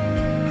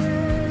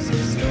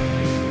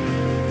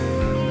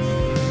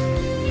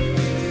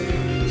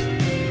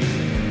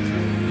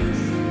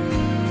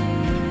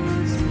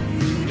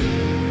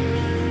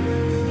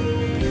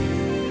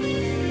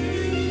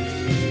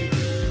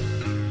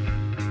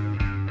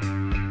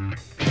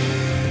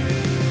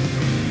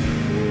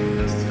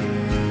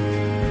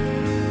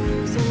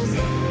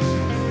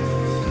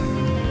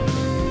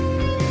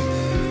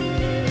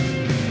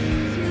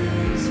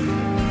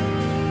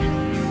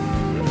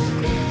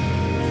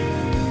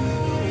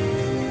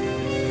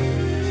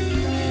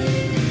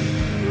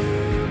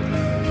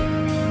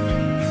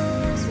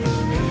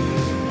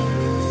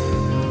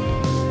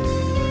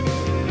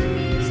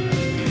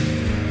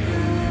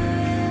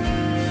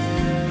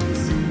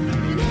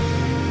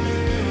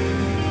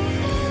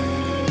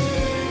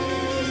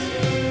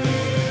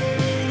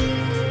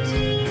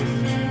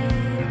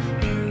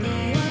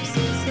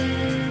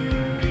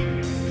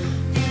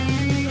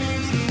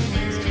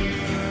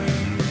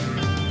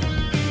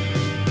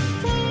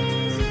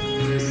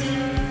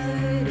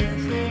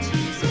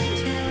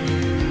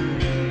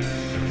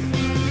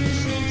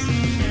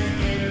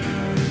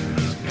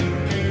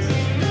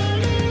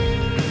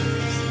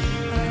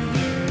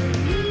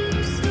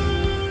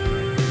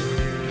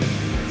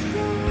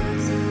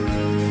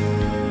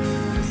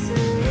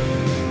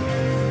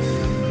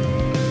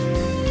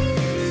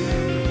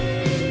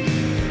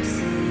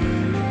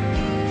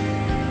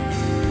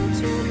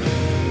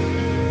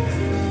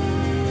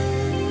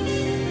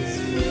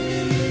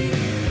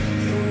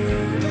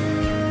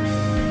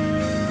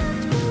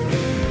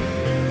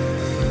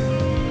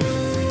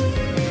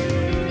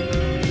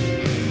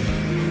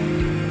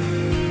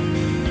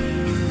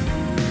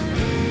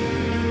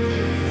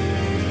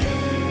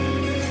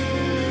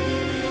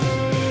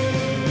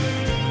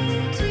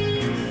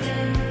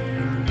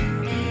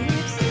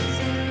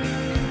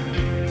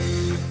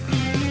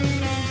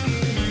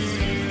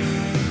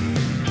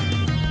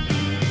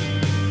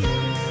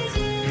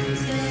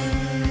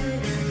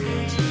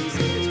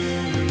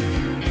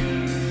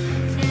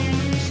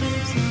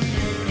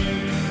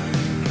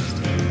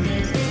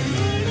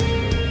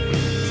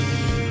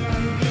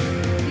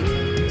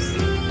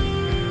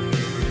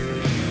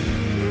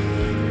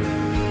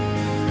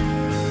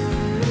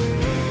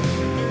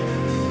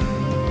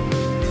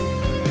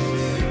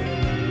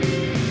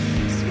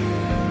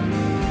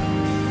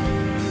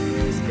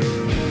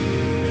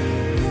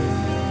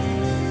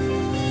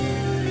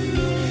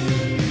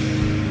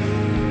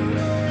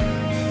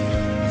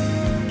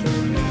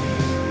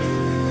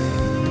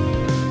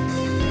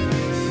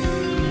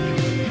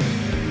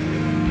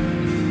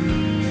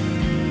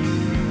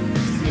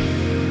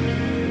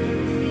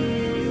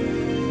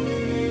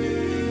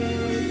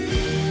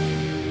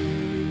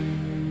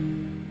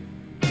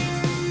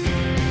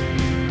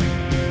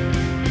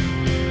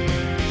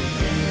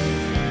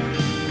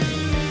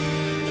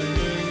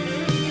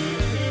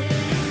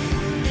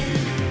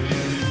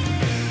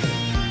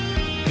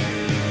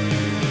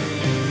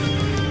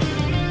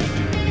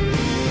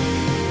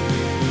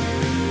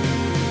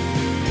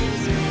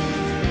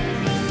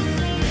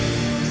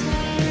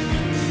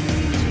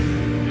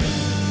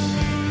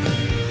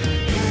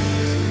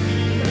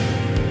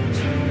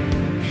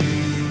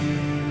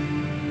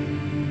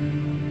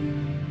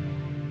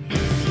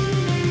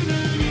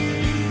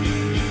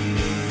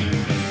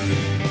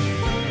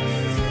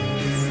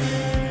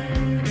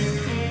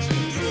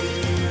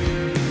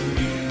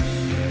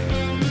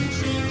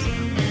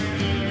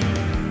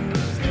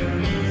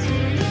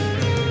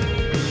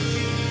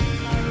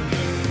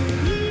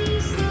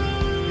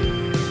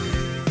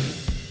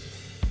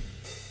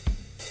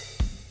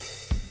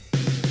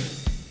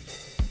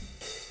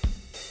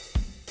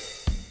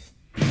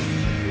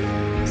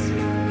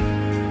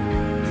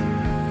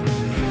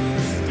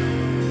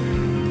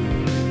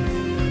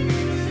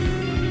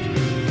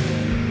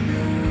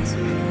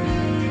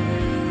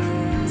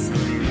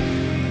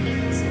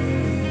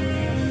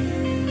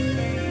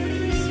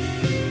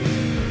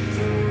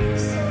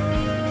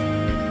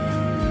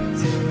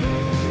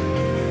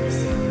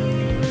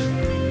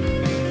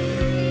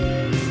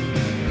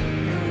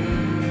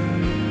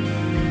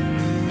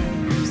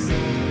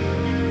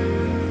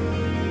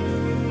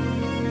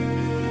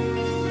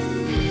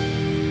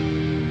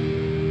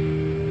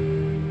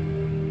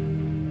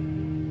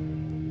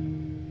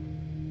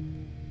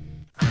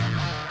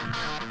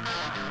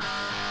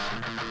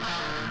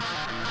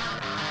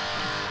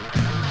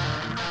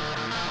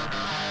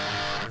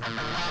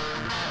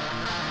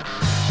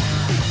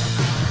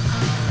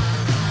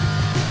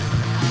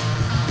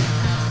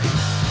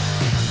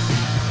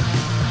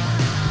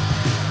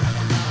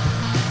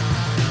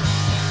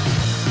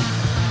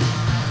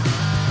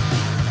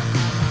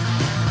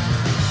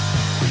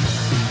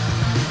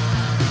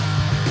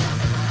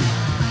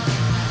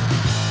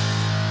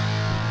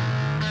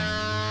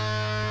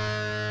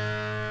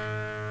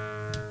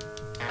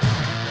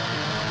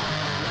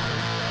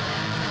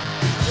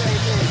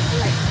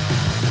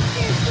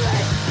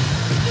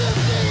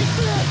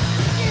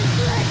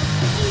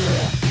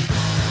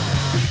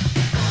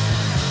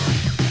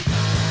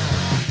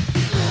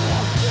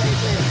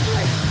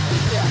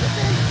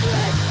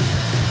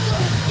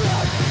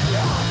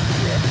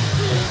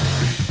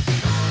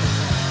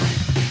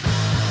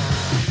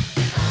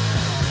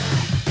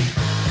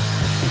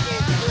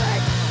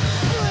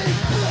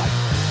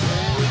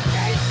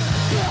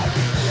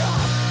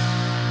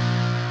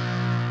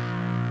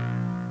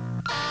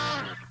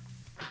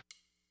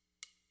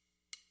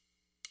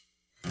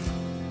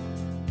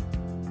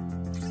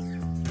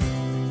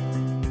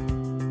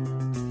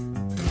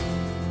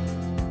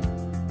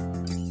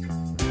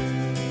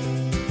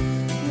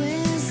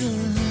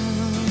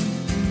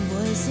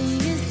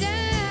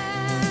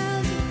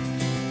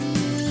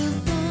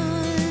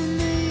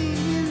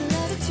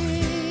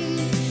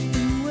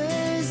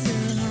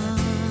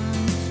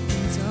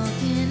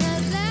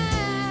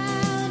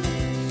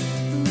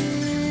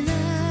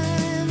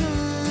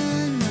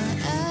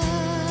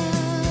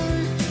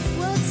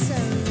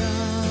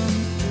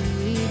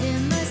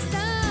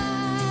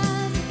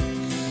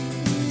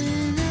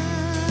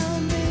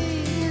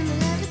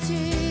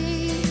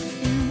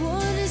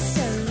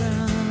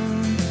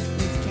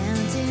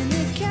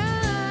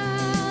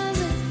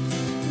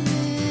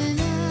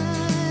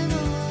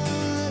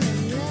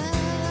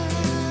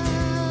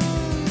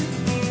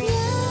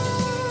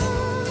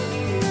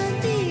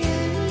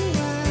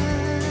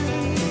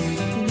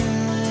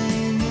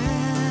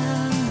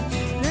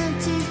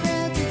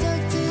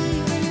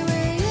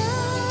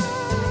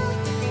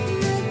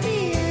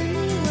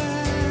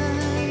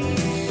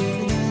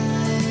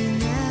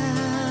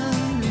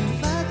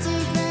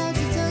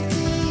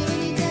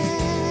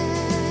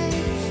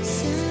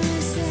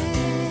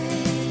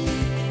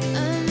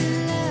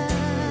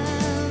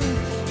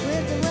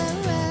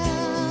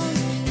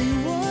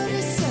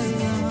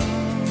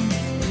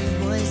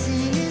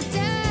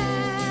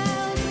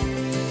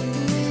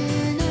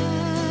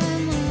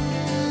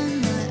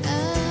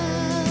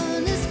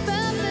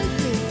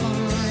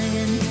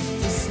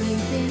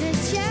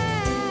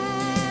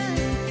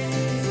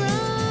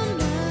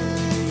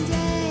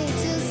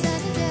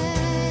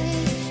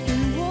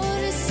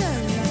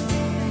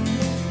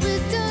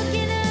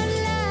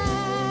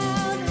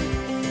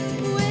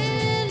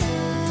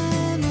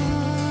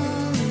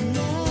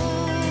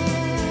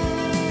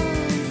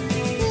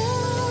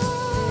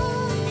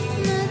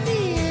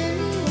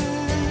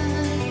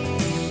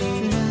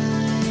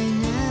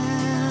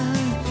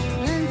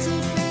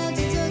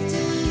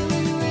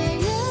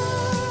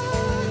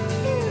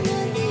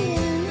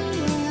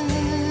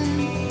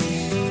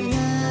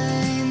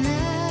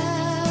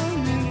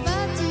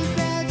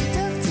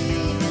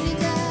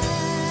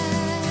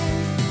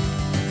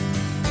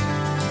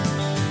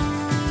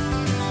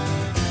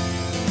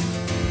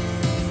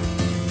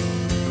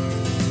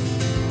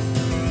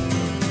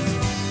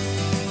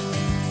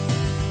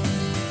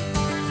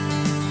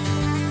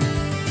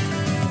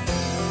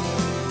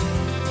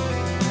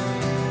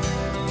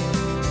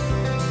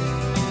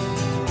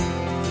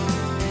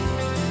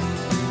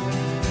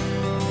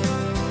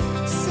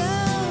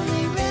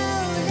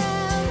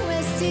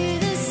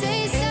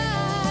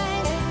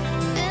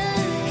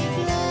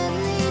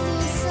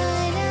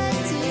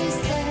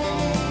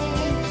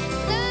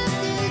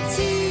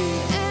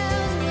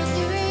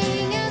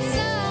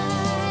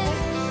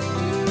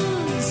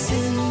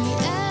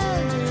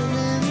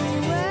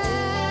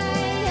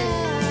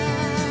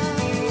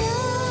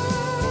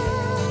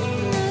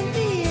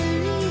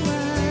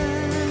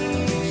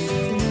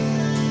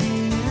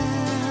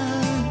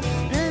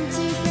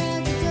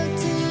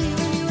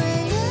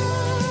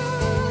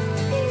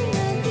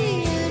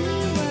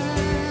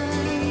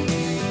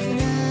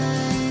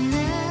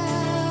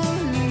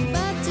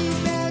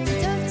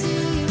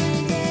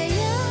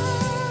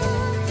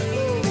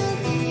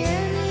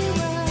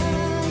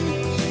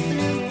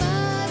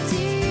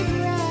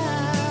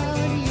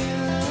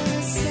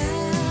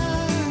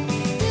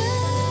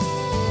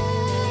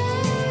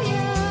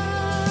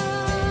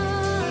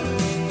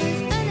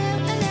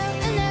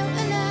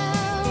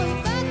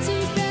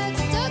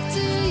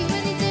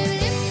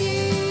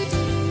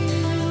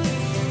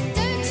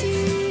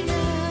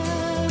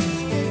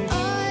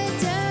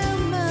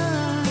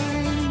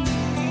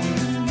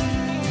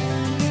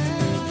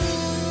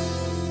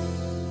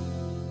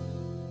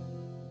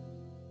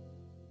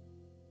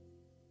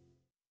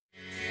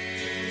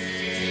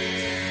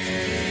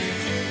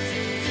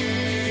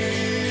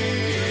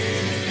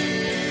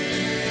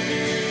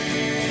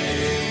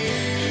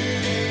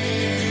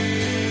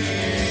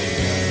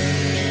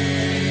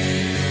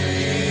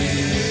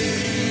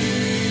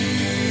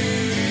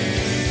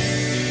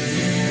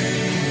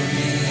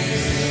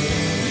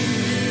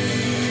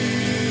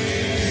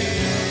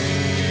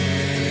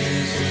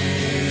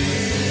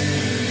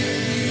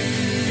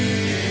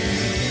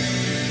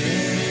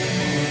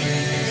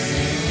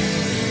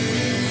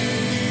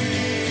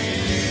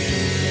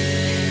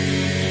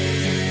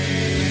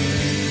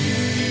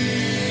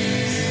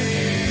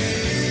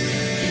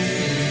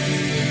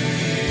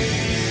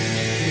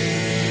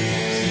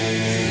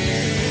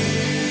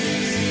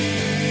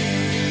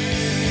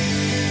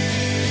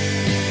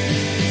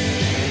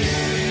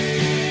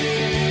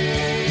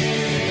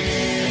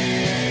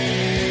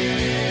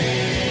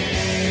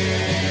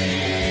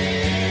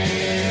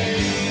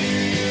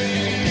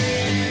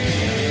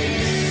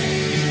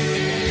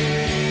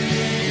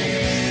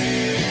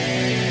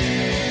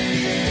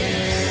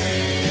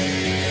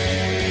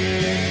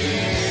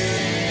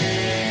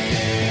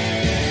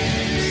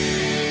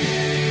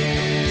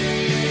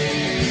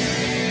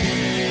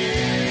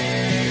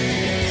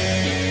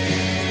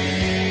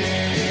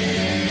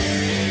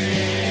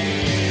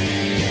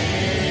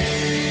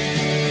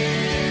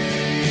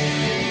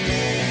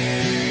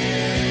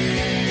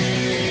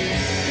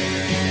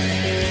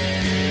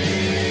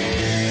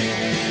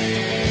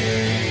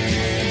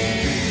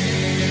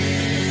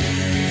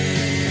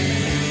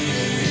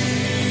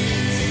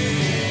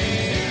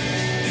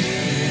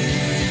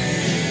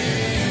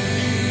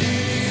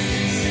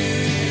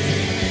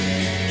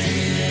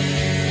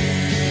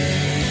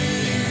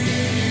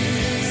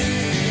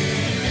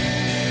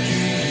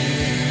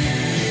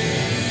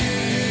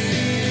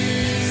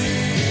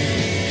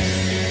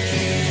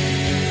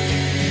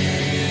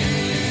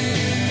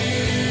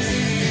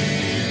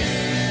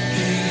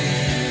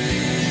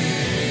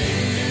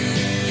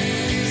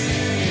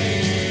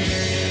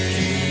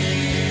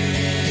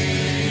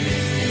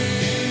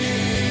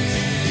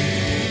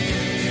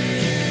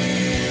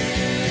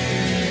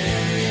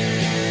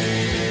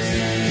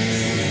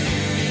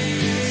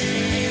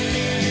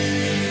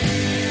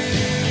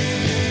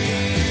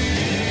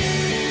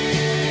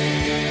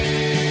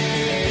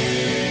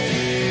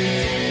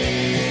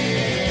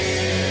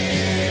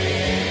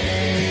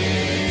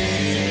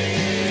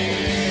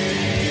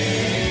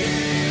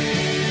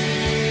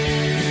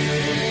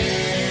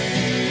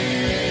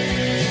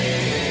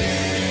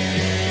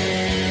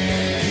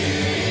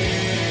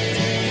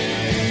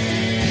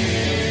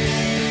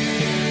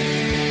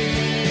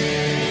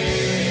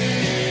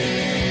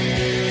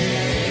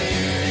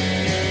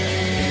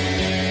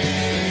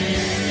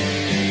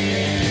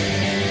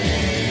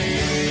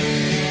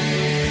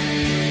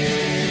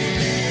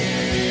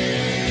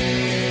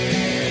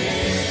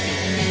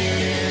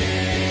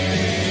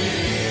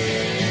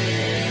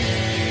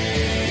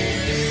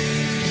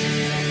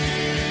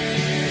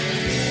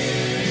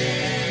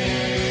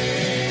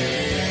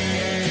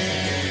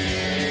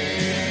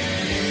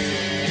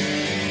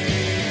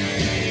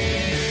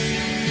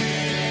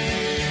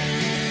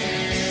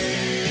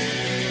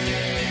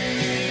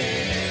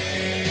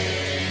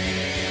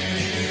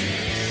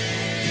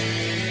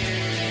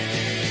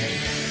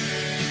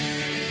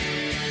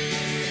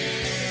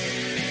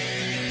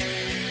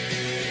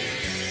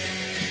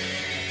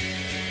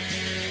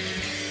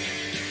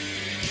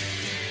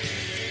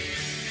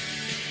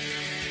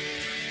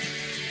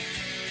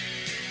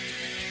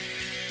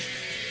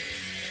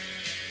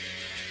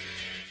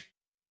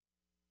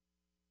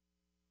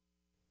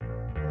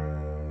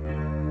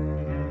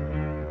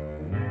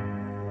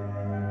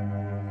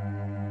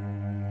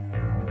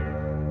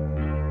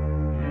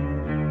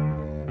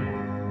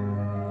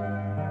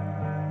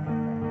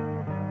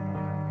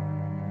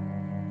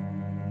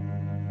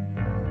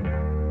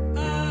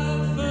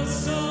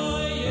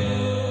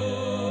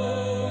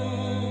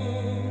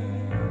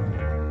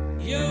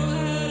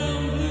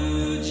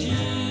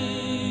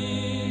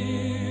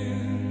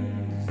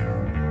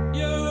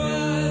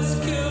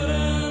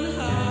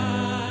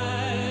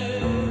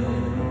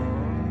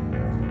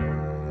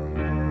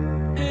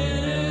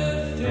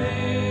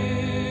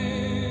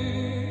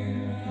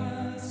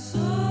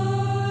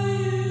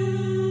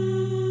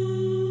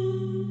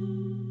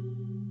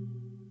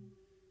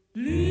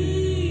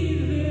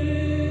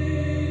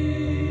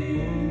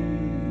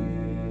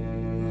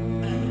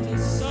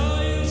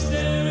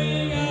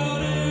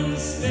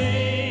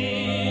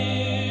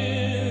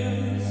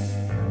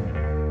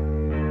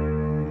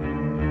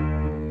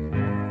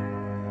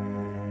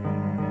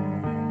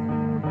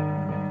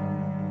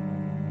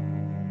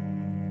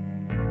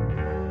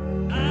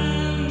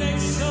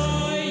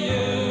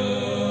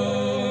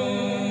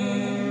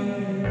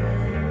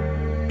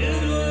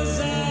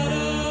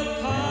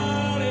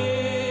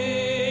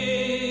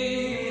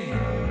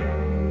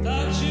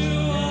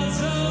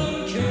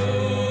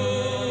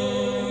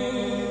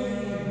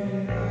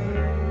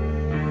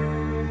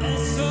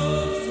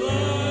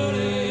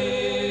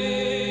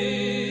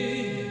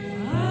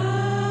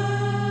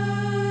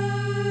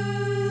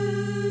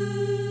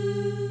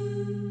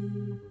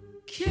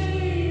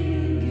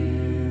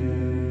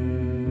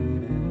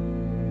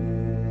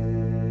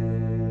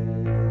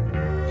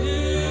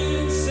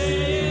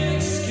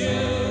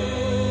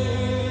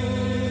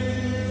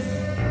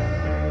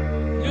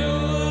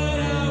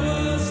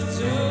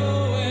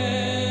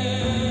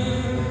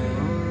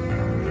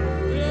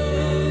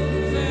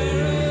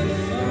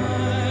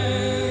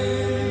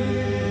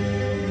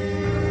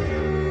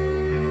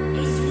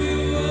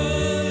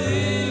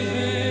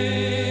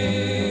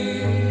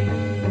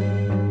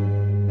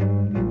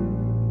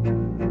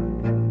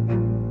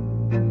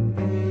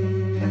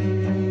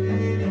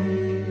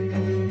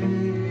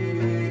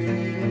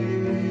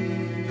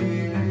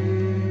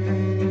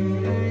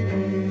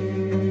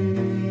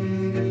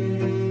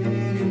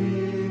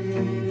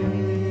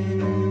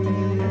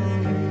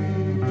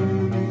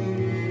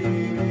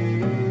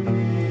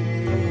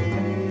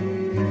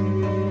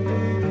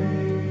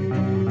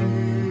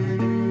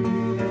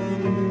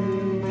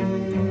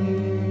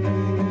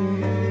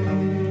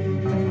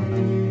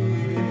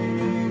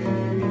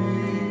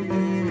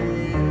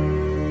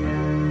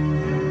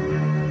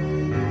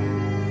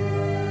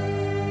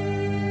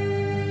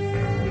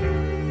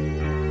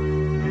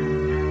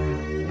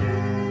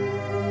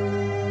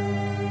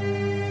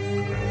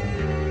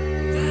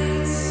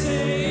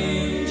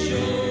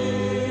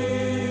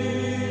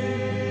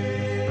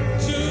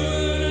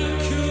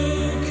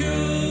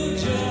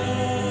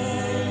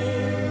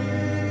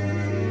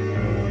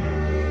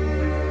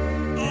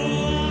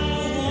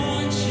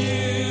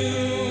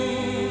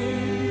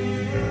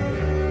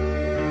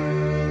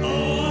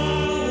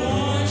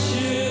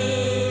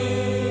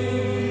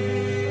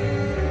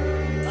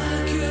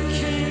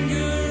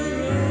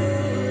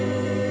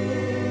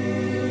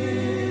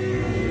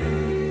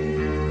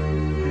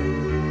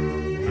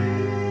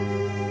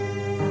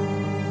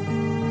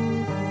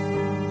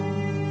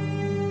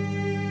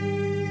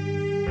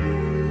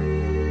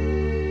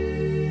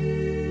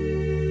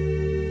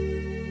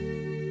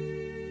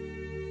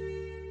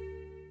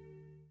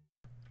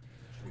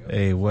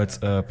Hey, what's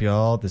up,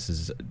 y'all? This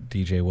is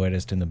DJ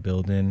Wettest in the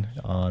building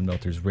on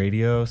Melters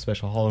Radio,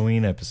 special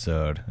Halloween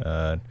episode.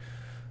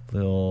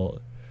 Little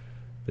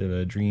bit of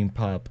a dream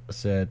pop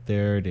set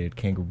there. Did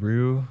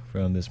Kangaroo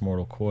from This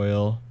Mortal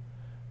Coil.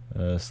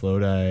 Slow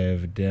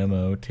Dive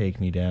demo, Take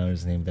Me Down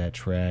is the name of that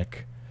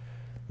track.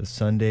 The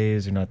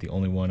Sundays are not the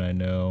only one I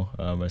know.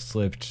 I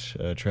slipped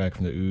a track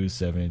from the Ooze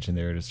 7-inch in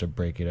there just to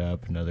break it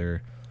up.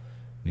 Another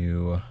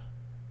new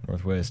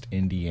Northwest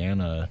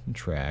Indiana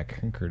track,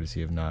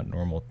 courtesy of Not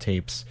Normal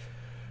Tapes.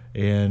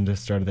 And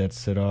started that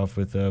set off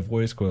with a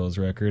Voice Coils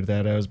record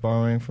that I was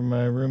borrowing from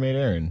my roommate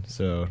Aaron.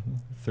 So,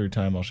 third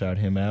time I'll shout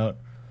him out,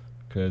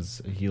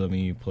 because he let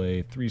me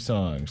play 3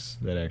 songs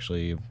that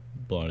actually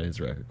belong to his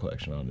record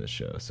collection on this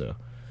show. So,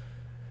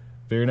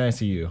 very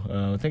nice of you.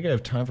 I think I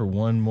have time for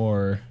one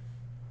more.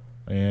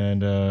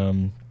 And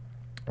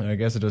I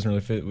guess it doesn't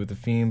really fit with the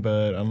theme,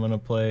 but I'm going to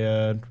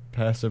play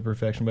Passive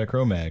Perfection by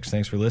Cro-Mags.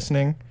 Thanks for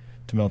listening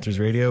to Melters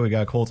Radio. We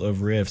got Cult of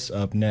Riffs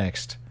up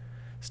next.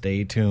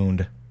 Stay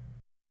tuned.